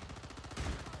more.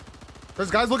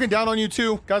 There's guys looking down on you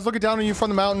too. Guys looking down on you from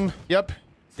the mountain. Yep.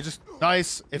 You just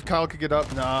nice. If Kyle could get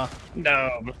up, nah.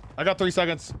 No. I got 3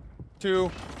 seconds.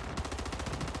 2.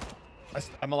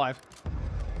 I'm alive.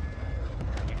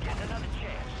 You're getting another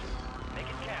chance. Make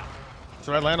it count.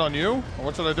 Should I land on you, or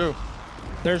what should I do?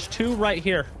 There's two right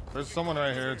here. There's someone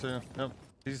right here too. Yep.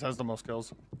 He has the most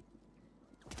kills.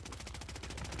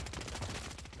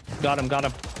 Got him.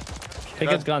 Take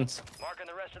his guns. Marking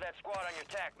the rest of that squad on your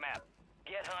tac map.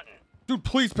 Get hunting. Dude,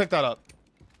 please pick that up.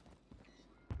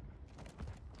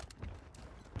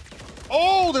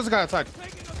 Oh, there's a guy outside.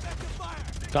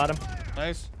 Got him.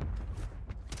 Nice.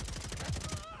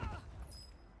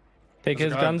 Take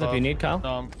There's his a guy guns if above. you need,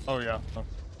 Kyle. Oh yeah. One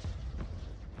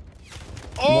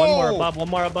more Oh! above. One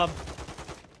more above.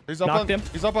 He's up Knocked on him.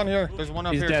 He's up on here. There's one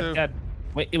up He's here dead. too. Dead.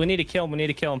 Wait, we need to kill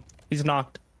him. He's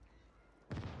knocked.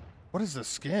 What is this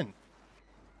skin?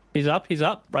 He's up.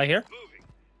 Right here.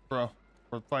 Bro,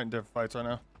 we're fighting different fights right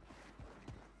now.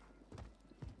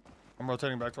 I'm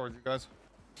rotating back towards you guys.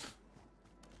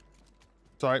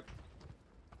 Sorry.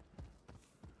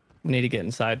 We need to get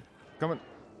inside. Coming.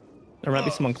 There might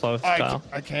be someone close, Kyle.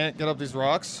 I can't get up these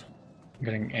rocks. I'm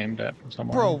getting aimed at from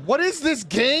somewhere. Bro, what is this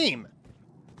game?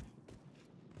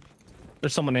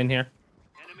 There's someone in here.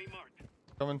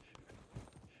 Coming.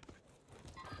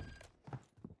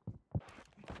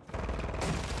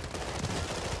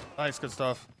 Nice, good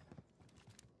stuff.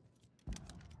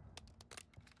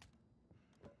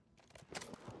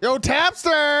 Yo,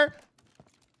 Tapster!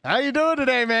 How you doing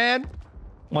today, man?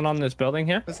 One on this building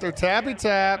here. Mr. Tappy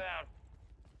Tap.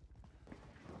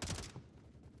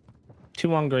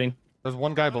 Two on green. There's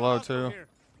one guy below, too.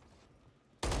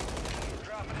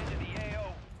 Dropping into the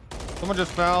AO. Someone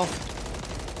just fell.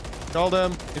 Killed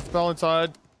him. He fell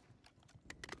inside.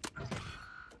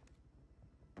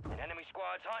 Enemy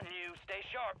squad's hunting you. Stay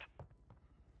sharp.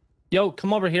 Yo,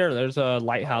 come over here. There's a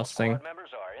lighthouse thing. Squad members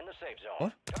are in the safe zone.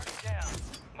 What? Target down.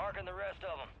 Marking the rest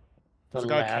of them. There's a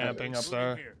guy camping up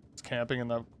there. He's camping in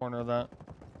the corner of that.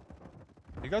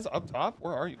 You guys up top?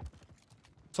 Where are you?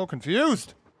 So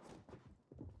confused.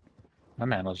 My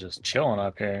man was just chilling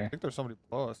up I here. think there's somebody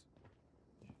below us.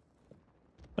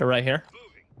 They're right here.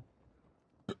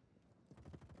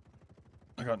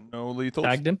 I got no lethals.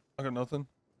 Tagged him. I got nothing.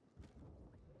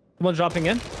 Someone dropping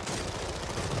in.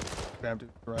 Damn, dude.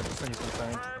 Right, this thing is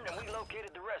insane. Confirmed, and we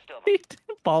located the rest of them.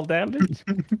 Ball damage.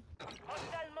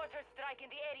 Hostile mortar strike in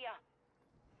the area.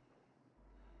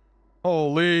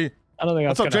 Holy. I don't think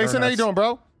What's that's up, gonna Jason? hurt How you us. doing,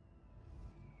 bro?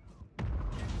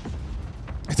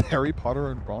 It's Harry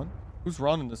Potter and Ron? Who's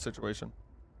Ron in this situation?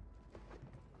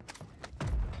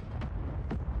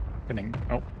 Getting.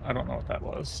 Oh, I don't know what that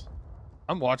was.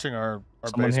 I'm watching our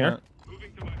Someone here?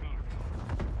 basement.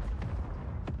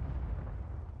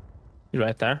 He's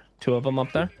right there. Two of them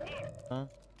up there.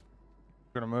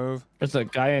 Gonna move. There's a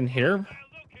guy in here.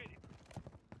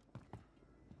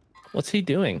 What's he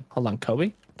doing? Hold on,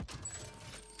 Kobe.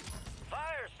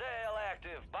 Fire sale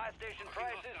active. Buy station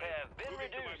prices have been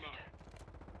reduced.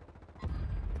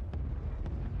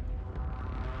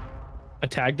 I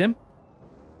tagged him.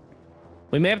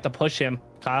 We may have to push him,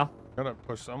 Kyle. Gotta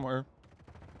push somewhere.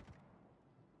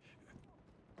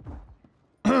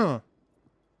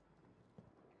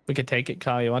 We could take it,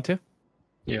 Kyle. You want to?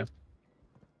 Yeah.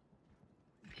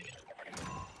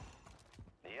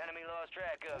 The enemy lost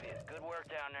track of you. Good work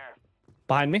down there.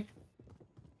 Behind me.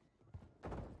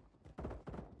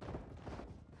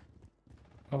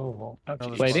 Oh, well. No,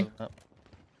 there's Waiting. one.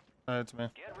 It's me.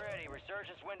 Get ready.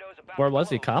 Resurgence window's about Where to was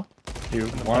he, close. Kyle? Dude,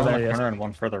 one in there the he is. corner and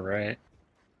one further right.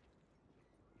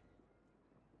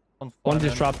 One's One flying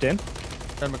just in. dropped in.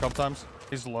 Hit him a couple times.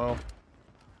 He's low.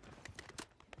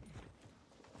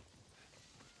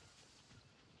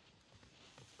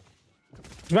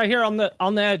 Right here on the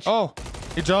edge. Oh,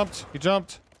 he jumped. He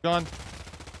jumped. Gone.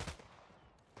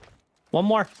 One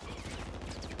more.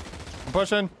 I'm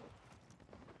pushing.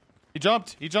 He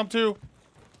jumped. He jumped too.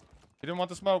 He didn't want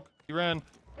the smoke. He ran.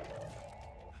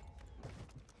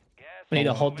 We need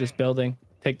to hold this building.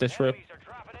 Take this roof.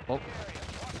 Oh.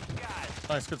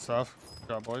 Nice, good stuff. Good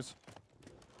job, boys.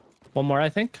 One more, I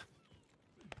think.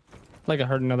 Like I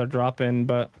heard another drop in,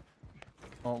 but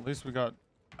Well, at least we got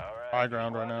high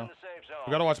ground right now.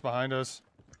 We gotta watch behind us.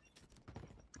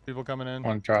 People coming in.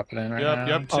 One dropping in right now.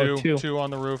 Yep, Oh, two. two. Two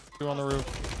on the roof. Two on the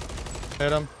roof.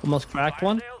 Hit him. almost cracked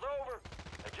one. Sales over.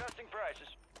 Adjusting prices.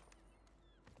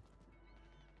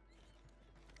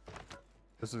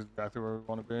 This is exactly where we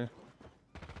want to be.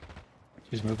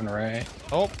 He's moving right.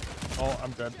 Oh,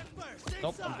 I'm dead.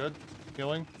 Nope, I'm good.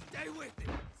 Healing. Stay with it.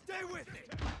 Stay with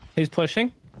it. He's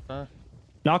pushing. Okay.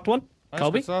 Knocked one. Nice,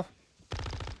 Kobe. good stuff.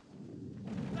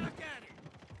 Back at it.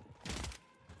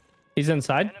 He's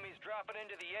inside. Enemies dropping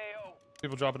into the AO.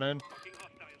 People dropping in.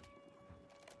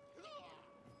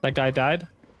 That guy died.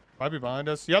 Might be behind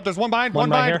us. Yep, there's one behind. One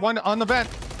One right behind. here. One on the vent.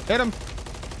 Hit him.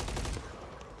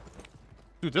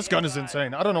 Dude, this gun is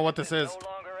insane. I don't know what this is. No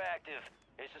longer active.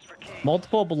 This is for keeps.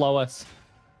 Multiple below us.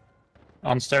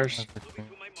 On stairs.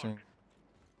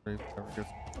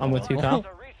 I'm with you, Kyle. So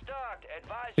restocked.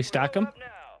 Advise We you stack roll 'em? up now.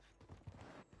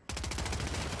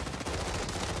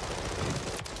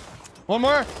 One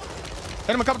more.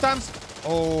 Hit him a couple times.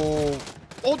 Oh,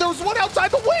 there was one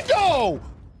outside the window.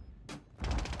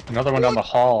 Another one down the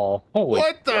hall. Holy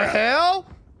What the hell?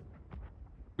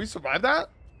 We survived that?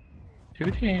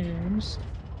 2 teams.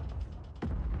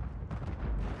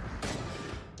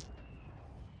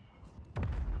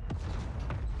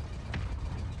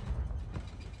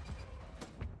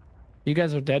 You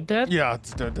guys are dead. Yeah,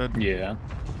 it's dead. Yeah.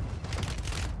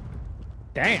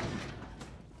 Damn.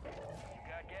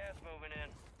 Got gas moving in.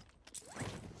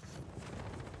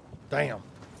 Damn.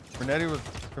 Fernetti with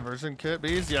conversion kit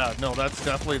bees? Yeah, no, that's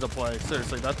definitely the play.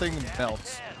 Seriously, that thing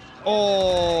melts.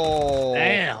 Oh.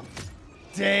 Damn.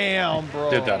 Damn, bro.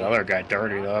 Did that other guy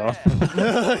dirty though.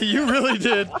 You really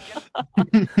did.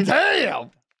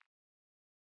 Damn.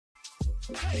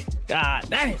 God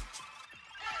damn.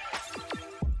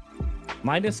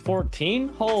 Minus 14?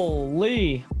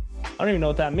 Holy. I don't even know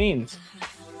what that means.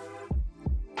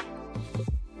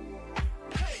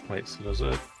 Wait, so does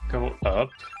it go up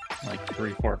like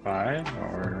 3, 4, 5,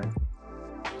 or?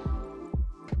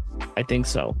 I think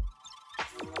so.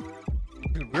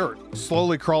 Dude, we're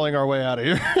slowly crawling our way out of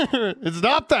here. It's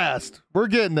not fast. We're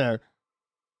getting there.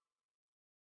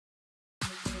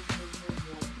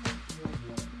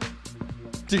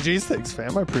 GG's, thanks,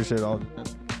 fam. I appreciate all of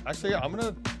it. Actually, I'm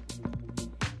gonna.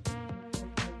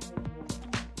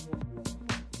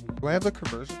 Do I have the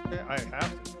conversion kit? I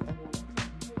have to.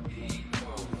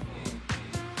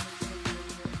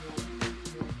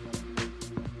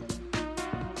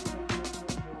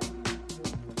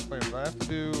 Wait, but I have to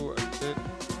do a kit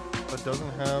that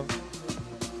doesn't have.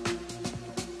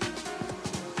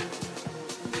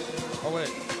 Oh wait,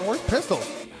 oh, where's pistol?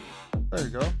 There you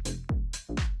go.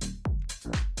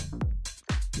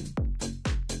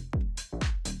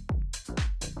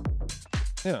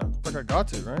 Yeah, it's like I got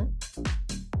to, right?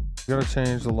 You gotta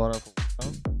change the lot of.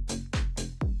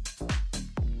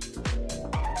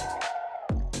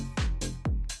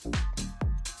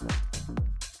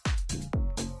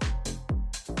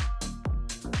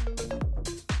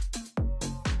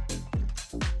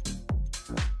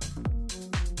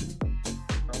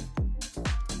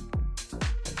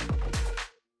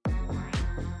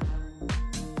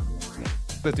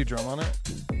 $50 drum on it.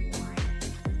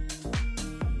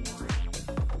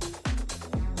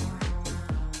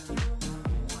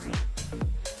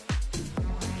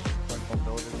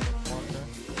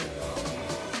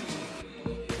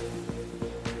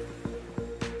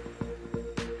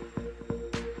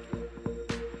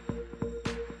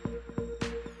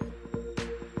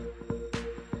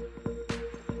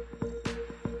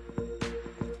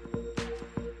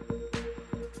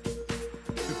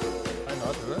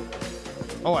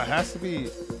 Oh, it has to be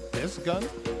this gun?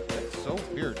 That's so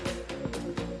weird.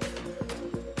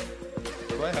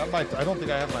 Do I have my... I don't think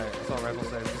I have my assault rifle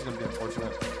saved. This is going to be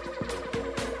unfortunate.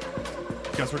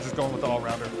 Guess we're just going with the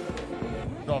all-rounder.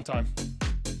 We don't have time.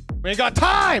 We ain't got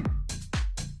time!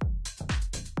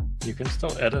 You can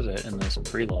still edit it in this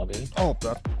pre-lobby. Oh,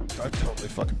 I totally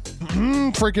fucking...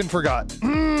 freaking forgot.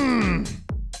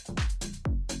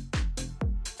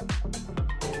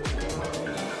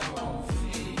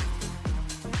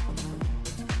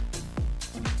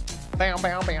 Bam,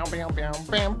 bam, bam, bam, bam,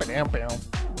 bam, bam, bam.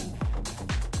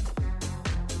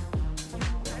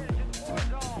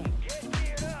 Warzone. Get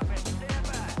geared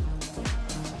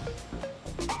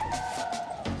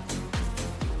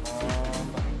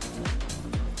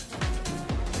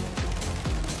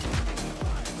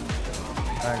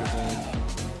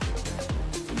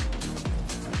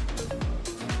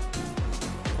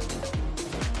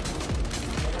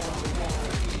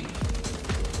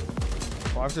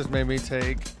Wife just made me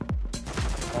take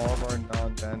all of our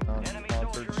non-band,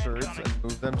 non-sponsored shirts and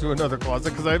move them to another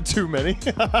closet because I have too many.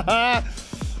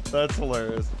 That's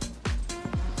hilarious.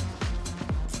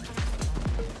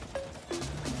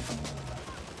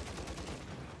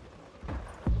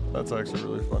 That's actually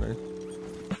really funny.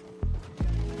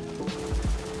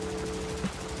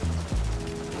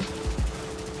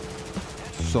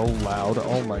 So loud.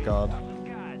 Oh my god.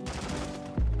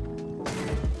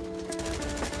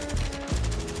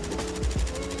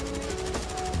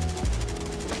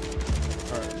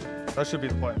 Alright. That should be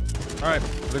the play. Alright. I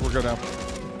think we're good now.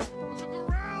 Stick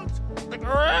around! Stick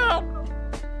around!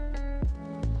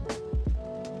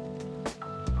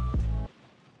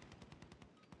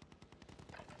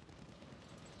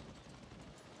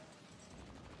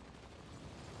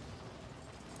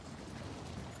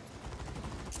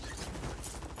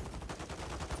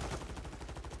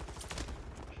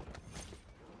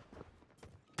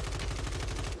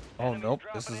 Oh, nope.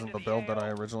 This isn't the build that I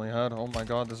originally had. Oh my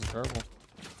god, this is terrible.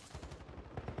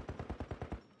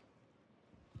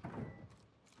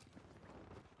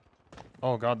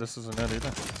 Oh god, this isn't it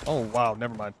either. Oh wow,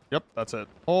 never mind. Yep, that's it.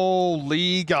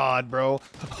 Holy god, bro.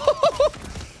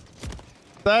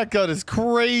 That gun is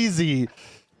crazy.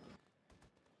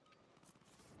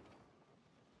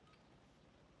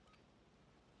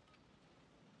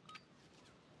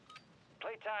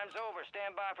 Playtime's over.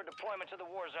 Stand by for deployment to the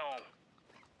war zone.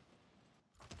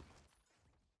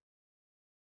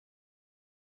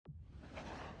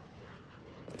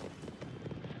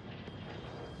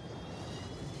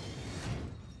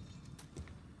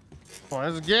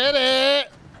 Let's get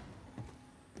it.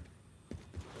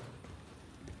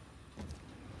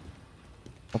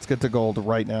 Let's get to gold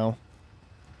right now.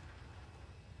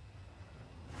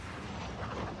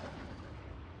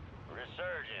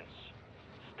 Resurgence.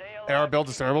 Stay Hey, our alive. build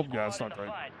is terrible. Yeah, it's not great.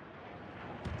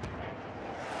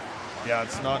 Yeah,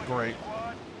 it's not great.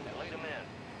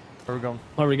 Where are we going?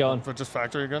 Where are we going? For just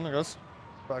factory again, I guess.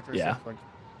 Factory. Yeah. Seems like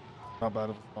not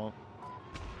bad of a spot.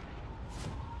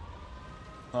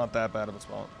 Not that bad of a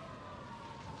spot.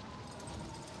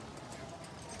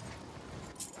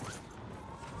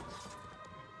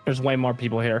 There's way more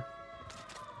people here.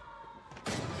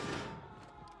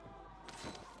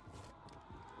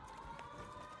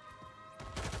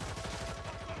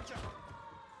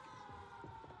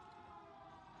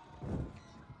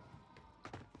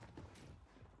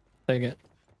 Take it.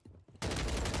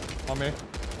 On me.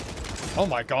 Oh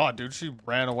my god, dude, she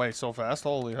ran away so fast.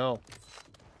 Holy hell.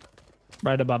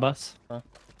 Right above us. Huh?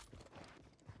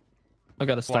 I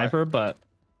got a sniper, but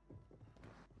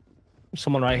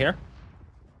someone right here.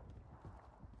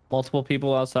 Multiple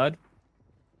people outside.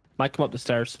 Might come up the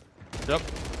stairs. Yep.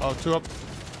 Oh, two up.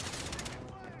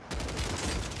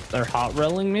 They're hot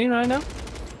railing me right now.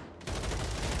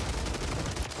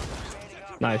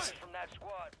 Nice.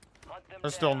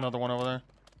 There's still another one over there.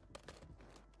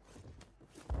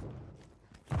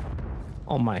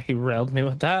 Oh my, he railed me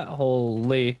with that.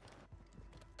 Holy.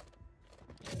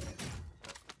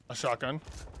 A shotgun.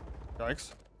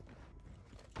 Yikes.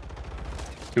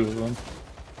 Two of them.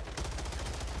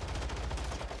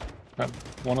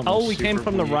 One of them. Oh, we came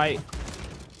from the right.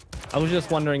 I was just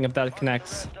wondering if that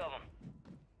connects.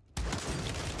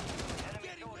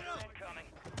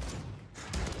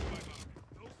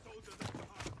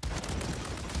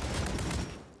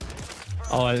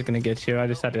 Oh, I was gonna get you. I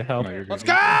just had to help. No, Let's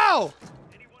go! I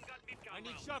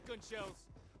need shotgun shells.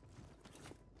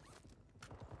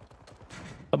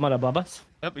 Someone above us.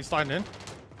 Yep, he's sliding in.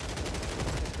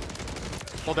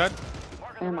 All dead.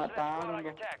 Oh my god.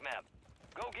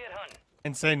 Go get hunting.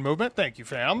 Insane movement. Thank you,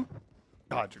 fam.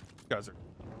 God, you guys are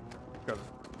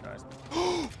nice.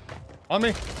 On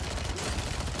me.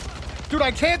 Dude,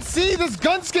 I can't see. This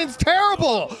gun skin's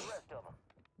terrible. Let's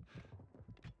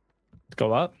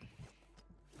go up.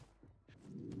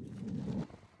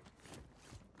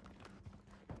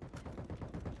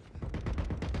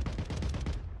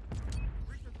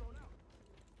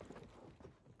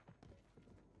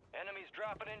 Enemies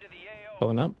dropping into the AO.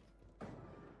 Going up.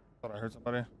 Thought I heard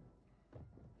somebody.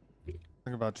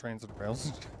 Think about trains and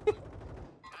rails.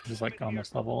 Just like on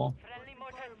this level. Friendly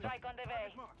mortar strike on the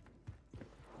way.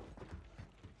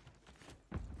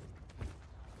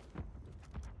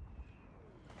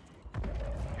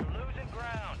 You're losing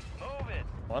ground. Move it.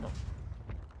 What? Where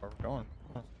are we going?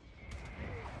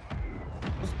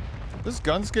 This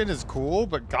gun skin is cool,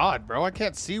 but God, bro, I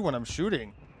can't see when I'm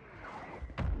shooting.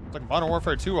 It's like Modern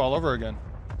Warfare 2 all over again.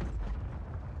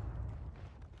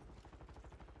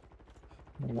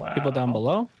 Wow. People down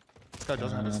below. This guy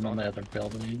doesn't have his On phone. the other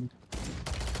building.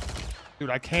 Dude,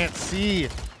 I can't see.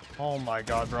 Oh my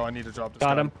God, bro, I need to drop this.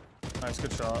 Got gun. him. Nice,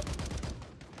 good shot.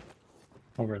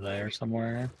 Over there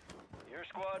somewhere. Your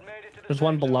squad made it to the There's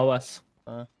one safe below zone.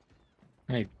 us.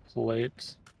 Any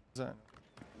plates? Is that?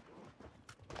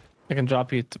 I can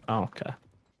drop you. Oh, okay.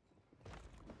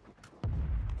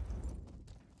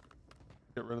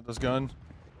 Get rid of this gun.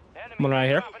 Enemies One right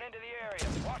here. dropping into the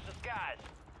area. Watch the skies.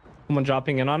 Someone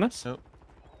dropping in on us? Nope.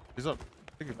 He's up.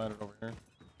 I think he landed over here.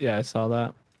 Yeah, I saw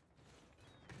that.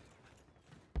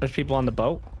 There's people on the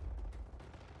boat.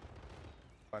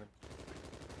 Find him.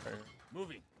 Right here.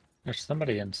 Moving. There's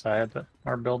somebody inside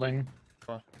our building.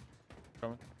 Coming.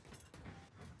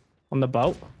 On the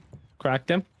boat. Cracked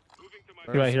him. Moving to my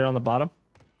Where Right is here on the bottom.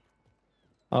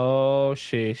 Oh,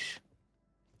 sheesh.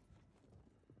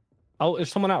 Oh,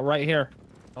 there's someone out right here.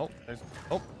 Oh,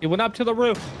 oh, He went up to the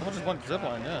roof. someone just went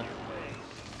zipline, yeah.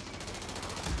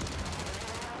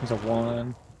 There's a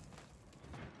one.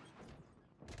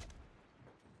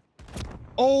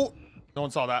 Oh! No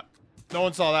one saw that. No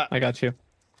one saw that. I got you.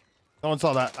 No one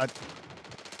saw that.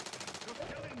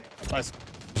 Nice.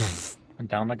 And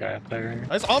down the guy up there.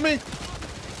 Nice. On me!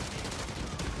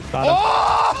 Got him.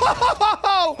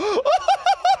 Oh!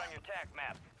 On your tac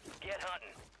map. Get hunting.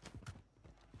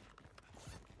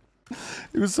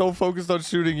 He was so focused on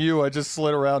shooting you, I just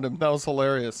slid around him. That was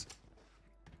hilarious.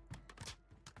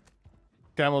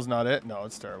 Camo's not it? No,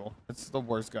 it's terrible. It's the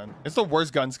worst gun. It's the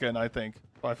worst gun skin, I think,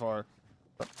 by far.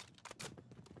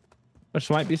 Which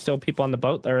might be still people on the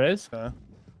boat. There is. Yeah.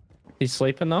 He's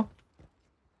sleeping though.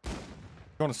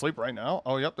 Going to sleep right now?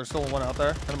 Oh, yep, there's still one out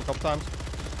there. Hit him a couple times.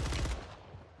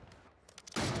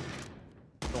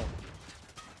 Cool.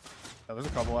 Yeah, there's a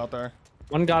couple out there.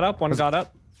 One got up. One got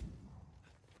up.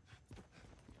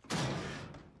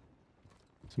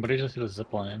 Somebody just hit a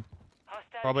zip line.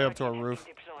 Hostile Probably up to our target roof.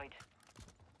 deployed.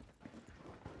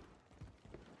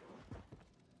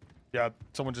 Yeah,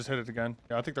 someone just hit it again.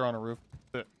 Yeah, I think they're on a roof.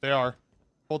 They are.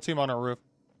 Full team on our roof.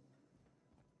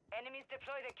 Enemies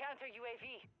deployed a counter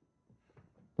UAV.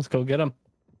 Let's go get him.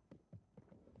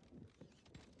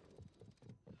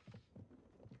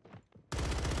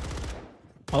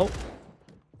 Oh,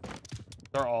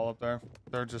 They're all up there.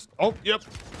 They're just... Oh, yep.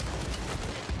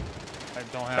 I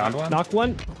don't have Found it. one? knock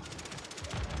one.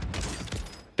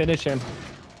 Finish him.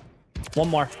 One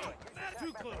more.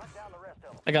 Too close.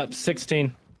 I got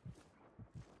 16.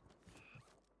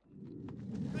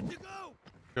 Good to go.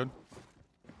 Good.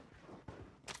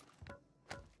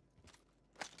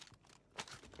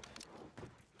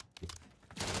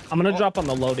 I'm gonna drop on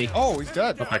the Lodi. Oh, he's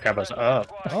dead. Looked like I was up.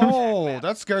 Oh,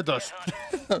 that scared us.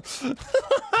 It's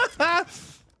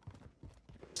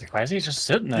like, why is he just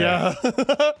sitting there? Yeah.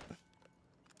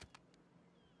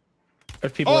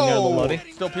 There's people in near the Oh, Lodi.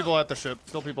 still people at the ship.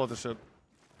 Still people at the ship.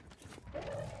 You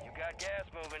got gas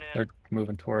moving in. They're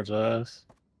moving towards us.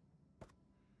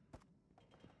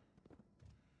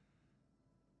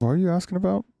 What are you asking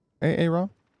about? Hey, Rob?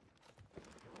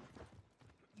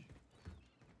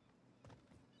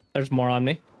 There's more on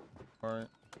me. All right,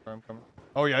 I'm coming.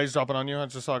 Oh yeah, he's dropping on you. I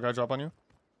just saw a guy drop on you.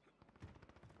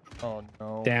 Oh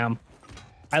no. Damn.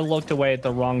 I looked away at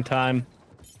the wrong time.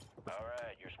 All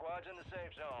right, your squad's in the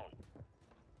safe zone.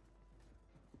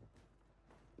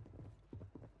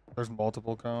 There's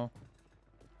multiple, Kyle.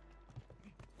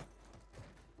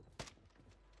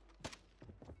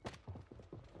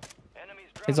 Enemies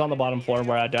He's on the dropping bottom floor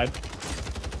where I died.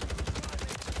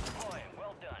 deploying.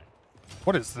 Well done.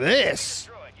 What is this?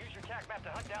 Destroy it. Use your tac map to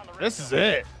hunt down the This rest is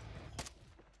it.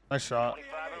 Nice shot.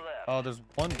 25 are left. Oh, there's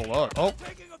one below. Oh.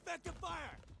 Taking effective fire.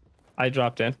 I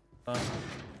dropped in.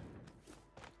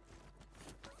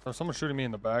 There's someone shooting me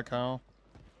in the back, Kyle.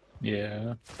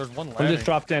 Yeah. There's one I landing. just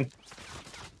dropped in.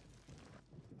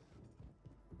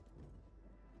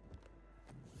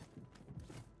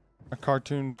 A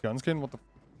cartoon gun skin? What the?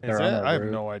 Is They're on it? our I have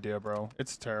roof. no idea, bro.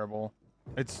 It's terrible.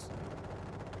 It's.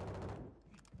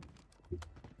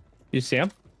 You see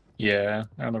him? Yeah.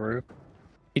 On the roof.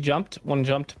 He jumped. One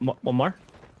jumped. One more.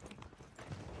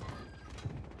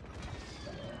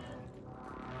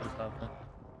 What is happening?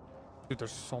 Dude,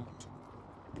 there's so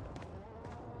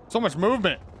much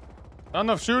movement. Not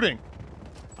enough shooting.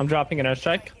 I'm dropping an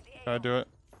airstrike. Can I do it?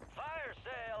 Fire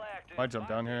sale active. Might jump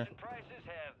down here. Prices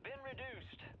have been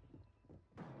reduced.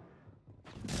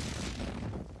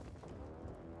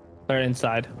 They're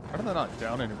inside. How did that not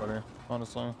down anybody?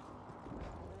 Honestly.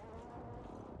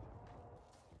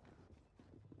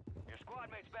 Your squad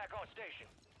mate's back on station.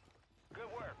 Good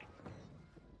work.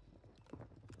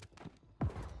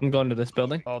 I'm going to this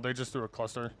building. Oh, they just threw a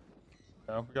cluster.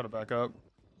 Yeah, we gotta back up.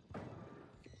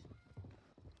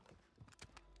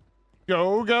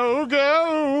 Go, go,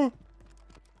 go!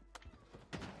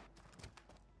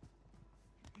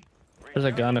 There's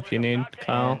a gun if you need,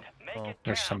 Kyle. Oh,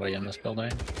 there's somebody in this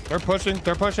building. They're pushing.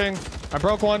 They're pushing. I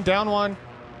broke one. Down one.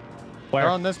 Where?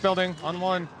 They're on this building. On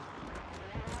one.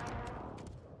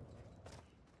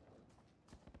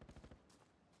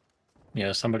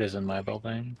 Yeah, somebody's in my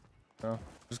building. Oh,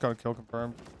 just got a kill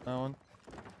confirmed. That one.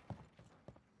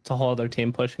 It's a whole other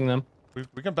team pushing them.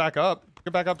 We can back up. We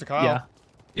can back up to Kyle. Yeah.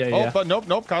 Yeah, Oh, yeah. but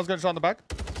nope. Kyle's getting shot in the back.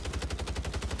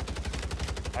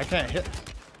 I can't hit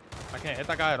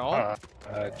that guy at all.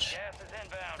 Fudge.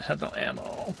 I have no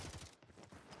ammo.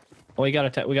 Well, we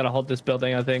gotta hold this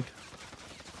building, I think.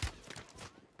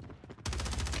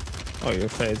 Oh, you're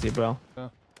crazy, bro. Yeah.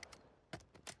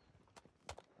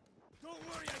 Don't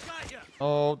worry, I got ya.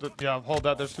 Oh, yeah. Hold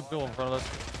that. There's two people in front of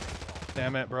us.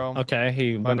 Damn it, bro. Okay,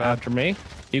 he went bad. after me.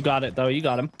 You got it, though. You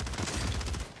got him.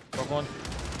 Broke one.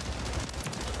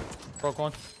 Broke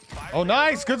one. Oh,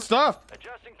 nice. Good stuff.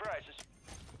 Adjusting prices.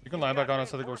 You can land back on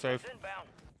us. I think we're safe. Inbound.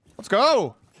 Let's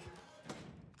go.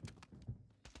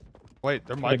 Wait,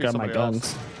 there I might be got my somebody guns.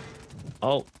 else.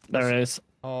 Oh, there is.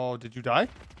 Oh, did you die?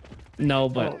 No,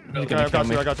 but he's Okay, gonna I kill got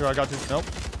me. you. I got you. Nope.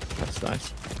 That's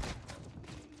nice.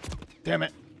 Damn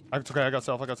it. It's okay. I got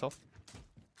self.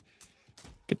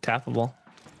 Good tappable.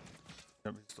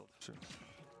 Yeah, but still shoot.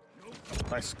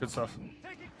 Nice. Good stuff.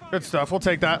 Good stuff. We'll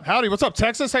take that. Howdy. What's up,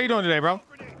 Texas? How you doing today, bro?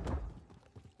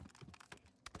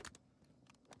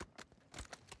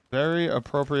 Very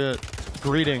appropriate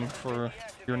greeting for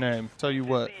your name. Tell you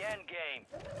what. The end game.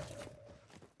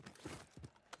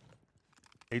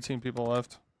 18 people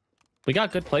left. We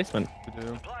got good placement. We do.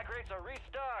 Supply crates are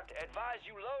restocked. Advise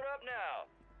you load up now.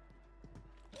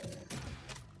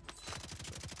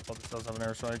 Oh, this does have an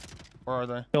airstrike. Where are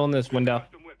they? Still in this window.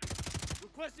 Custom weapon.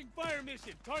 Requesting fire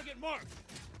mission. Target marked.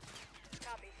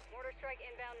 Copy. Mortar strike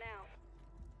inbound now.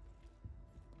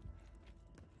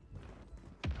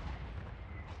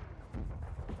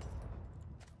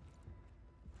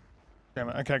 Damn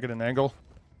it. I can't get an angle.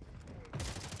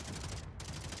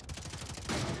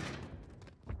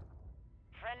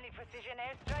 Friendly precision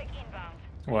airstrike inbound.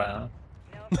 Wow.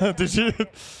 No Did you?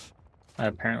 I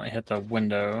apparently hit the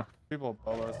window. People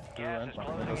above us do and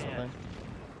behind us, I think.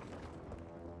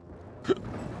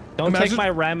 Don't Imagine- take my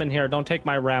ram in here. Don't take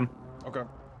my ram. Okay.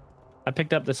 I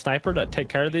picked up the sniper to take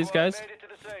care of these guys. Made it to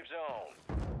the safe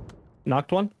zone.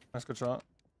 Knocked one. Nice, good shot.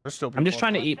 There's still people. I'm just up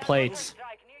trying to there. eat plates.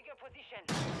 Strike near your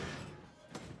position.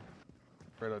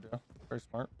 Great idea. Very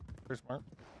smart. Very smart.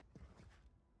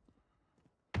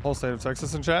 Whole state of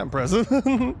Texas in chat. Impressive.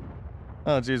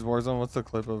 Oh, geez, Warzone. What's the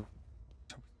clip of?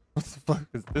 What the fuck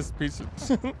is this piece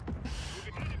of?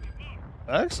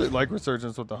 I actually like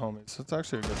Resurgence with the homies. It's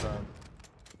actually a good time.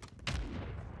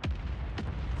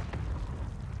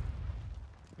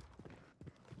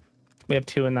 We have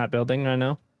 2 in that building right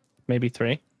now. Maybe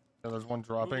 3. Yeah, there's one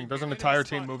dropping. There's an entire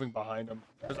team moving behind him.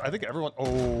 I think everyone.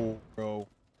 Oh, bro.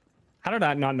 How did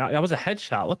I not knock? That was a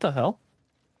headshot. What the hell?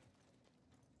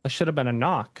 That should have been a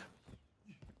knock.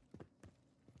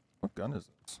 What gun is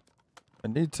this? I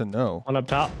need to know. One up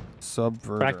top.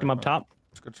 Subverter. Cracked him up top.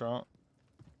 It's a good shot.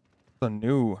 It's a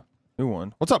new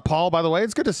one. What's up, Paul, by the way?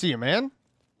 It's good to see you, man.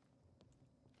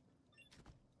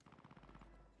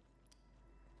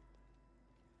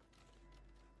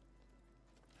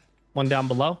 One down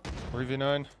below.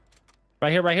 3v9.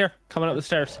 Right here. Coming up the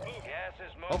stairs. Gas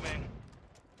is moving.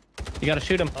 You gotta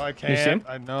shoot him. I You see him? can't.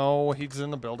 I know. He's in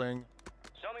the building.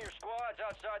 Some of your squads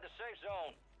outside the safe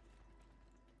zone.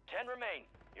 10 remain.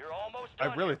 You're almost I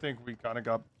done. really think we kind of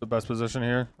got the best position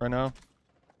here right now.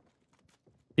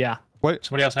 Yeah. Wait.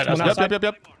 Somebody outside. Someone outside. outside.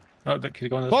 Yep. Oh, he's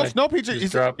going this Close. way. Nope. He Just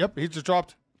just dropped. Yep. He just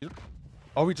dropped.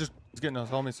 Oh, he's getting us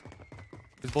homies.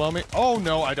 He's below me. Oh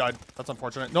no, I died. That's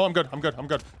unfortunate. No, I'm good.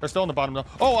 They're still on the bottom though.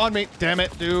 Oh, on me. Damn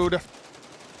it, dude.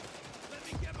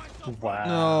 Wow.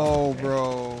 No,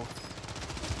 bro.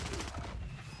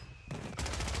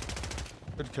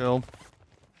 Good kill.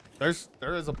 There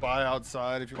is a buy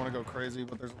outside if you want to go crazy,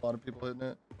 but there's a lot of people hitting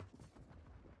it.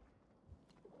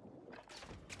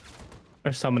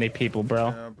 There's so many people, bro.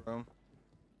 Yeah, bro.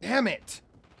 Damn it.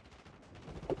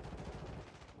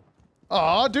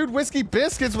 Aw, dude, Whiskey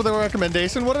Biscuits with a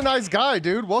recommendation. What a nice guy,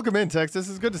 dude. Welcome in, Texas.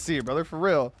 It's good to see you, brother. For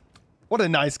real. What a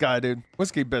nice guy, dude.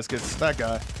 Whiskey Biscuits. That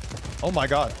guy. Oh, my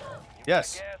God.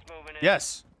 Yes. Gas moving in.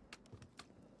 Yes.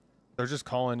 They're just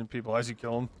calling people as you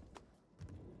kill them.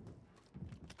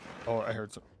 Oh, I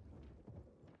heard some.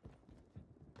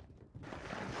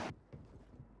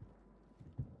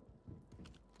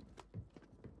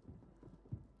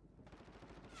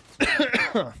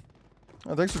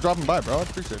 Oh, thanks for dropping by, bro. I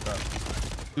appreciate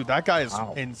that. Dude, that guy is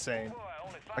Wow. insane.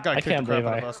 Only That five. guy I kicked can't the crap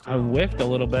believe out of us, I too. whiffed a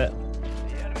little bit. The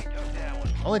enemy took that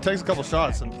one. Only takes a couple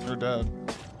shots and they're dead.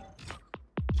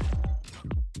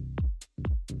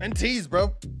 And tease,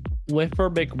 bro. Whiffer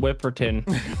McWhipperton.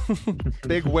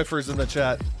 Big whiffers in the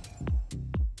chat.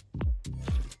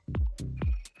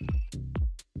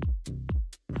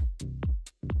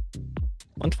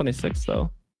 $126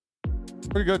 though.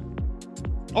 Pretty good.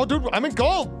 Oh, dude, I'm in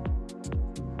gold.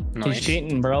 Nice. He's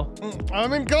cheating, bro.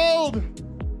 I'm in gold.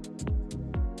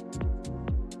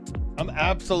 I'm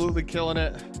absolutely killing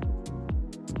it.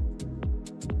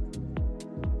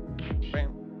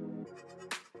 Bam.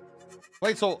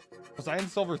 Wait, so was I in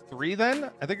silver 3 then?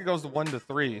 I think it goes to 1 to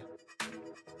 3. Is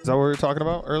that what we were talking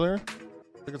about earlier?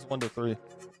 I think it's 1 to 3.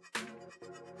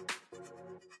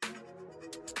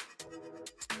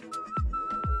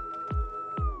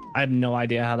 I have no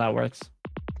idea how that works.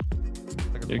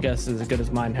 Your guess is as good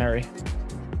as mine, Harry.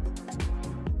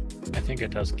 I think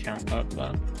it does count up,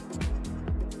 but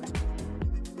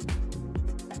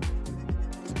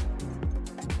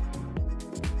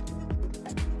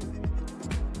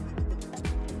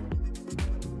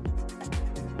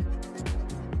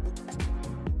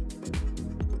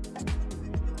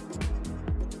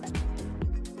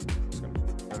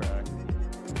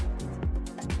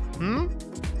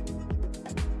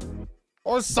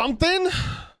Or something?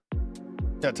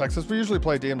 Yeah, Texas, we usually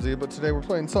play DMZ, but today we're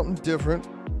playing something different.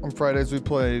 On Fridays, we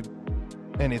play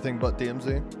anything but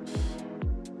DMZ.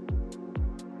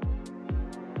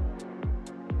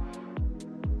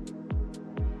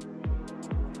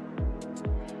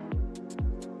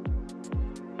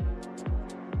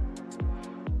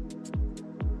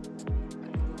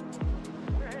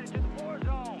 We're headed to the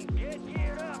Warzone. Get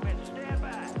geared up and stand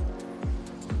by.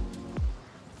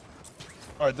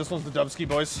 All right, this one's the Dubski,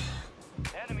 boys.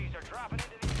 Enemies are dropping into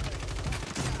the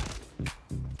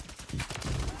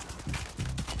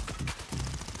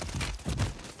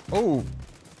Oh.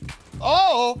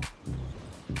 Oh!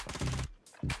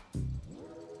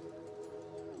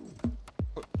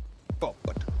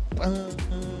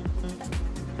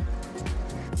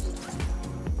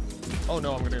 Oh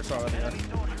no, I'm gonna get shot out of here.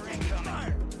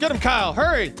 Get him, Kyle!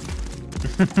 Hurry!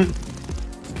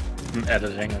 I'm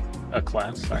editing a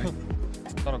class. Sorry.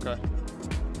 Not okay.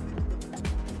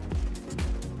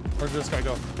 Where'd this guy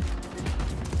go?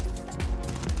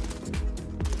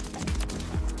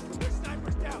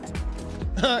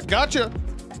 Gotcha!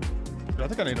 Dude, I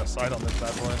think I need a sight on this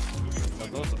bad boy. No,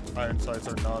 those iron sights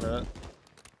are not it.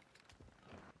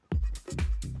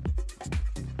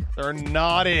 They're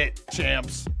not it,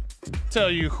 champs.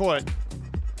 Tell you what.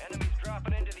 enemies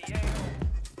dropping into the AO.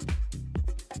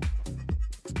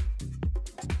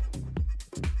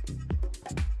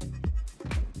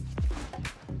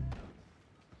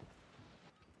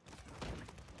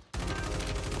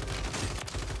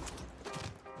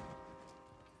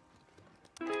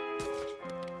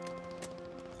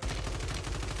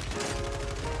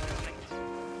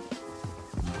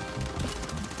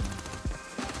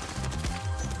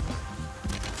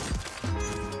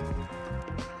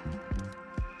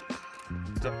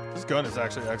 This gun is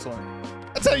actually excellent.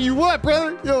 I tell you what,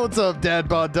 brother. Yo, what's up, Dad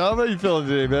Bod Dom? How you feeling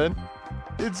today, man?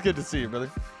 It's good to see you, brother.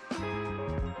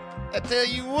 I tell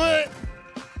you what.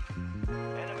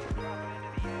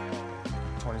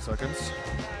 20 seconds.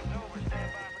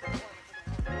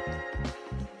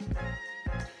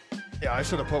 Yeah, I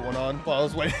should have put one on while I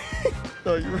was waiting.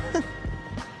 No, you were.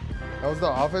 That was the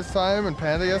office time in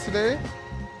Panda yesterday.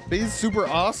 He's super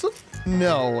awesome.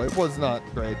 No, it was not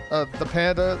great. The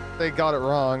Panda, they got it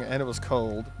wrong and it was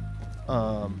cold.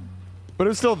 But it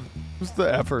was still, it was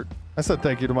the effort. I said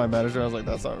thank you to my manager. I was like,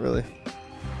 that's not really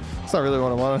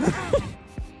what I wanted.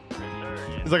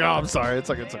 He's like, oh, I'm sorry. It's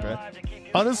like, it's okay.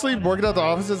 Honestly, working at the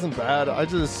office isn't bad.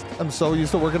 I'm so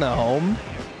used to working at home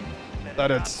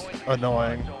that it's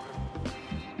annoying.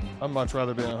 I'd much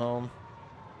rather be at home.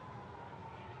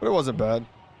 But it wasn't bad.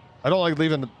 I don't like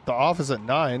leaving the office at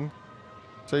 9.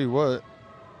 Tell you what.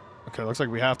 Okay, looks like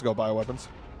we have to go buy weapons.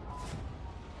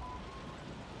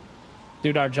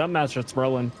 Dude, our jump master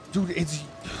throwing. Dude, it's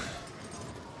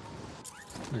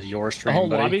Your The stream, whole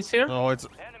buddy. lobby's here? no, it's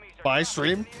my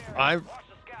stream.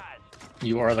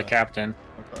 You are the captain.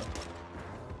 Okay.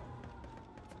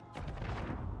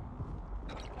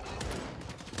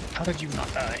 How did you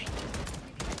not die?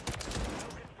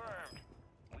 Confirmed.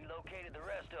 We located the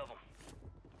rest of them.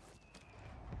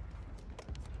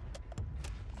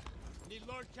 Need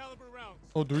large caliber rounds.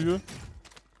 Oh, do you?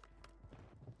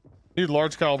 Need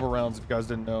large caliber rounds if you guys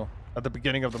didn't know. At the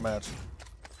beginning of the match.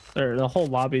 The whole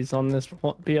lobby's on this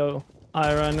BOI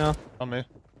right now. On me.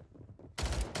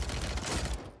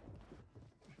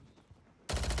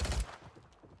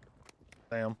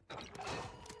 Damn.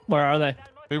 Where are they?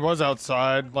 He was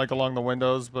outside, like along the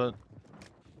windows, but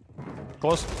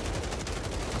close.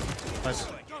 Nice.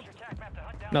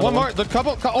 Another One more. The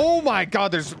couple. Oh my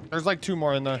God. There's like 2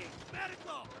 more in there.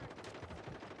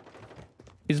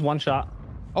 He's one shot.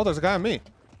 Oh, there's a guy on me.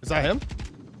 Is that him?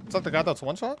 Is that the guy that's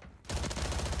one shot?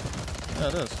 Yeah,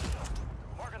 it is.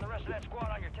 Marking the rest of that squad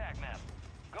on your tac map.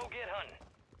 Go get hunting.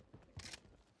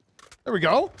 There we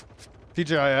go.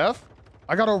 TGIF.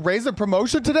 I got a raise a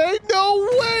promotion today? No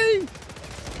way!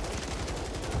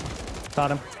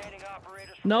 Got him. Remaining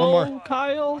operators One No, more.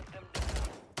 Kyle.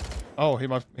 Oh, he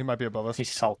might be above us. He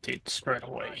salted straight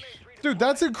away. Dude,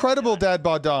 that's incredible, Dad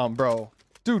Badam, bro.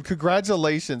 Dude,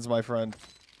 congratulations, my friend.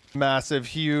 Massive,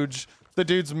 huge. The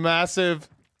dude's massive.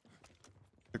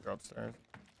 I think they're upstairs.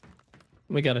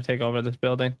 We gotta take over this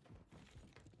building.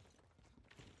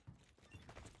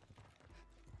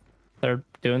 They're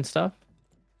doing stuff.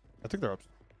 I think they're up.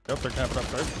 Yep, they're camping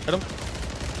upstairs. Hit him.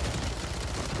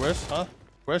 Wish, huh?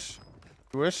 Wish.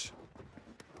 Wish.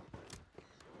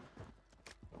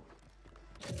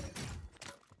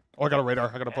 Oh, I got a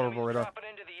radar. I got a portable radar. dropping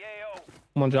into the AO.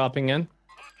 One dropping in.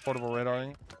 Portable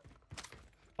radaring.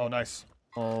 Oh, nice.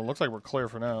 Well, looks like we're clear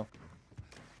for now.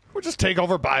 We'll just take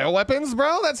over bioweapons,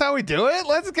 bro. That's how we do it.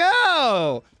 Let's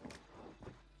go.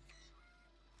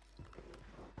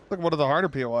 Look, one of the harder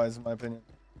POIs, in my opinion.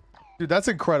 Dude, that's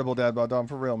incredible, Dad Badam,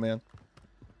 for real, man.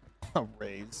 A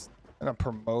raise and a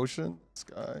promotion. This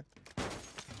guy.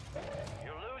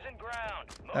 You're losing ground.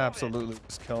 Move Absolutely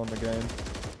just killing the game.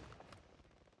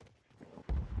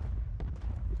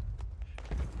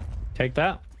 Take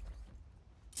that.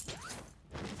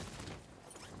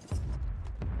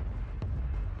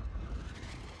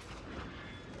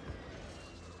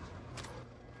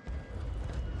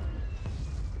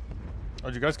 Oh,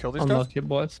 did you guys kill these On guys? those two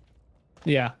boys.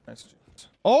 Yeah, Nice.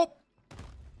 Oh,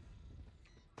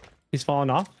 he's falling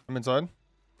off. I'm inside.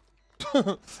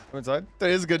 I'm inside.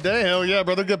 Today is a good day. Hell yeah,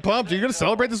 brother. Get pumped. Are you going to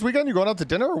celebrate this weekend? You going out to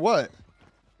dinner or what?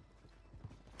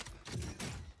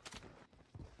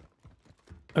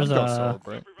 There's Go a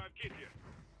celebrate.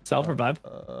 self-revive.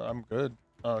 I'm good.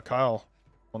 Kyle.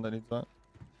 One that needs that.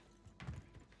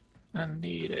 I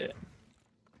need it.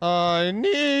 I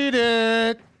need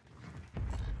it.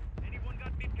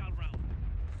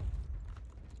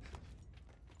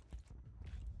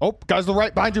 Oh, guys, to the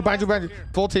right. Behind you, behind you, behind you.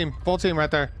 Full team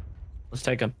right there. Let's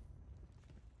take him.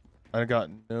 I got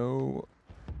no.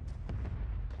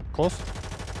 Close.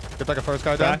 Get like a first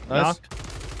guy down. Crack, Nice. knock.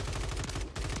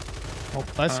 Oh,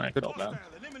 Nice. I Good. fell down.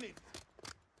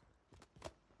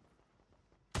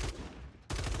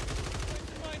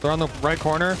 They're on the right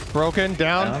corner. Broken.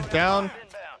 Down. Down.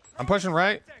 I'm pushing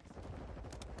right.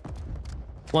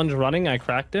 One's running. I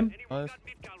cracked him. Nice.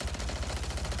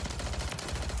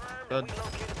 Good.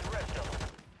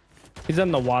 He's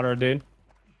in the water, dude.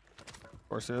 Of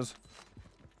course he is.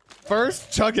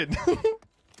 First, chug it.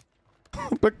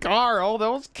 But Carl,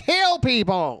 those kill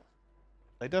people.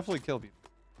 They definitely kill people.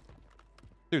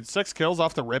 Dude, 6 kills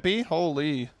off the Rippy?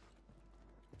 Holy.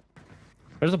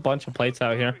 There's a bunch of plates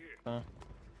out here.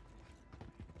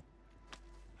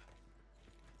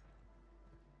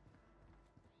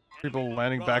 People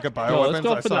landing back at Yo, let's bioweapons.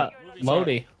 go I for saw. that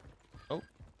Lodi. Oh.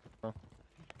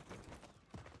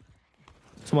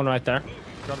 Someone right there.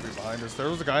 Gotta be behind us. There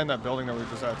was a guy in that building that we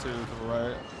just at too, to the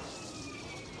right.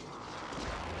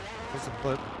 There's a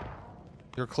clip.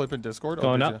 Your clip in Discord? Oh,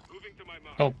 Going did up. you?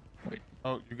 Oh, wait.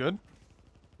 Oh, you good?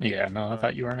 Yeah, no, I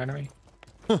thought you were an enemy.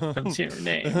 Couldn't see your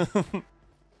name.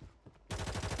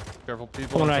 Careful,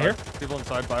 people Someone right inside. People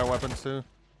inside bioweapons too.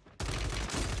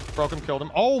 Broke him, killed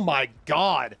him. Oh my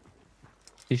god!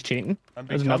 He's cheating. I'm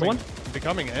There's another one.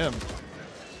 becoming him.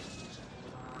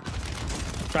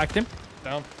 Cracked him.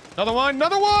 Down. Another one!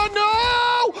 Another one!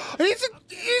 No! He's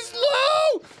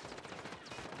low!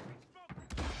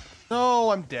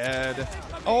 No, I'm dead.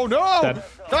 Oh no! Dead.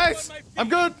 Nice! I'm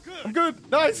good! I'm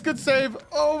good! Nice! Good save!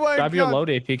 Oh my god! Grab your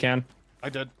Lodi if you can. I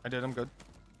did. I'm good.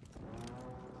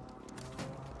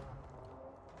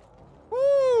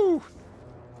 Woo!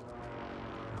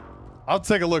 I'll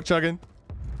take a look, Chuggin.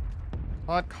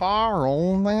 Hot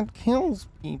Carl that kills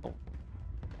people.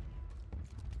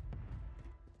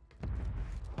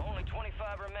 Only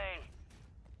 25 remain.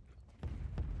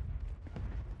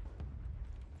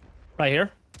 Right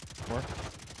here. More.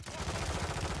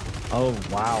 Oh,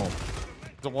 wow.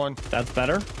 The one. That's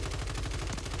better.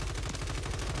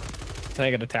 Can I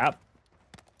get a tap?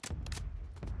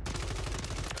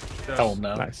 Yes. Oh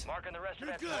no. Nice. Marking the rest of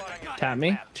that squad on your Tap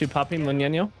me. Two puppy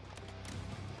Muñeño.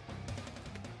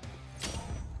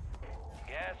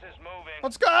 gas is moving.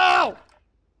 Let's go!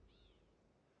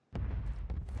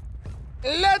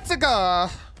 Let's go!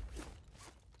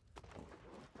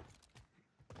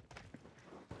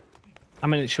 I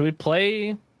mean, should we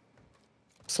play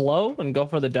slow and go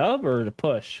for the dub or to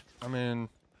push? I mean,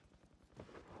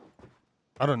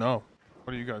 I don't know.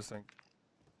 What do you guys think?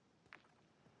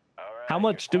 How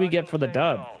much do we get for the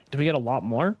dub? Do we get a lot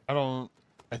more? I don't.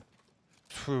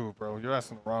 Phew, bro, you're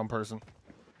asking the wrong person.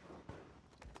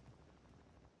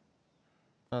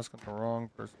 Asking the wrong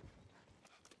person.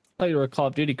 I thought you were a Call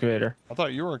of Duty creator. I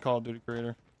thought you were a Call of Duty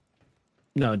creator.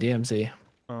 No, DMZ.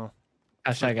 Oh,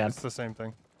 Hashtag ad. it's the same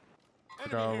thing. The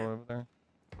guy all the way over there.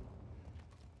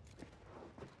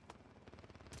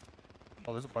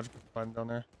 Oh, there's a bunch of people fighting down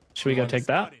there. Should we go take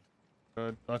that?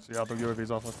 Good. Let's see. I'll the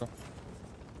UAVs off. Let's go.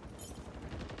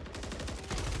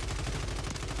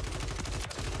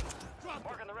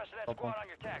 Marking the rest of that squad on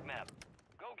your tac map.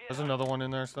 Go get There's 'em. another one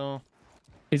in there still.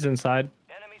 He's inside.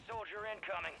 Enemy soldier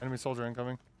incoming. Enemy soldier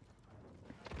incoming.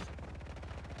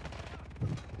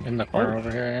 In the corner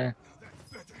over here.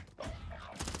 Destroyed.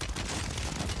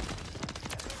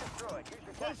 Use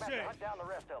your tac map to hunt down the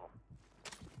rest of them.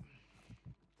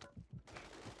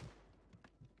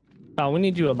 Oh, we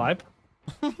need you alive.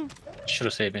 Should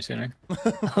have saved me sooner.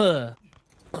 There's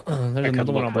I could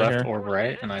another one look over left here. or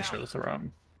right, and I chose the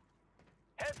wrong.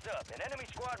 Heads up. An enemy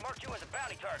squad marked you as a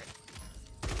bounty target.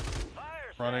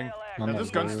 Fire Running. sale On Yeah, the this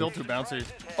gun's roof. still too bouncy.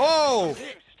 Prices have Oh! been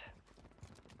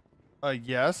reduced.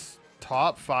 Yes.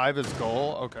 Top 5 is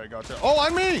goal. Okay, gotcha. Oh,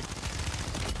 on me!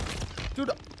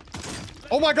 Dude.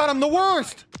 Oh my god, I'm the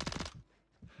worst!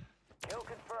 Kill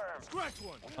confirmed. Scratch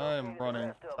one. I am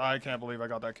running. I can't believe I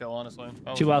got that kill, honestly.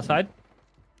 That was- Two outside.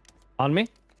 On me.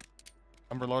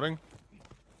 I'm reloading.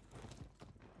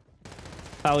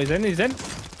 Oh, he's in. He's in.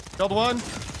 Killed one.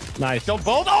 Nice. Killed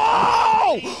both.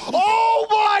 Oh! Oh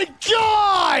my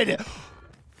god!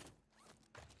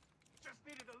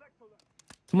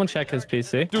 Someone check his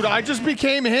PC. Dude, I just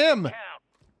became him. Count.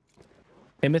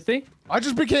 Timothy? I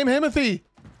just became Himothy.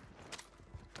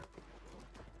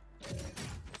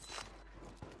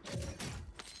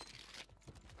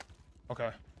 Okay.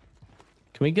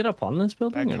 Can we get up on this I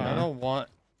building or kind no? of want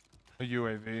a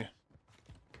UAV.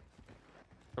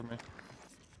 For me.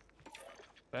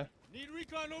 Okay, Need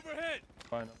recon overhead.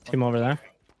 fine. Team over there.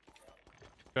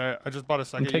 Okay, I just bought a I'm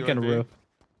second taking a UAV. roof.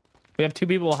 We have two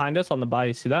people behind us on the buy.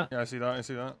 You see that? Yeah, I see that. I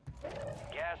see that.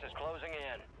 Gas is closing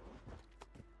in.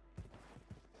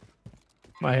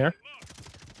 Right here.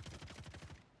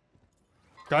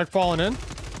 Guy falling in.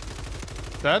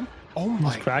 Dead. Oh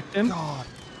my Cracked him. god.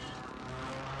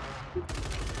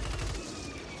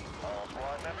 All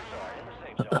squad members are in the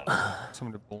safe zone.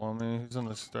 Somebody below me. He's on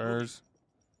the stairs.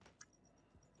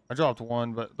 I dropped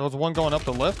one, but there was one going up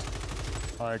the lift.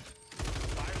 Like,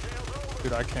 Fire sales over.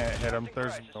 dude, I can't hit him.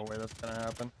 There's no way that's gonna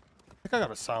happen. I think I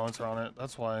got a silencer on it.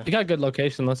 That's why. You got a good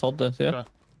location. Let's hold this. Yeah. Okay.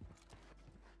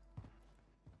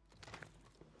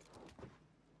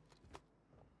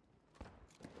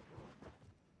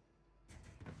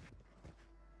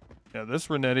 Yeah, this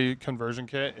Renetti conversion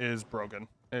kit is broken.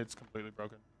 It's completely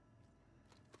broken.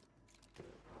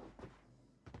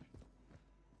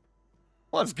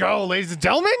 Let's go, ladies and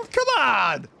gentlemen. Come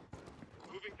on.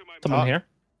 Moving to my Someone here.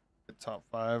 Top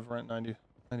 5, rent 90,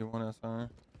 91 SR.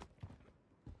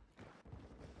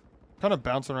 Kind of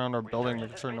bouncing around our building,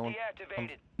 making sure no one. Deactivated.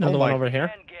 Another Oh one my- over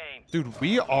here. End game. Dude,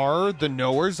 we are the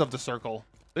knowers of the circle.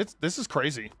 This is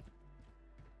crazy.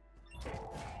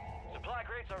 Supply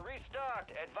crates are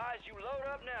restocked. Advise you load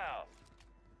up now.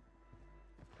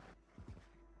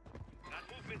 Got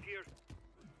movement here.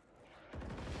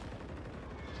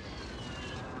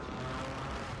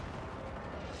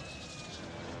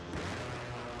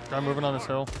 Guy moving on this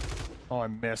hill. Oh, I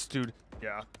missed, dude.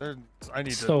 Yeah, I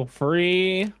need So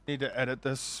free. to edit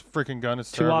this freaking gun.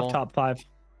 It's Two terrible. off top 5.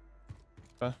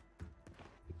 Okay.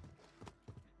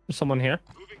 There's someone here.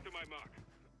 Moving to my mark.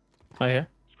 Right here.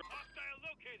 Hostile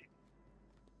located.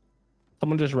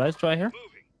 Someone just rezzed right here. Moving.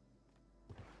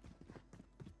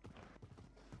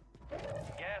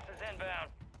 Gas is inbound.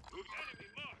 Move enemy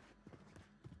mark.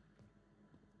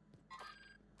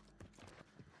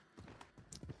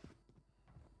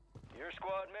 Your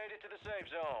squad made it to the safe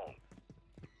zone.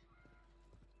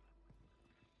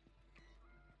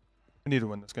 I need to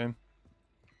win this game.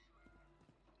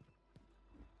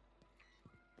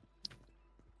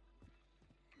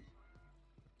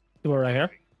 You were right here.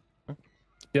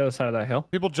 The other side of that hill.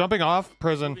 People jumping off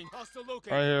prison Moving hostile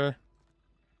located. right here.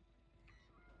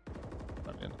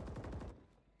 I mean,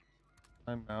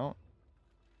 I'm out.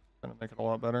 Gonna make it a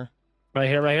lot better. Right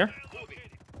here. Right here.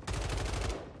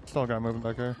 Still a guy moving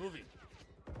back here. Moving.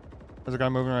 There's a guy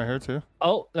moving right here too.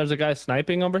 Oh, there's a guy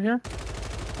sniping over here.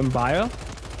 From bio.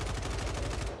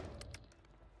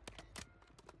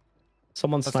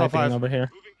 Someone's That's top sniping 5. over here.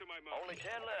 Moving to my mark. Only 10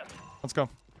 left. Let's go.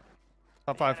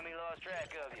 Top 5. Enemy lost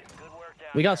track of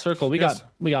We got circle. We Yes.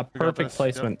 got We got perfect this.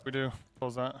 placement. Yep, we do.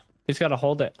 Close that. He's got to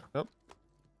hold it. Yep.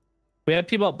 We had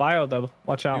people at bio though.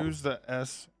 Watch out. Use the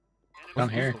S. Down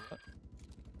here.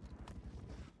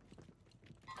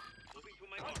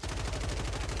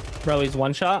 Bro, he's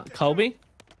one shot. Kobe.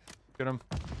 Get him.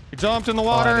 He jumped in the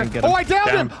water. didn't get Oh, him. I downed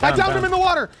him. I downed him in the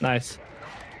water. Nice.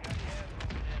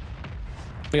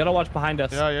 We gotta watch behind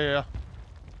us. Yeah.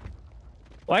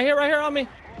 Right here on me.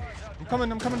 I'm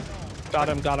coming. Got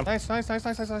him. Nice.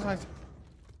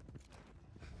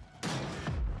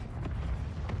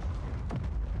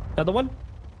 Another one.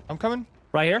 I'm coming.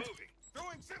 Right here.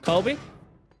 Kobe.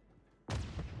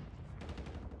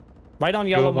 Right on Two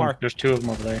yellow of them. mark. There's two of them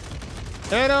over there.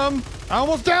 Hit him. I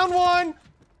almost downed one.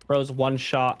 Bro's one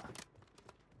shot.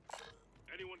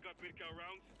 Anyone got big cow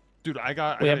rounds? Dude, I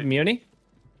got. We have immunity.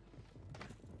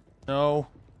 No.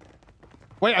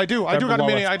 Wait, I do. I They're do got a below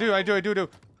mini. us. I do. Ammo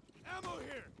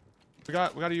here. We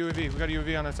got a UAV. We got a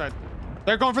UAV on our side.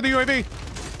 They're going for the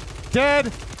UAV. Dead.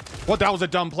 What? That was a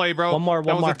dumb play, bro. One more.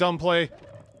 That was more. a dumb play.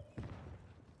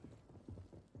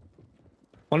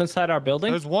 One inside our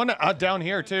building. There's one down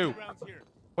here too.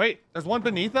 Wait, there's one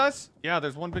beneath us? Yeah,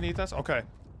 there's one beneath us. Okay.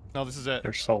 No, this is it.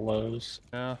 They're solos.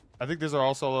 Yeah, I think these are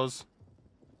all solos.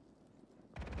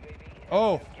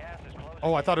 Oh.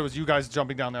 Oh, I thought it was you guys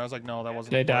jumping down there. I was like, no, that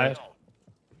wasn't. They the play.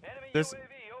 died.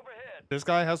 This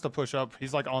guy has to push up.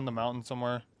 He's like on the mountain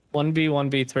somewhere.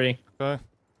 1v3. Okay.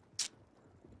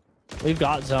 We've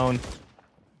got zone.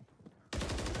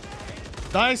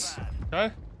 Nice.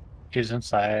 Okay. He's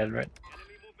inside, right?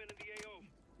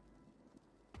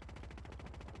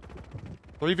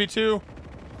 3v2.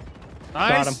 Got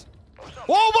Nice. him.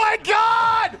 Oh my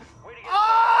god!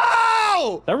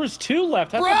 Oh! There was two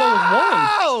left. I thought there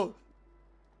was one. Bro!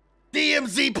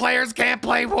 DMZ players can't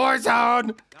play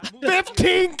Warzone.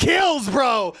 15 kills,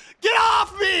 bro. Get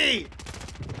off me!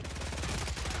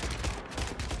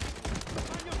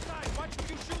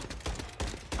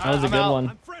 That was a I'm good out. one.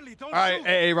 I'm friendly. Don't All right, shoot.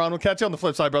 hey, Ron, we'll catch you on the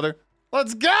flip side, brother.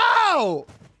 Let's go!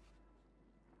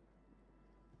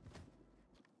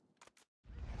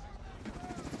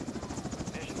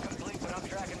 Mission complete, but I'm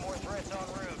tracking more threats en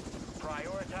route.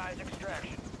 Prioritize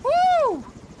extraction. Woo!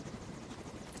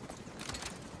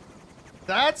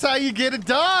 That's how you get it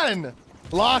done.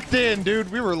 Locked in,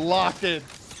 dude. We were locked in.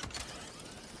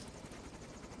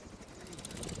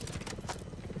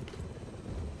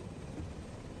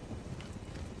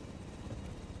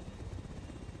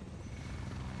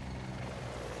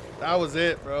 That was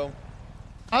it, bro.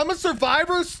 I'm a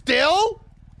survivor still?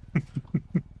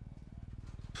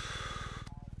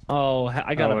 Oh,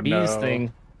 I got a bees no.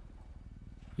 thing.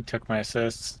 He took my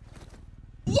assists.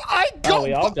 I got, Oh,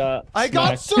 we all got. I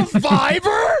got smacked.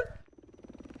 survivor?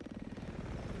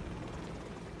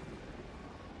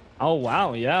 Oh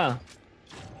wow, yeah.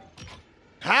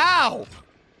 How?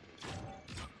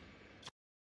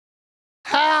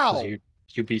 How?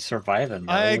 You be surviving,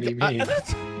 bro. I- What do you mean?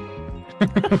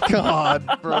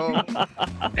 God, bro.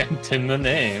 It's in the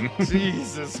name.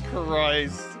 Jesus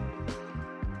Christ.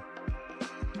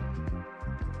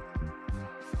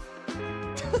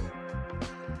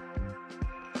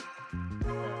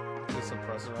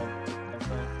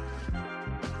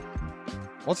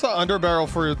 What's the underbarrel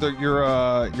for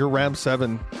your Ram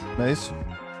 7, Mace?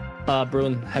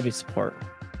 Bruin heavy support.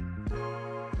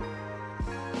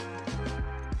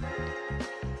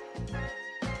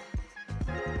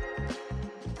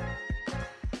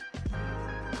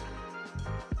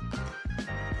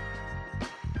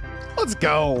 Let's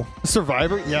go.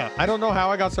 Survivor? Yeah. I don't know how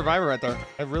I got Survivor right there.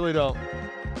 I really don't.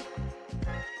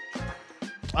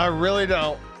 I really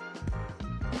don't.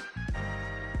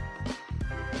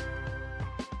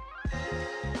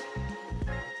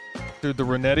 Dude, the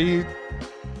Renetti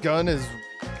gun is...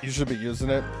 You should be using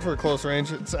it for close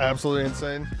range. It's absolutely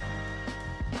insane.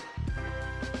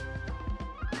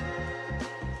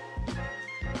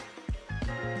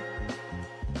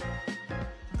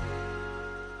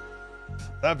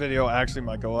 That video actually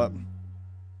might go up.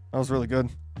 That was really good.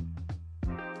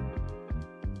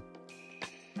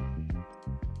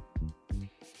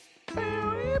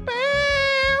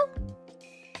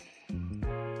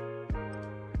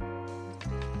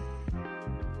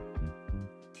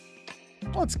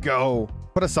 Let's go.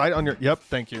 Put a sight on your... Yep,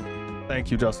 thank you.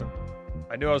 Thank you, Justin.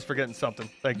 I knew I was forgetting something.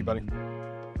 Thank you, buddy.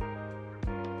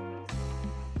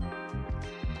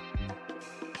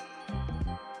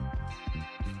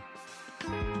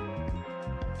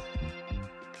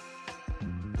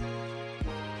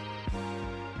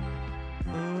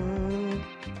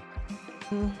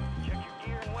 Check your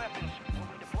gear and weapons. We'll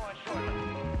be deploying shortly.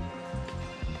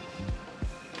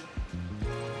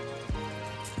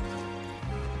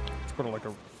 Put like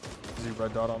a Z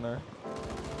red dot on there.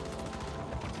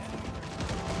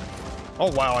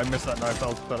 Oh wow, I missed that knife. That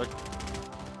was pathetic.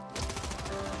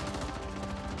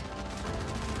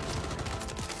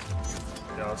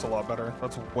 Yeah, that's a lot better.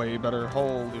 That's way better.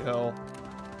 Holy hell.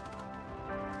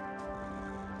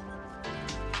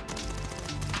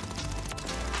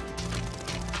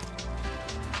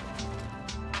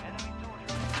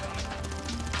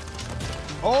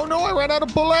 Oh no, I ran out of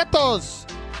boletos!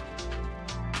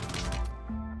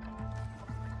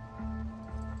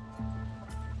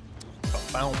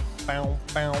 Bow, bow,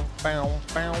 bow, bow,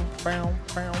 bow, bow,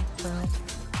 bow, bow.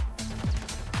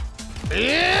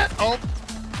 Yeah! Oh!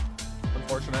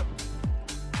 Unfortunate.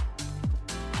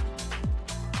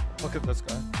 Look at this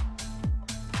guy.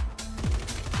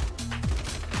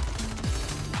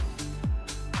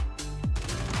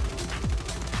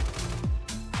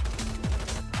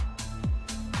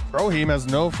 Broheem has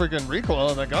no freaking recoil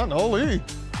on that gun. Holy.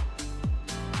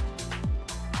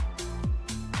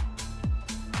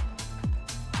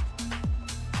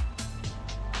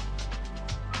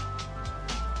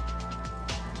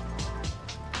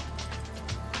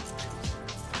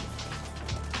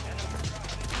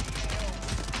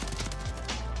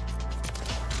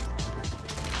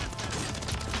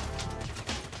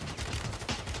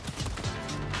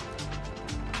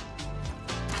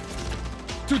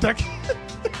 Dude, that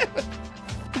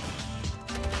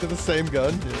to the same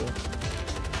gun. Yeah.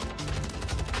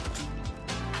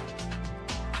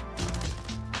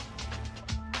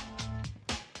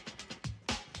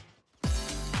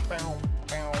 Bow,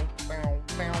 bow, bow,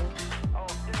 bow. All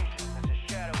stations, this is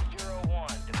Shadow 01.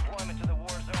 Deployment to the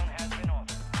Warzone has been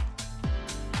authorized.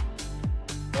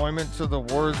 Deployment to the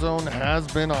Warzone has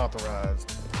been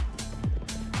authorized.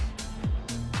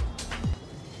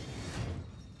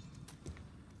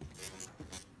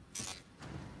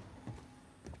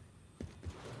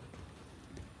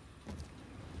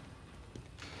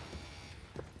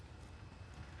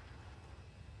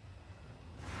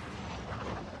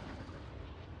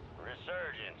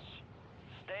 Resurgence.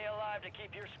 Stay alive to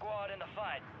keep your squad in the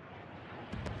fight.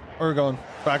 Where are we going?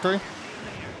 Factory?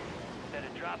 Set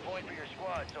a drop point for your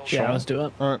squad, soldier. Yeah, let's do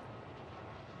it. All right.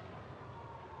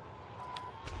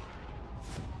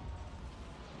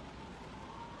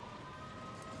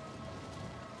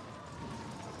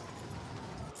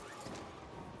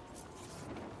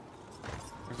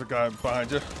 There's a guy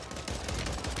behind you.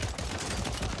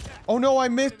 Oh no, I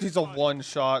missed. He's a one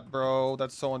shot, bro.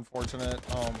 That's so unfortunate.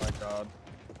 Oh my god.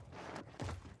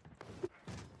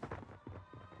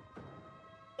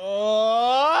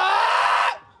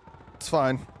 It's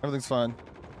fine. Everything's fine.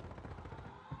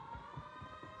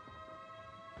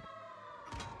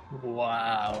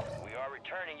 Wow. We are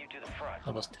returning you to the front.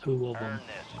 That was two of Earn them.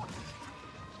 this.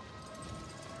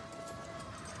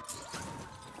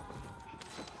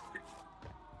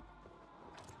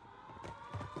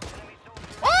 Enemy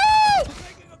soldier.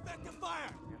 Taking effective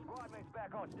fire. Your squad mate's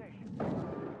back on station.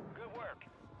 Good work.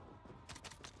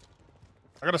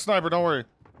 I got a sniper, don't worry.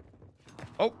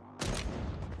 Oh.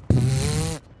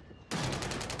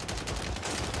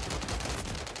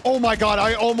 Oh my god,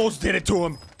 I almost did it to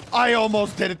him. I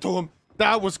almost did it to him.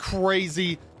 That was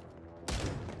crazy.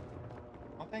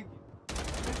 Oh, thank you.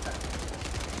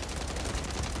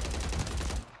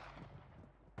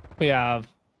 We have.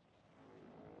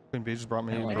 Queen Bee just brought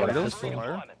me Oh my burritos. God. Fire.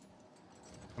 Deployment.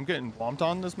 I'm getting whomped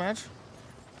on this match.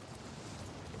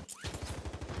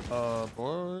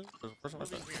 Boy, there's a person like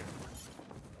that.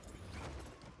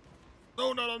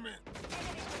 No, not on me.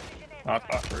 Not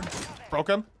awkward. Broke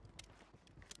him.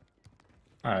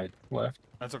 I left.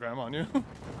 That's okay, I'm on you.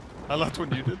 I left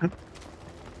when you did.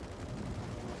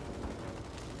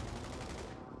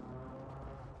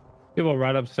 People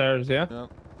right upstairs, yeah?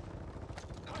 Yep.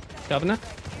 Governor?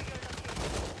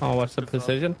 Oh, what's the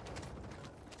precision?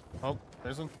 Oh,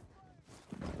 there's one.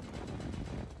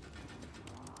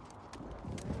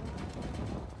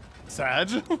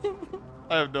 Sag?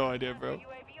 I have no idea, bro. UAV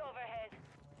overhead.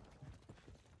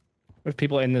 There's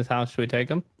people in this house. Should we take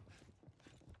them?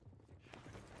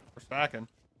 We're stacking.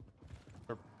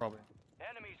 They're probably.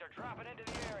 Enemies are dropping into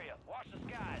the area. Watch the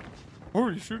skies. Who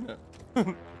are you shooting at?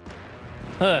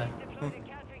 Huh. Deployed a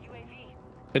counter UAV.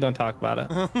 We don't talk about it.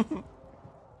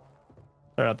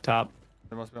 They're up top.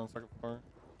 They must be on the second floor.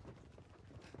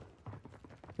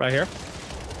 Right here.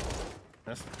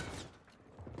 Missed.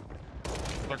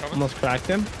 They're coming. Almost cracked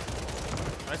him.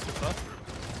 Nice, good stuff.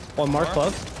 One more Alright.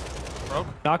 close. Broke.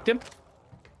 Knocked him.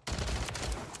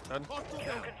 Dead. Kill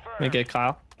confirmed. Let me get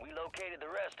Kyle. We located the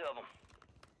rest of them.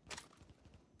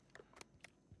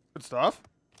 Good stuff.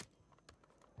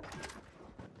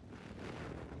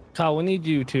 Kyle, we need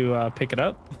you to pick it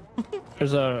up.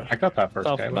 There's a. I got that first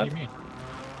Oh, guy. What do you mean?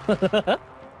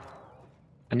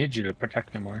 I need you to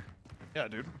protect me more. Yeah,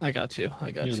 dude. I got you.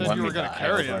 I got You you. said let you me were gonna die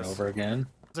carry over and us. over again.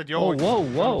 I said, yo, Oh, whoa, you wanna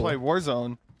whoa. play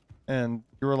Warzone, and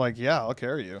you were like, yeah, I'll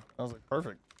carry you. I was like,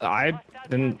 perfect. I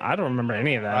didn't. I don't remember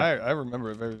any of that. I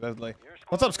remember it very vividly.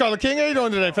 What's up, Scarlet King? How you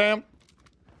doing today, fam?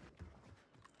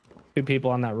 2 people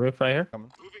on that roof right here.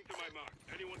 Moving to my mark.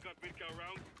 Anyone got big cow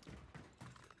rounds?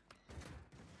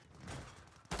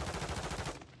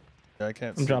 Yeah, I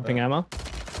can't. I'm see dropping that. ammo.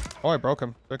 Oh, I broke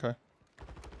him. Okay.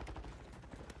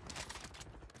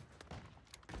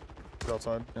 He's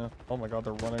outside. Yeah. Oh my God,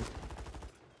 they're running.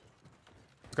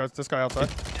 This guy outside.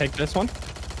 Take this one.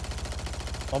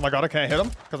 Oh my God, I can't hit him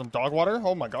because I'm dog water.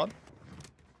 Oh my God.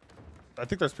 I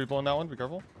think there's people in that one. Be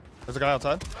careful. There's a guy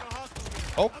outside.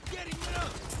 Oh.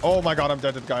 Oh my God, I'm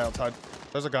dead to the guy outside.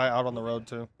 There's a guy out on the road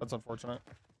too. That's unfortunate.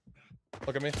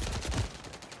 Look at me.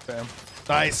 Damn.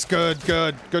 Nice. Good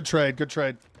trade. Good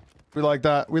trade. We like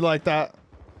that. We like that.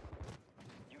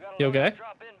 You okay?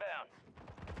 Drop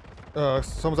inbound.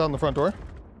 Someone's out in the front door.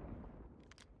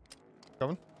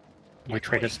 Coming. We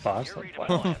traded spots. Like,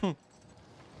 wow.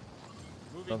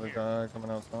 Another guy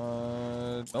coming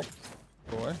outside. Nope.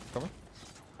 Go away. Coming.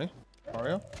 Hey,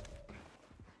 Mario.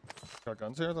 Got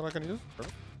guns here that I can use.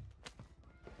 Perfect.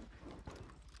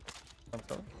 I'm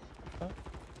coming.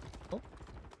 Oh.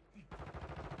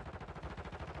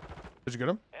 Did you get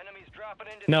him? Enemies dropping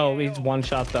into No, the he's AO. one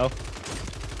shot though.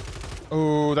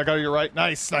 Oh, that guy to your right.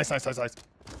 Nice. Only 25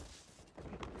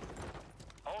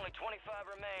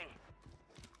 remain.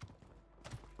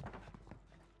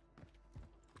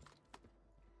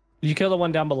 Did you kill the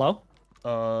one down below?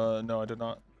 No, I did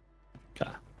not. Okay.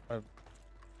 I have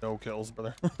no kills,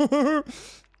 brother.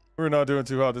 We're not doing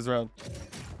too hot this round.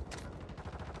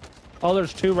 Oh,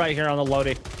 there's 2 right here on the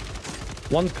loading.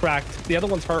 One's cracked. The other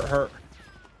one's hurt.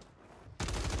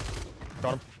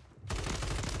 Got him.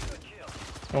 Good kill.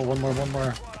 Oh, one more. Squad on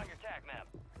your tac map.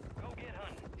 Go get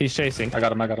hunting. He's chasing. I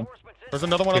got him. Reinforcements There's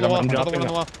another one on the I'm wall. Another dropping one on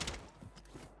the it. wall.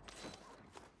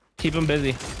 Keep him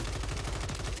busy.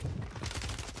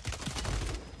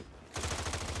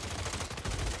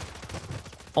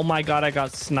 Oh my God, I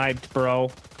got sniped, bro.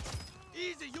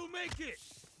 Easy, you make it.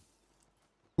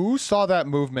 Who saw that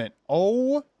movement?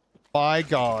 Oh my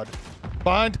God.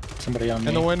 Bind Somebody on me.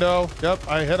 in the window. Yep,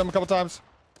 I hit him a couple times.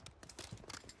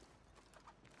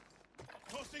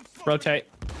 Tossing smoke. Rotate.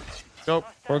 Go.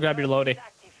 Or grab your loadie.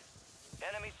 active.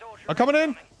 Enemy soldier I'm coming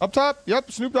in. Up top.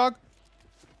 Yep, Snoop Dogg.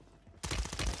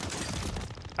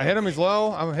 I hit him. He's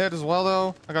low. I'm hit as well,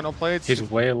 though. I got no plates. He's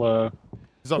way low.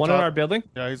 He's up One top. in our building.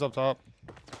 Yeah, he's up top.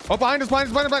 Oh, behind us.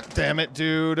 Damn it,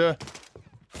 dude.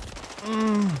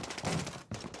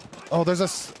 Oh, there's a...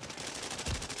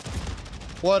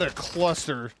 What a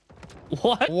cluster.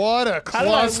 What? What a How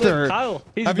did I lose cluster. Kyle?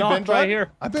 He's Have you been knocked right bud?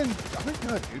 here. I've been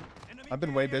good, dude. I've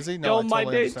been way busy. No, Yo, I my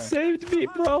totally date understand. saved me,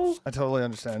 bro. I totally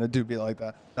understand. It do be like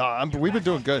that. No, we've been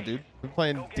doing good, dude. We've been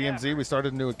playing DMZ. We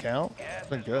started a new account. It's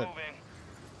been good. moving.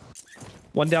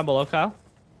 One down below, Kyle.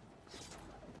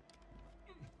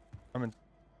 I'm in.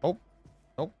 Oh.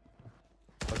 Nope.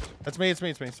 That's me. It's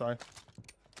me. Sorry.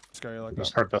 Scare you like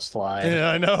Just that. heard the slide.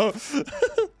 Yeah, I know.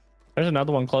 There's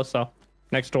another one close though.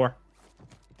 Next door.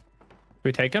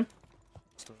 We take him?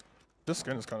 This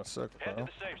skin is kind of sick, Head to bro.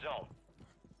 the safe zone.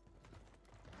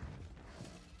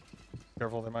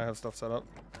 Careful, they might have stuff set up.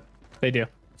 They do.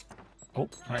 Oh,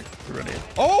 alright, we're ready.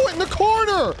 Oh, in the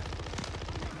corner!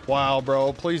 Wow,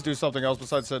 bro. Please do something else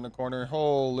besides sit in the corner.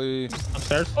 Holy.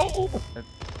 Upstairs. Oh.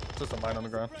 It's just a mine on the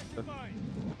ground. Good.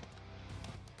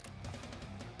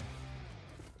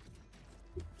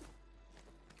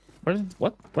 Where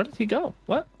did he go?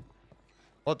 What?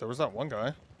 What? There was that one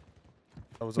guy.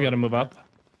 That was We gotta over move here up.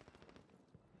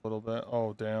 a little bit.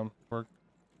 Oh, damn.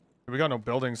 We got no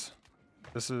buildings.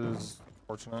 This is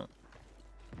fortunate.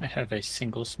 I have a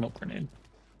single smoke grenade.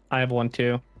 I have one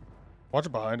too. Watch it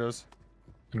behind us.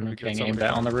 I'm Get getting somebody aimed at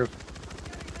down. on the roof.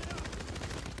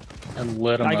 And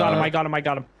lit him I got him. up. I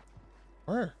got him.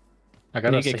 Where? I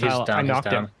got You us. get He's Kyle. down. I He's knocked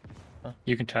down. him.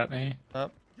 You can tap me.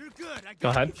 Up. You're good. I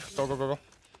Go got ahead. Go.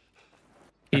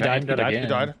 He I died. aimed He at died. again. You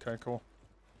died? Okay, cool.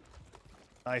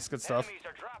 Nice, good stuff. Enemies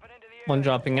are dropping into the One area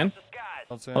dropping in. across the skies.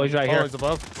 Don't see Oh, he's him. right Oh, here. he's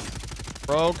above.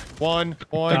 Broke. One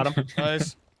point. Got him.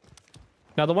 Nice.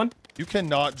 Another one. You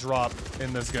cannot drop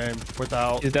in this game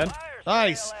without... He's dead. Fire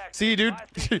Nice. sale act. See, dude?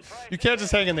 You can't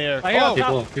just hang in the air. I got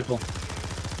Oh, People.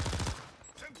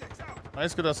 Semtex out.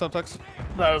 nice. Good subtext.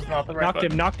 That was not the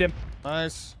right Knocked him.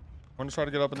 Nice. I'm gonna try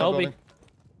to get up in that Kobe. building.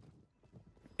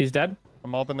 He's dead.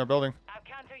 I'm up in their building. Our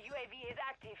counter UAV is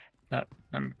active.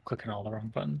 I'm clicking all the wrong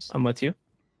buttons. I'm with you.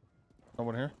 No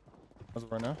one here. As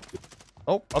of right now.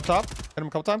 Oh, up top. Hit him a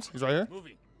couple times. He's right here.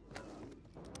 Moving.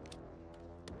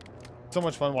 So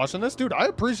much fun watching this. Dude, I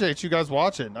appreciate you guys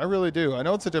watching. I really do. I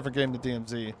know it's a different game than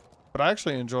DMZ, but I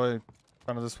actually enjoy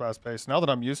kind of this fast pace. Now that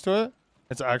I'm used to it,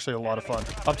 it's actually a lot of fun.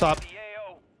 Up top.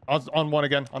 On one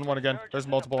again. On one again. There's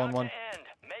multiple on one.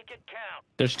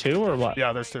 There's two or what?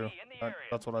 Yeah, there's two.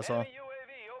 That's what I saw.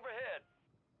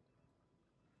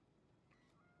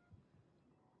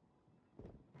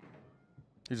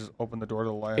 He just opened the door to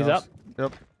the lighthouse. He's up.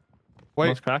 Yep. Wait,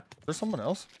 Almost cracked. there's someone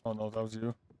else? Oh no, that was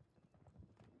you.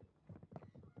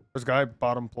 There's a guy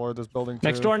bottom floor of this building too.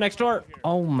 Next door, next door.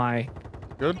 Oh my.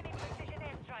 Good.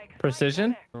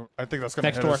 Precision. I think that's gonna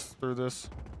Next hit door. us through this.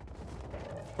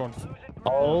 Going.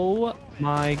 Oh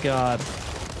my god.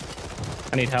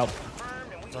 I need help.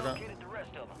 Okay.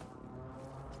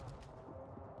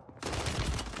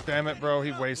 Damn it, bro.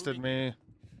 He wasted me.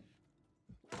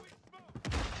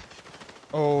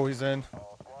 Oh, he's in.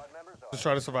 Just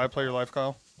try to survive. Play your life,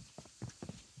 Kyle.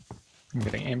 I'm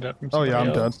getting aimed at from Oh yeah,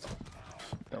 I'm somebody dead. else.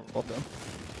 Yeah, we're both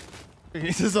dead.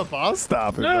 He's just a boss.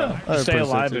 Stop it, Yeah. bro. I Stay appreciate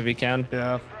alive you. if you can.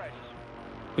 Yeah.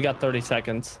 We got 30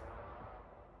 seconds.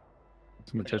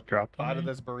 Someone just dropped Out on of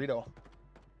me. this burrito.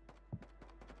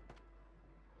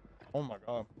 Oh my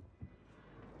god.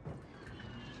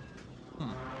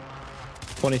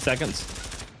 20 seconds.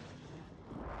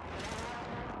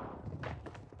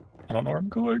 I don't know where I'm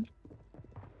going.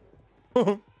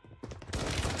 No!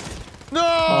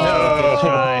 good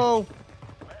try.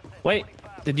 Wait,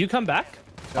 did you come back?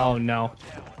 Oh no.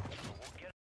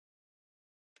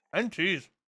 And cheese.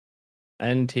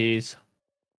 NTs.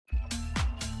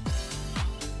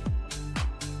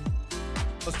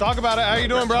 Let's talk about it. How you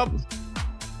doing, bro?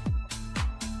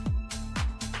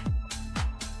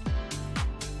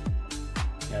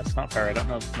 Yeah, it's not fair. I don't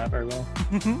know this map very well.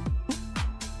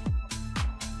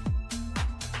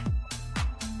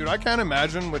 Dude, I can't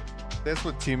imagine with this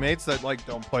with teammates that like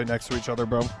don't play next to each other,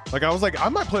 bro. Like I was like, I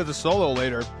might play the solo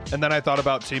later, and then I thought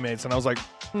about teammates, and I was like,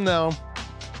 no.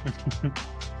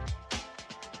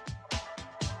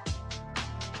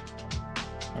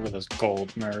 Look at this gold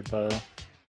nerd, though.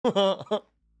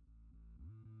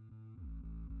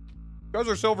 You guys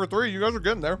are silver 3. You guys are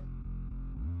getting there.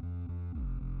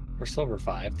 We're silver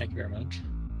 5. Thank you very much.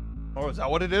 Oh, is that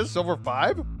what it is? Silver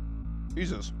 5?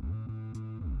 Jesus.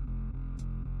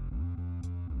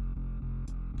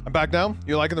 I'm back now.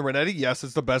 You liking the Renetti? Yes,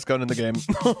 it's the best gun in the game.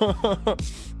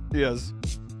 Yes.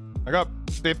 I got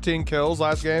 15 kills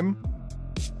last game,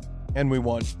 and we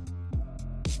won.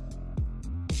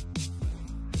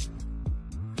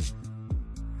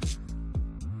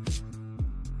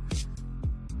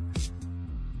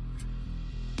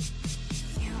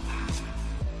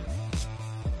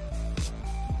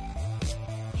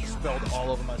 Spilled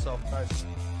all over myself. Nice.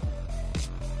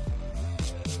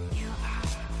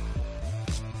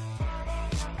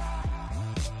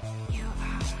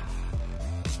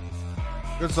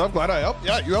 Good stuff. Glad I helped.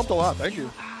 Yeah, you helped a lot. Thank you.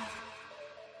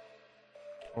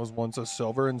 I was once a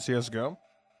silver in CSGO.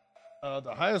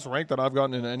 The highest rank that I've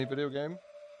gotten in any video game,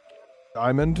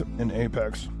 Diamond in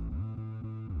Apex.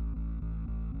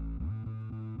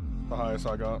 The highest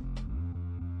I got.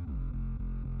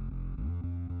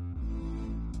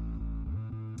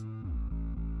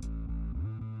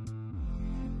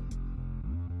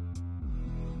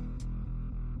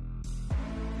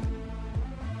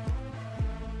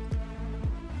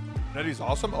 Netty's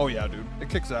awesome. Oh yeah, dude. It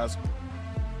kicks ass.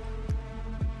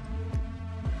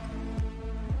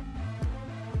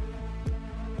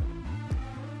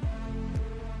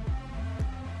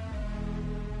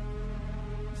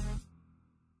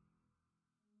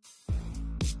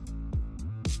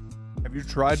 Have you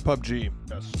tried PUBG?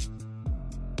 Yes.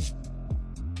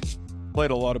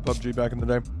 Played a lot of PUBG back in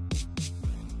the day.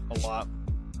 A lot.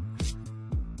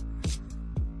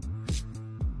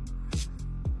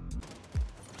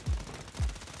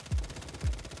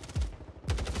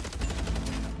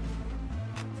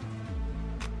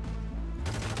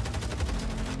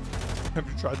 Have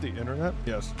you tried the internet?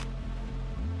 Yes.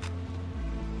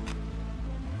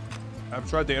 I've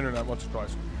tried the internet once or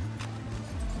twice.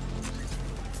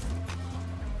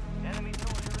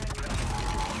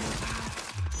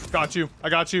 Got you. I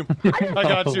got you. I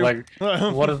got you. Like,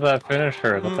 what is that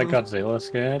finisher? That's like Godzilla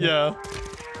skin? Yeah.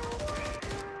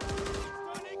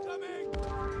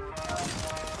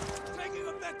 Taking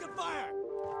effective fire.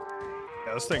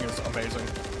 Yeah, this thing is amazing.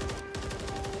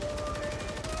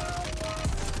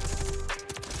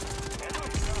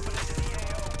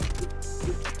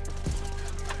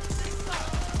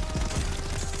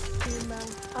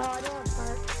 Oh, I don't have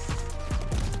heart.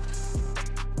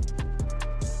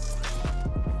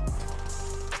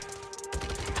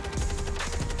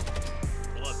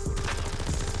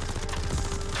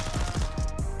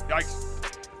 Yikes.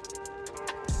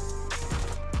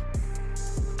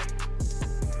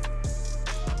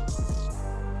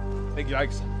 Big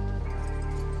yikes.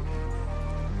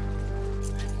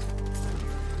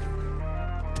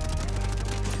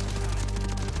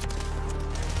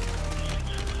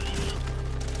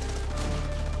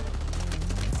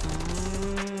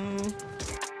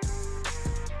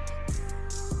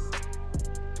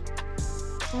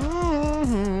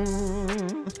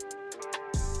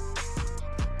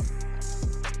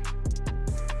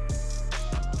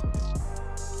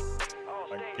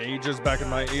 My gauge is back in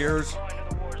my ears.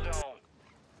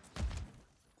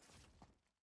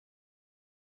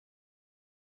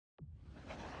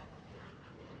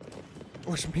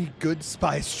 Wish me good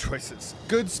spice choices.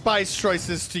 Good spice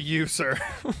choices to you, sir.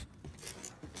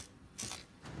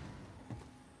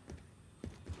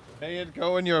 May it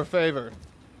go in your favor.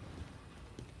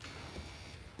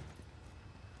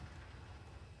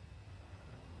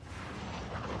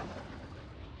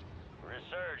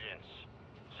 Resurgence.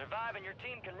 Survive and your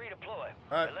team can redeploy.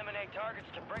 All right. Eliminate targets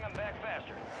to bring them back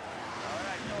faster. All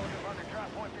right, soldier, mark a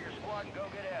drop point for your squad and go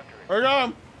get after it. We're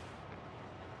going.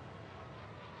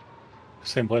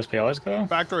 Same place we always go?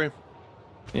 Factory.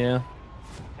 Yeah.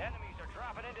 Enemies are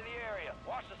dropping into the area.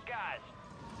 Watch the skies.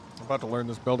 I'm about to learn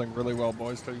this building really well,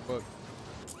 boys. Tell you what.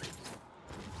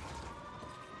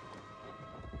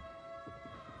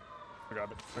 I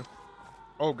got it.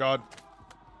 Oh, God.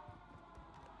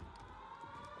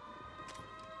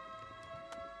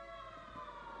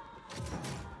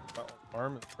 That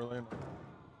alarm is really annoying.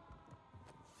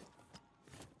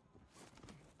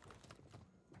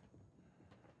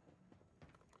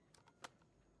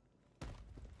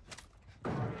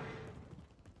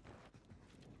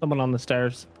 Someone on the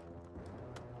stairs.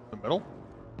 The middle?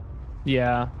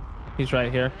 Yeah. He's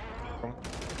right here.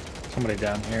 Somebody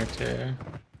down here too.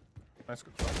 Nice,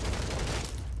 good job.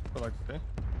 I'd like to see.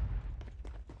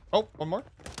 Oh, one more.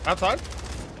 Outside.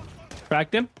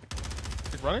 Cracked him.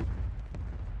 He's running.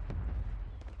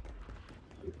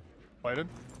 Lighted.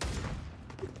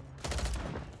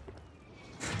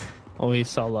 Oh, he's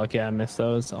so lucky I missed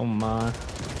those. Oh my.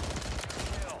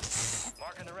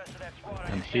 Marking the rest of that squad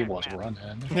on And your he stat was map.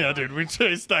 running. Yeah, dude, we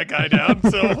chased that guy down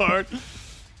so hard.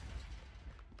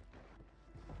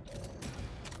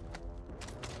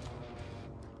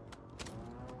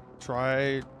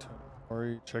 Try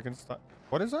Tonori chicken style.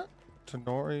 What is that?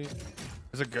 Tonori.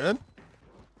 Is it good?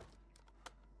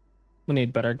 We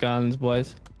need better guns,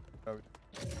 boys. Oh,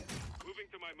 Moving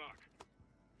to my mark.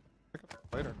 pick it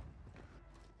up later.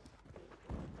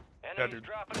 Enemies dude.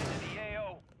 dropping into the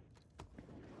AO.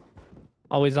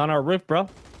 Always on our roof, bro.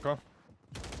 Go.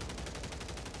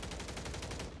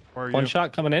 Where are One you?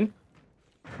 shot coming in.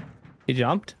 He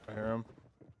jumped. I hear him.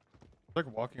 He's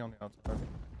like walking on the outside.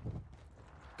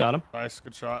 Got him. Nice,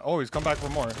 good shot. Oh, he's come back for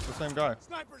more. It's the same guy.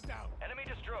 Snipers down. Enemy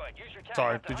destroyed. Use your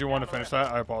Sorry, tactics did to you hunt want to down finish the rest.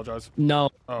 that? I apologize. No.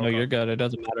 Oh, No, okay. you're good. It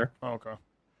doesn't matter. Oh, okay.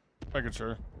 Making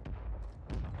sure.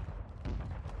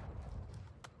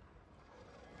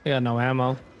 We got no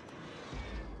ammo.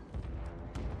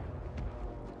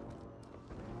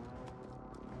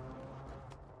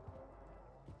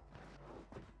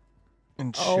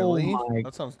 And Oh chili? my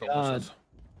That sounds God. delicious.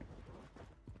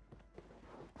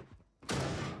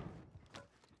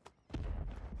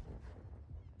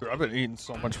 Dude, I've been eating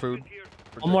so much food.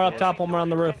 One more up top, one more on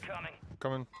the roof. Incoming.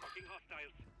 Coming. Fucking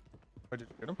hostiles. Wait, did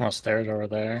you get him? Well, stairs over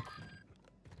there.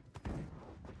 You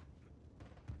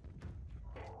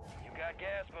got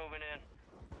gas moving in.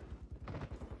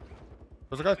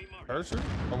 There's a guy. Parachute?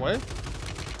 Away?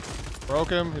 Broke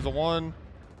him. He's a 1.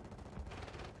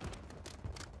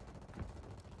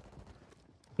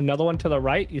 Another one to the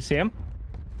right. You see him?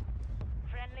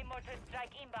 Friendly mortar strike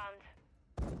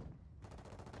inbound.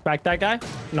 Cracked that guy.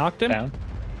 Knocked him. Down.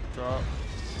 Drop.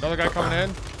 Another guy coming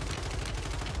in.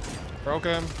 Broke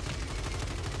him.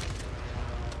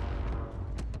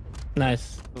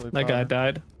 Nice. Really That guy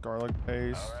died. Garlic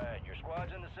paste. All right, your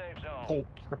squad's in the safe zone. Oh,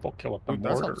 triple kill with the Dude,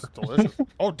 that mortar. sounds delicious.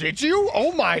 Oh, did you?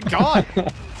 Oh my God.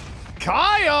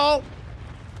 Kyle!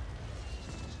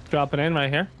 Dropping in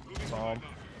right here.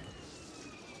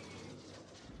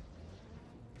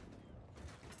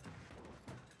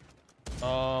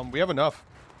 We have enough.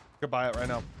 You can buy it right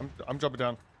now. I'm jumping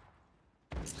down.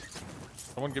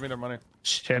 Someone give me their money.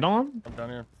 Shit on. I'm down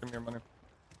here. Give me your money.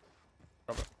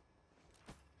 Drop it.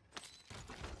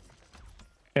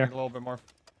 Here. Need a little bit more.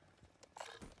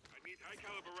 I need high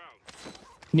caliber rounds.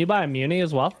 Can you buy a muni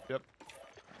as well? Yep.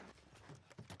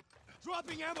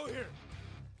 Dropping ammo here.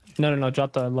 No.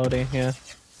 Drop the loading. Yeah.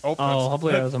 Oh, Oh,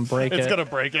 hopefully that doesn't break it's it. gonna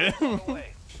break it.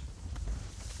 Away.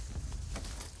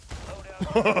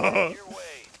 Load out your way.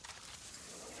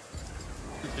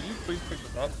 Please pick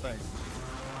this up. Thanks.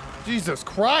 Jesus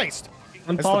Christ.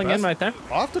 I'm It's falling the in best. right there.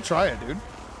 I'll have to try it, dude.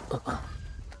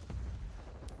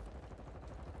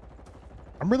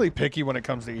 I'm really picky when it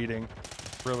comes to eating.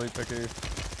 Really picky.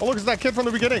 Oh, look, it's that kid from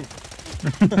the beginning.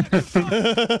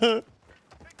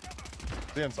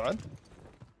 Is he inside?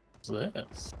 What's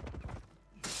this?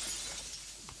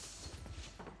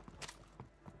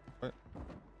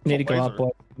 Need to go laser. up,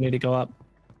 boy. Need to go up.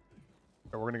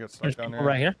 Yeah, we're gonna get stuck There's down people here.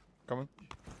 right here. Coming.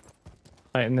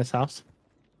 Right in this house.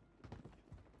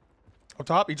 Up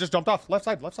top. He just jumped off. Left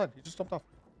side. Left side. He just jumped off.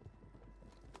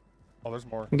 Oh, there's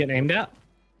more. I'm getting aimed at.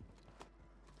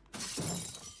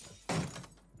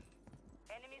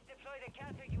 Enemies deployed a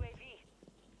counter UAV.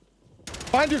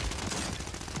 Find you.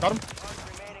 Got him.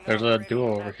 There's a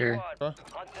duo over here. Huh?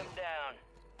 Hunt them down.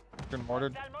 Getting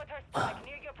mortared. Hostile mortar strike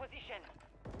near your position.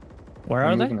 Where They're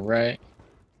are they? moving right.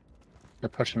 They're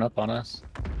pushing up on us.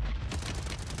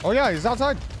 Oh yeah, he's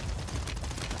outside.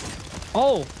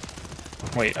 Oh,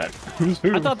 Wait, who's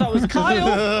who? I thought that was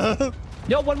Kyle.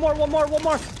 Yo, one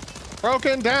more.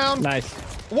 Broken down. Nice.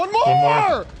 One more.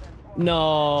 more.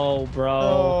 No, bro.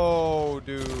 Oh,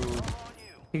 dude.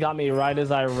 He got me right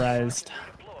as I rezzed.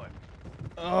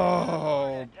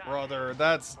 Oh, brother.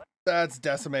 That's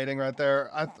decimating right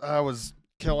there. I was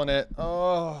killing it.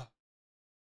 Oh.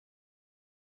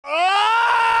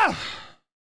 Ah!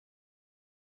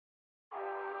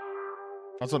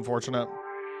 That's unfortunate.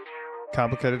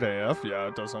 Complicated AF? Yeah,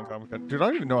 it does sound complicated. Dude, I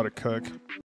don't even know how to cook.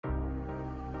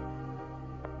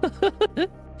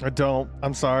 I don't.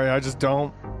 I'm sorry. I just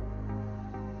don't.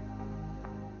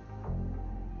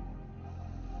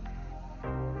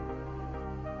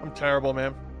 I'm terrible,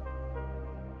 man.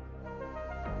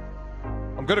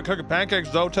 I'm good at cooking pancakes,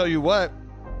 though, tell you what.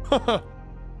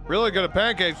 Really good at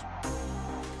pancakes.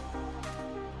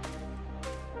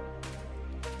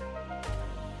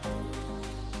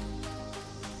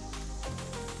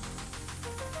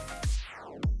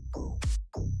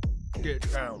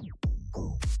 Get down.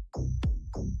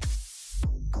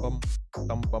 Bum,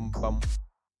 bum, bum, bum.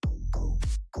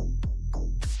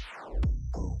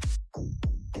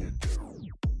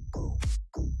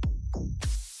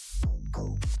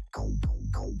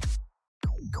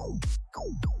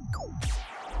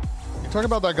 You talking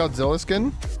about that Godzilla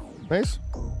skin, Mace?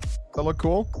 That look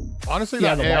cool? Honestly,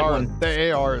 Yeah, that the white AR, one.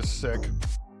 the AR is sick.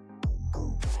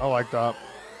 I like that.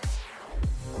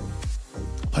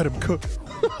 Let him cook.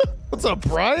 What's up,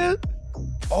 Brian?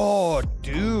 Oh,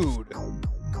 dude.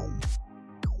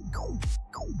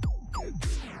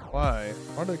 Why?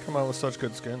 Why do they come out with such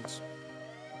good skins?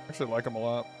 I actually like them a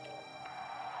lot.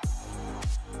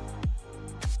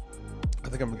 I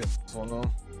think I'm gonna get this one though.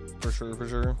 For sure, for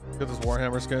sure. Get this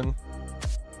Warhammer skin.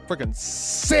 Freaking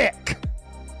sick!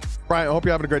 Brian, I hope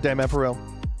you're having a great day, man, for real.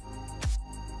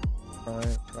 Try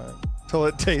it. Till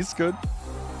it tastes good. I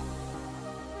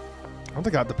don't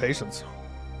think I have the patience.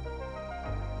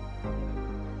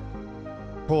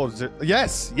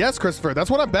 Yes, yes, Christopher. That's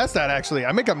what I'm best at, actually.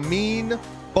 I make a mean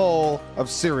bowl of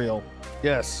cereal.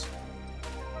 Yes.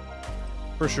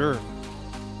 For sure.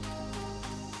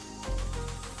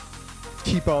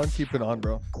 Keep on keeping on,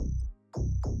 bro.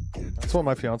 That's what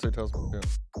my fiance tells me to do.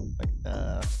 Like,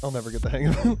 nah, I'll never get the hang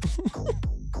of it.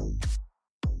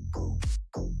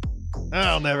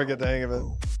 I'll never get the hang of it.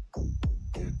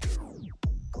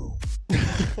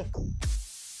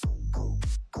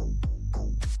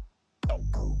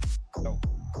 No.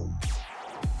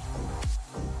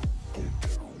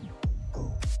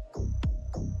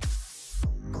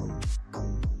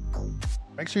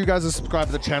 Make sure you guys are subscribed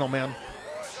to the channel, man.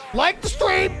 Like the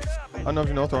stream! I don't know if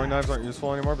you know throwing knives aren't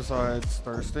useful anymore besides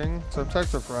thirsting.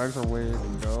 Subtext or frags are way to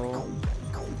go.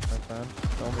 Like that.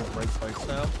 Don't get break fights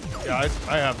now. Yeah,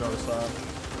 I have noticed that.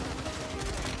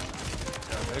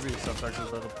 Yeah, maybe subtext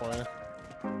is better to play.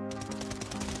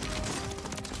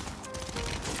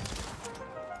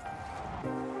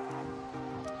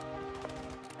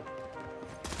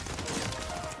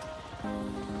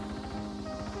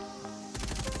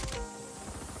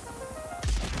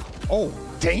 Oh,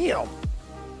 damn!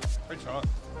 Great shot.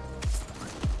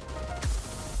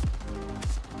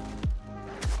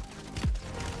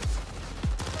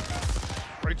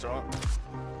 Great shot.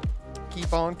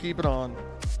 Keep on, keep it on.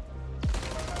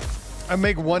 I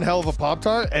make one hell of a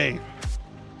Pop-Tart? Hey.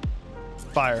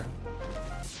 Fire.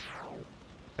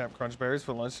 Camp Crunch Berries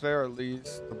for lunch today, or at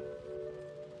least the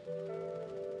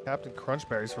Captain Crunch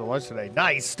Berries for lunch today.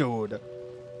 Nice, dude.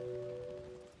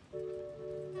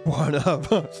 One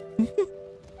of us.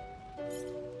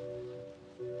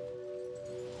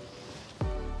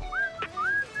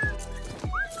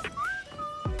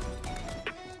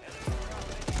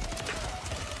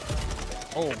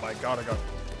 Oh my god, I got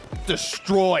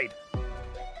destroyed. Oh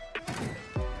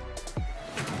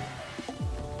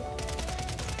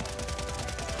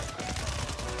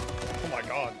my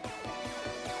god.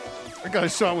 That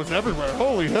guy's shot was everywhere.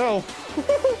 Holy hell.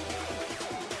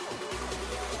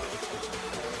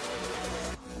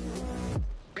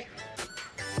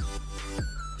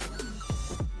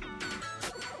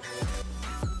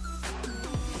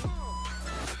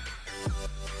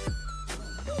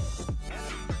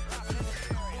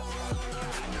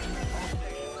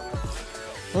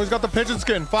 Oh, he's got the pigeon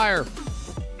skin. Fire.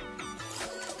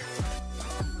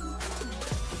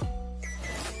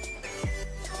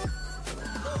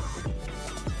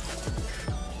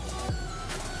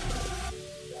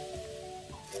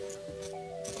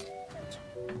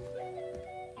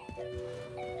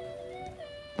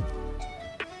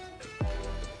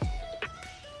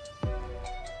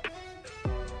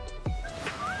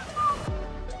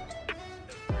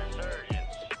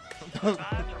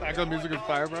 Background music is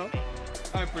fire, bro.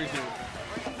 I appreciate it.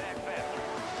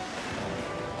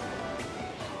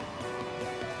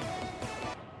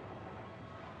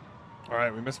 All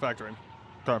right, we missed factoring.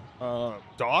 Okay.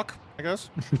 Doc, I guess.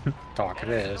 Doc it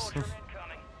is.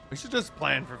 We should just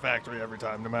plan for factory every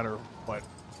time, no matter what.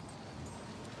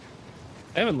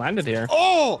 I haven't landed here.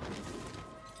 Oh!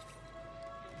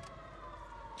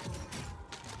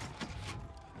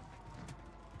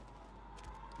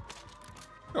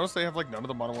 Notice they have like none of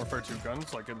the Modern Warfare 2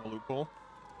 guns, like in the loophole.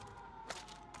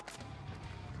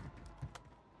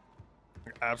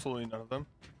 Like, absolutely none of them.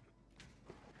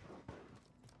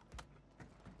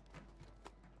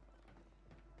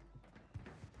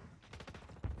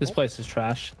 This place is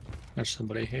trash. There's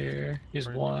somebody here. He's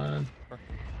one.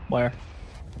 Where?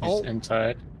 He's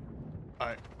inside.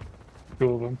 Alright.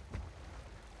 Two of them.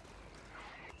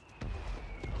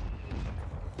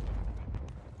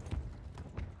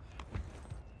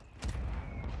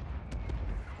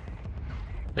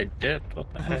 They dipped.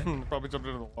 What the heck? Probably jumped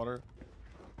into the water.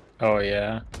 Oh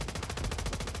yeah.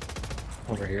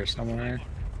 Over here somewhere.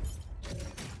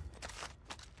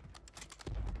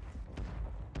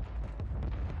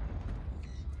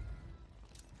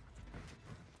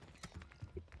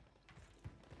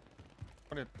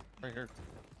 Right here.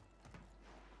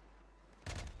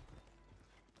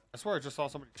 I swear I just saw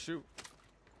somebody shoot.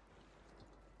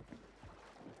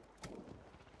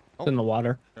 It's in the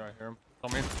water. Yeah, I hear him. Tell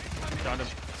me. Found him.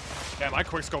 Damn, I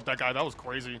quick scoped that guy. That was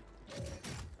crazy.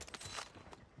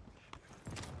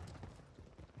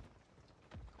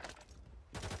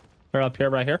 They're up here,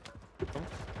 right here.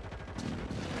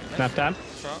 Nap time.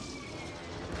 Shot.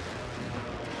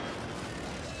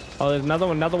 Oh, there's another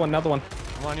one, another one, another one.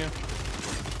 I'm on you.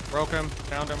 Broke him.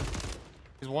 Found him.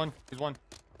 He's one. He's one.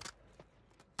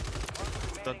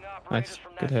 Nice.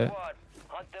 Good hit.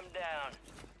 Hunt them down.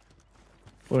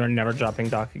 We're never dropping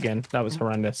Doc again. That was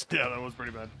horrendous. Yeah, that was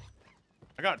pretty bad.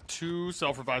 I got 2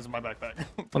 self-revives in my backpack.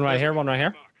 One right here, one right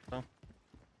here. Oh.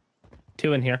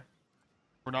 2 in here.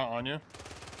 We're not on you.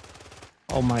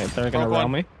 Oh my, they're gonna roll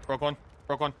me. Broke one.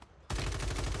 Broke one.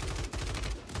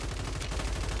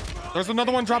 There's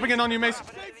another one dropping in on you, Mace.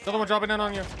 Another one dropping in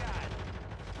on you.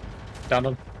 Down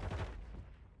him.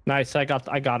 Nice, I got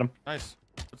him. Nice.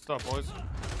 Good stuff, boys.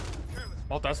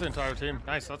 Well, that's the entire team.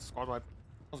 Nice, that's squad wipe.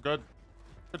 That was good.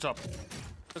 Good job.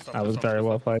 Good stuff. That good was stuff, very good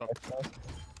well stuff, played. good stuff.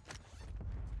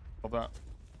 Love that.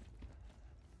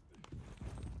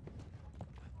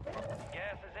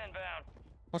 Gas is inbound.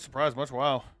 Much surprise, much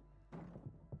wow.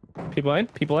 People in?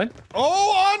 People in?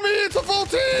 Oh, on me! It's a full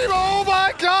team! Oh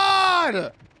my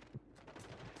god!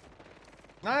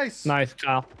 Nice. Nice,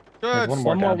 Kyle. Good. There's one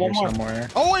more down here more. somewhere.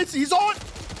 Oh, he's on!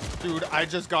 Dude, I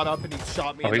just got up and he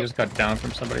shot me. Oh, in he the... just got down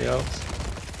from somebody else.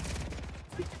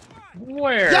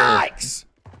 Where? Yikes!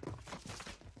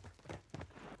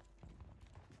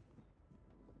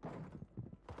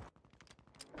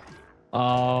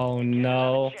 Oh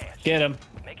no. Get him.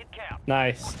 Make it count.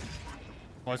 Nice.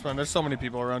 Nice, man. There's so many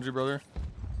people around you, brother.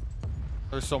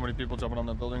 There's so many people jumping on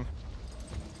that building.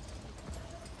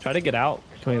 Try to get out.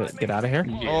 Can we get out of here?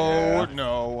 Yeah. Oh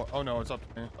no. Oh no, it's up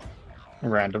to me.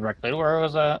 Ran directly where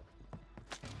was that?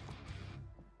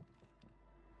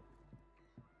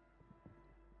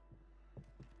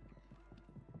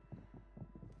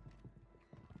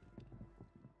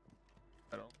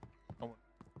 I don't. No one.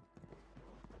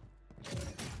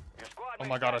 Your squad Oh mates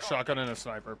my god, a back on shotgun duty. and a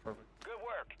sniper. Perfect. Good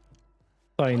work.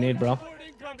 That's all you need, bro.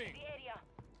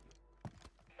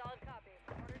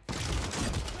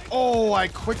 Oh, I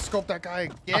quick scoped that guy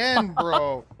again,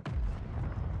 bro.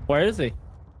 Where is he?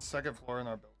 Second floor in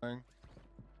our building.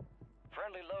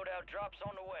 Friendly loadout drops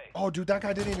on the way. Oh, dude, that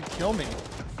guy didn't even kill me.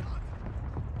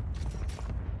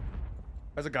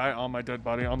 There's a guy on my dead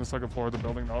body on the second floor of the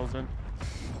building that I was in.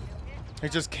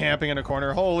 He's just camping in a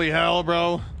corner. Holy hell,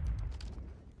 bro.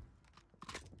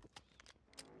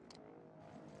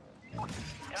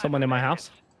 Someone in my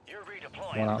house. You're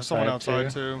redeploying. One There's someone outside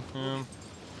outside too. too. Yeah.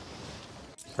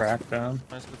 Crack them.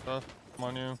 Nice good stuff. Come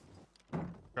on, you.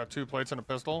 Got 2 plates and a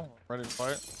pistol. Ready to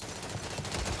fight.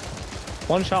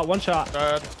 One shot, one shot.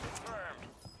 Dead.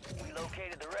 Confirmed. We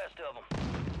located the rest of them.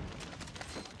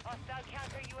 Hostile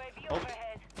counter UAV Oh.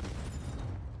 overhead.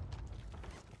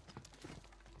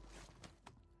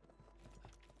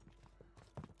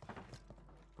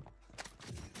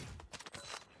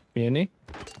 Muni.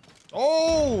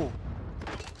 Oh!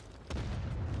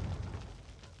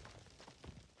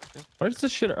 Where's the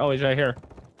shitter? Oh, he's right here.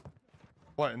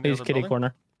 What, in the He's other kitty building?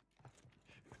 corner.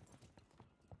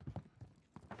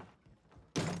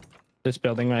 This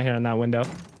building right here in that window.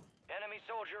 Enemy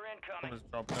soldier incoming.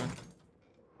 Somebody's dropping in.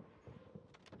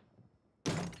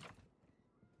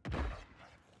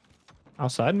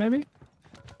 Outside, maybe?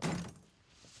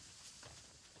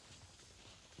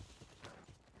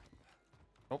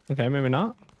 Nope. Okay, maybe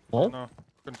not. Well, No,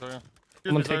 couldn't tell you. Excuse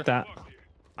I'm me, gonna take sir. that.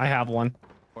 I have one.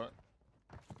 What?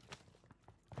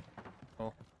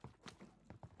 Oh.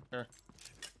 Here.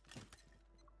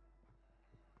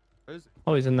 Where is he?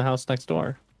 Oh, he's in the house next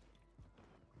door.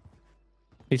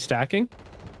 He's stacking.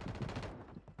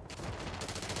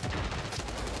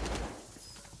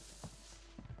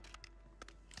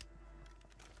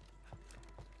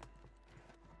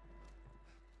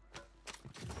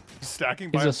 He's stacking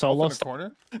He's by a himself solo in the sta-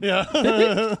 corner? Yeah.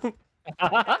 Guardian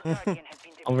has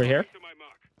been Over here. To my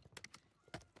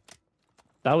mark.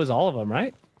 That was all of them,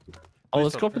 right? Oh, Please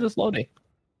let's don't go for hurt. this loading.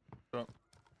 So-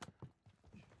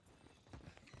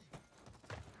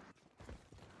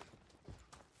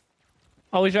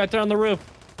 Oh, he's right there on the roof.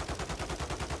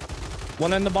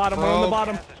 One in the bottom, one on the Oh.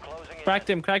 bottom. Gas is closing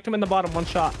in. Cracked him in the bottom, one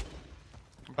shot.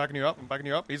 I'm backing you up. I'm backing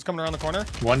you up. He's coming around the corner.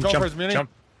 One He's going for his jump, mini. jump.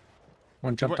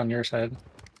 One jumped What? on your side.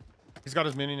 He's got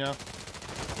his mini now.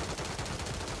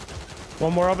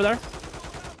 One more over there.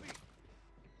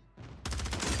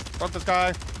 Got this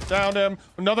guy. Downed him.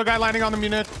 Another guy landing on the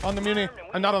muni. On the muni.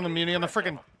 Not on the muni. On the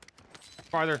freaking.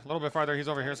 Farther. A little bit farther. He's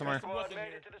over here somewhere. Squad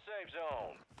made it to the safe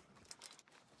zone.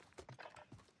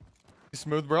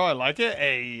 Smooth, bro. I like it.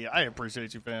 Hey, I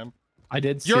appreciate you, fam. I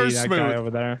did see You're that smooth. guy over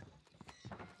there.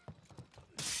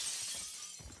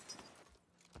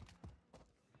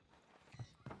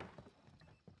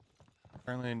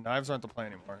 Apparently, knives aren't the play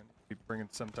anymore. Keep bringing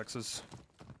some Texas.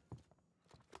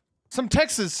 Some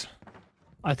Texas.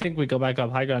 I think we go back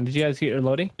up high ground. Did you guys get your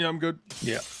loading? Yeah, I'm good.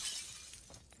 Yeah.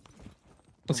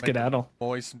 Let's Make get at 'em.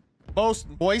 Moist. Most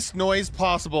moist noise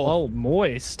possible. Oh,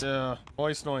 moist. Yeah,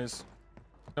 moist noise.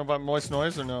 Know about moist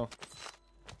noise or no?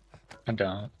 I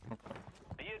don't.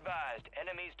 Be advised,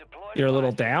 enemies deployed. You're a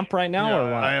little damp right now, or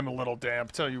Yeah, what? I am a little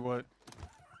damp. Tell you what,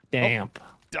 Damp.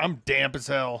 I'm damp as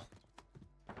hell.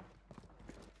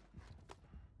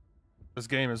 This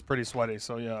game is pretty sweaty,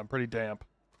 so yeah, I'm pretty damp.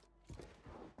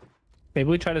 Maybe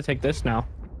we try to take this now.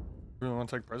 You really want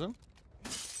to take prison?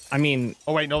 I mean,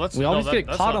 Oh wait, no, that's we no, always that- get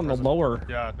that's caught not on the prison. lower.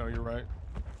 Yeah, no, you're right.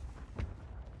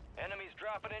 Enemies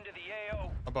dropping into the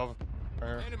AO. Above, right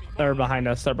here. Enemy They're behind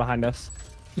us. They're behind us.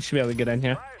 You should be able to get in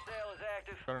here. Fire sale is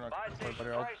active. Better not Buy kill station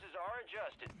anybody else. prices are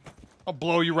adjusted. I'll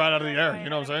blow you right out of the air. You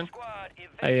know what I'm saying? Squad, evade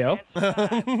Hey, yo.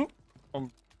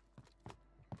 and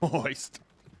survive. Moist.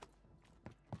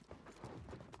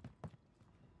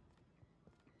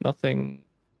 Nothing.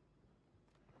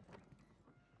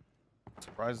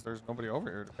 Surprised there's nobody over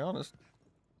here, to be honest.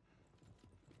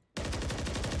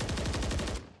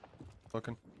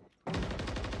 Looking.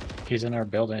 He's in our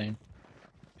building.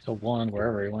 He's a one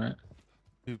wherever he went.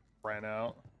 He ran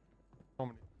out. So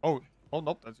many. Oh, oh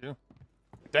nope, that's you.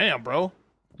 Damn, bro.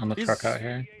 On the He's- truck out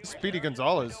here. Speedy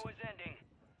Gonzalez. Window is ending.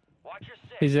 Watch your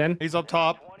six. He's in. He's up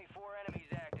top. 24 enemies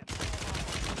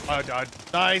active. I died.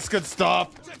 Nice, good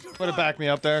stuff. Way to back me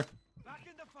up there. back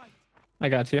in the fight. I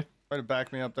got you. Way to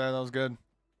back me up there. That was good.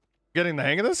 Getting the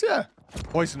hang of this? Yeah.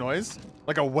 Voice noise.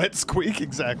 Like a wet squeak.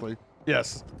 Exactly.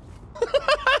 Yes.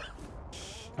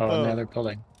 Oh, in the Oh. other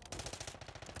building.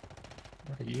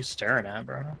 What are you staring at,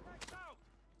 bro?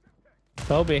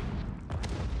 Kobe.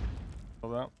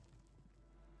 Hold that.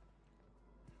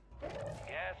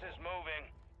 Gas is moving.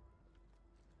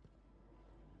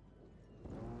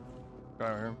 Guy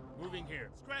right here. Moving here.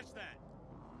 Scratch that.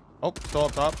 Oh, still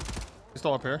up top. He's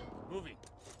still up here. Moving.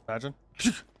 Imagine.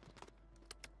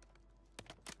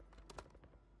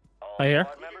 All I hear.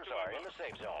 squad members are in the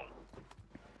safe zone.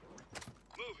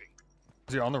 Moving.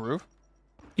 Is he on the roof?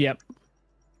 Yep.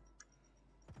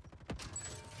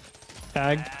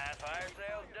 Tagged. Fire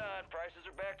sale's done. Prices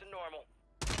back to normal.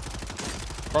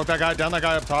 Broke that guy. Down that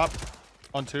guy up top.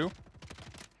 On 2.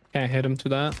 Can't hit him to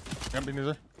that. Can't be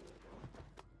neither.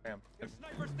 Damn.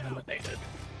 Eliminated.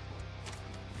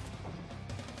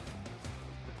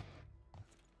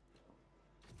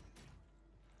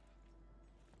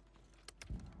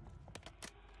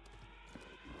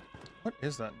 What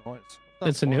is that noise?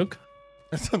 It's a nuke.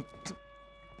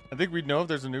 I think we'd know if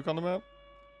there's a nuke on the map.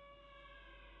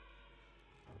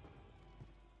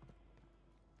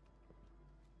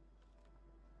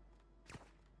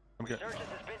 Okay. Surges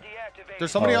has been deactivated.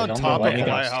 There's somebody Oh, on on the top of the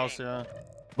lighthouse. lighthouse, yeah.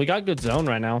 We got good zone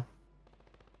right now.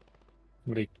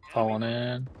 Somebody falling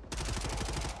in.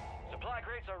 Supply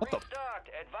crates are What the- restocked.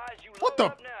 Advise you What load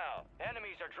the- up now.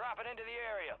 Enemies are dropping into the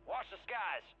area. Watch the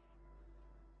skies.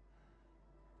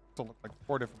 Still look like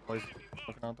 4 different places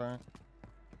looking out there.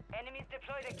 Enemies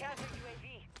deployed a counter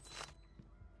UAV.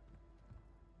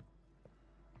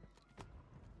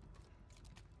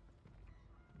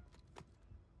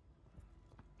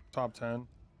 Top 10.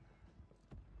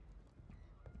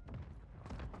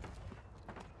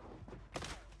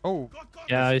 Oh,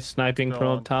 Yeah, he's sniping from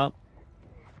up top.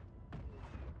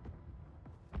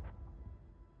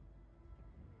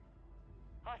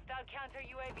 Hostile counter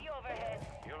UAV overhead.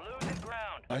 You're losing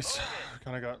ground. nice. Move it.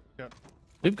 Kind of got.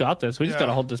 We've got this. We just Yeah.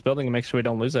 gotta hold this building and make sure we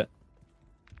don't lose it.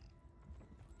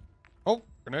 Oh,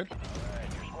 grenade.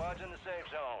 Alright, your squad's in the safe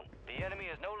zone. The enemy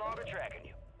is no longer tracking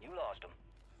you. You lost them.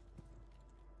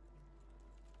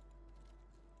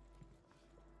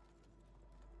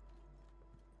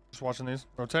 Just watching these.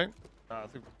 Rotate. I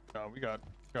think we got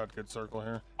good circle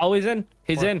here. Oh, he's in.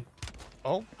 He's What? in.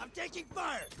 Oh, I'm taking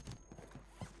fire.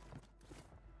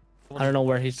 I don't know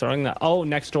where he's throwing that. Oh,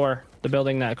 next door. The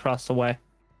building that across the way.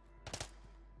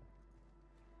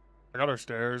 I got our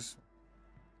stairs.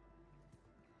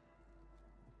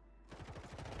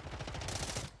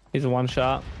 He's a one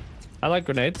shot. I like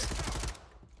grenades.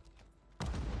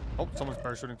 Oh, someone's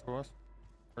parachuting to us.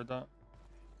 Heard that.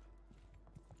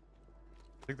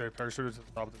 I think they parachuted to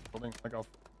the top of the building, like off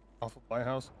of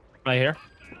lighthouse. Right here.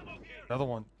 Another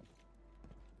one.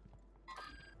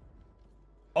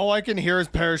 All I can hear is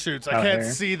parachutes. I Out can't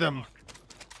here. see them.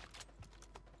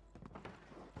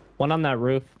 One on that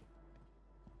roof.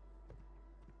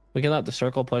 We can let the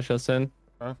circle push us in.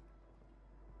 Huh?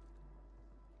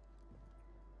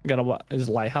 Got a what? Is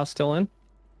lighthouse still in?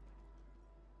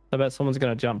 I bet someone's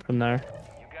gonna jump from there.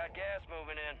 You got gas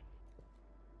moving in.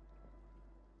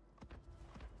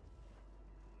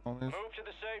 All these. Move to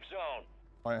the safe zone.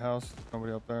 Lighthouse.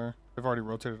 Nobody up there. They've already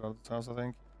rotated out of this house, I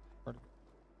think.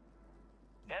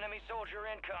 Enemy soldier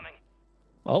incoming.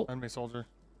 Oh, Enemy soldier.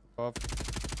 Above.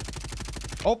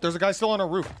 Oh, there's a guy still on our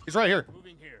roof. He's right here.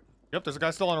 Moving here. Yep, there's a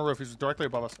guy still on our roof. He's directly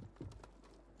above us.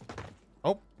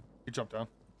 Oh, he jumped down.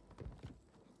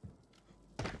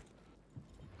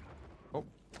 Oh.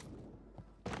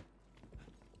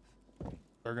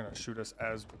 They're gonna shoot us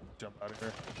as we jump out of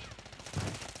here.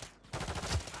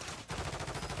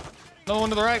 Another one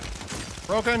to the right.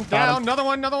 Broken. Down. him. Another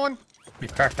one. Another one. We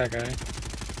cracked that guy.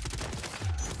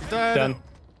 Dead. done.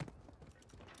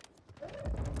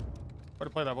 Way to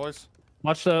play that, boys.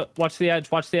 Watch the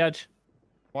edge. Watch the edge.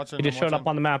 Watching. He just showed up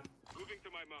on the map. Moving to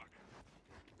my mark.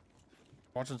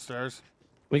 Watching stairs.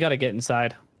 We gotta get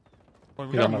inside. Wait,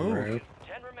 we He's gotta on the move. roof.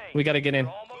 10 remain. We gotta get in.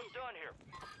 We're almost done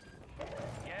here.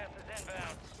 Gas is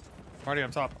inbound. Already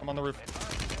up top. I'm on the roof.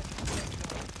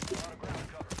 We're on ground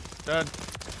cover. Dead.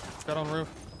 Dead on the roof.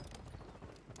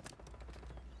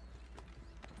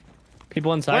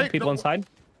 People inside. Wait, people no. inside.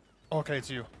 Okay, it's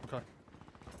you. Okay.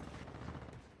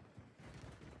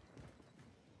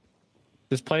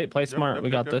 Just play Yep, smart. yep, We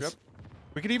yep, got yep, this. yep.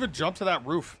 We could even jump to that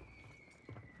roof.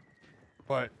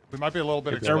 But we might be a little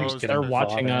bit They're They're, exposed. get they're him to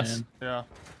watching fall us. in. Yeah.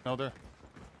 No, they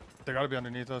gotta be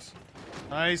underneath us.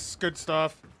 Nice. Good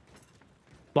stuff.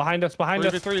 Behind us. Behind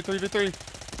us. 3v3,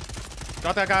 3v3.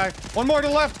 Got that guy. One more to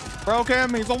the left. Broke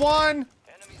him. He's a 1. Enemies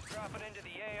dropping into the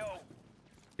AO.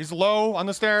 He's low on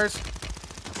the stairs.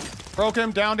 Broke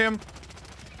him. Downed him.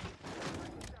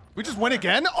 We just win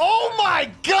again? Oh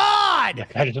my god!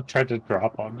 That guy just tried to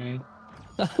drop on me.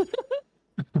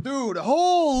 Dude,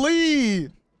 holy!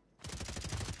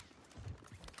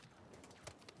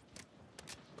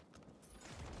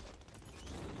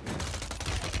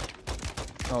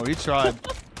 Oh, he tried.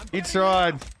 He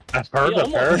tried. I heard He the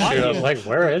almost parachute. got I was you. like,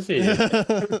 where is he?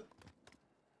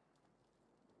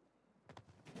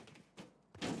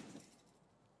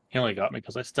 He only got me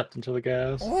because I stepped into the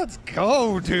gas. Let's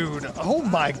go, dude. Oh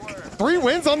my. 3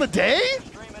 wins on the day?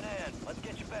 Streaming in. Let's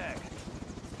get you back.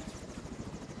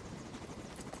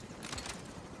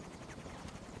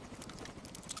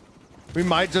 We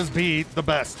might just be the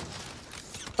best.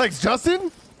 Thanks,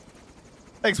 Justin.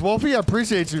 Thanks, Wolfie. I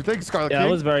appreciate you. Thanks, Scarlet Yeah, King.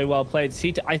 that was very well played.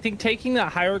 See, I think taking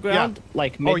that higher ground,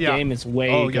 like mid-game, is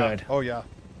way good. Oh, yeah.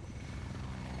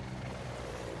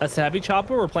 That's a heavy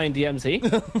chopper. We're playing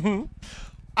DMZ.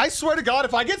 I swear to God,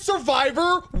 if I get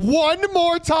Survivor one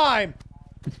more time,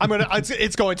 I'm gonna.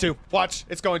 It's going to. Watch.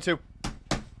 It's going to.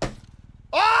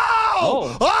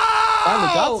 Oh! Oh!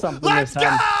 Finally got something Let's this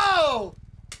time. go!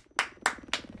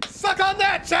 Suck on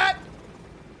that, chat.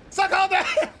 Suck on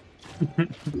that.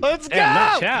 Let's go! Damn,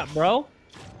 not chat, bro.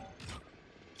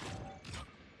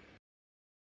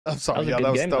 I'm sorry. That was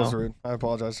a good game, that was though. rude. I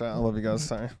apologize, chat. I love you guys.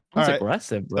 Sorry. That's All right.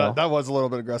 aggressive, bro. That was a little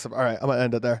bit aggressive. All right, I'm gonna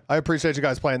end it there. I appreciate you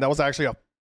guys playing. That was actually a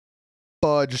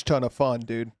fudge ton of fun,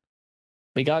 dude.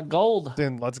 We got gold.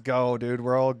 Dude, let's go, dude.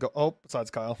 We're all go. Oh, besides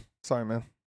Kyle. Sorry, man.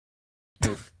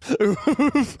 All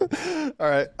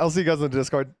right, I'll see you guys in the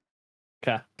Discord.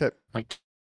 Okay. Okay.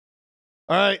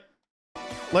 All right,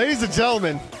 ladies and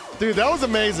gentlemen, dude, that was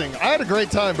amazing. I had a great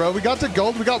time, bro. We got to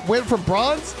gold. We went from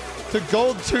bronze to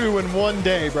gold 2 in one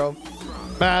day, bro.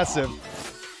 Massive.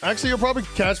 Actually, you'll probably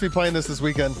catch me playing this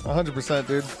weekend. 100%,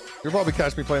 dude. You'll probably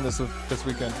catch me playing this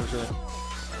weekend for sure.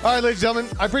 All right, ladies and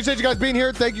gentlemen, I appreciate you guys being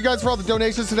here. Thank you guys for all the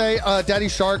donations today. Daddy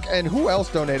Shark, and who else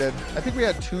donated? I think we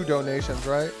had 2 donations,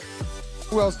 right?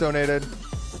 Who else donated?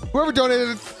 Whoever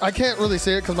donated, I can't really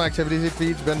see it because my activity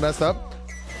feed's been messed up.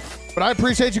 But I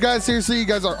appreciate you guys. Seriously, you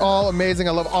guys are all amazing.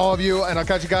 I love all of you. And I'll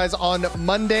catch you guys on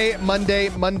Monday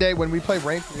when we play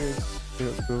ranked.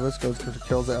 This goes to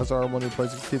kills the SR one who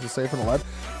plays to keep it safe and alive.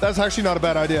 That's actually not a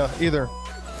bad idea either.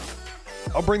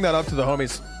 I'll bring that up to the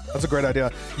homies. That's a great idea.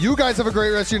 You guys have a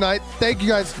great rest of your night. Thank you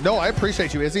guys. No, I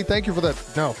appreciate you, Izzy. Thank you for that.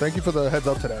 No, thank you for the heads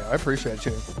up today. I appreciate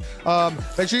you.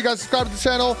 Make sure you guys subscribe to the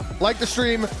channel, like the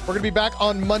stream. We're going to be back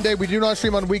on Monday. We do not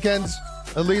stream on weekends,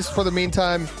 at least for the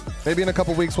meantime. Maybe in a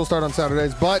couple weeks we'll start on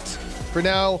Saturdays. But for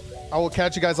now, I will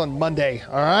catch you guys on Monday.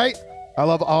 All right? I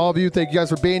love all of you. Thank you guys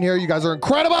for being here. You guys are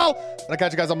incredible. And I'll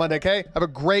catch you guys on Monday, okay? Have a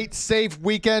great, safe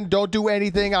weekend. Don't do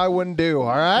anything I wouldn't do. All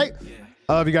right?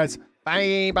 I love you guys.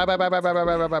 Bye. Bye. Bye. Bye. Bye. Bye.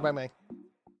 Bye. Bye. Bye. Bye.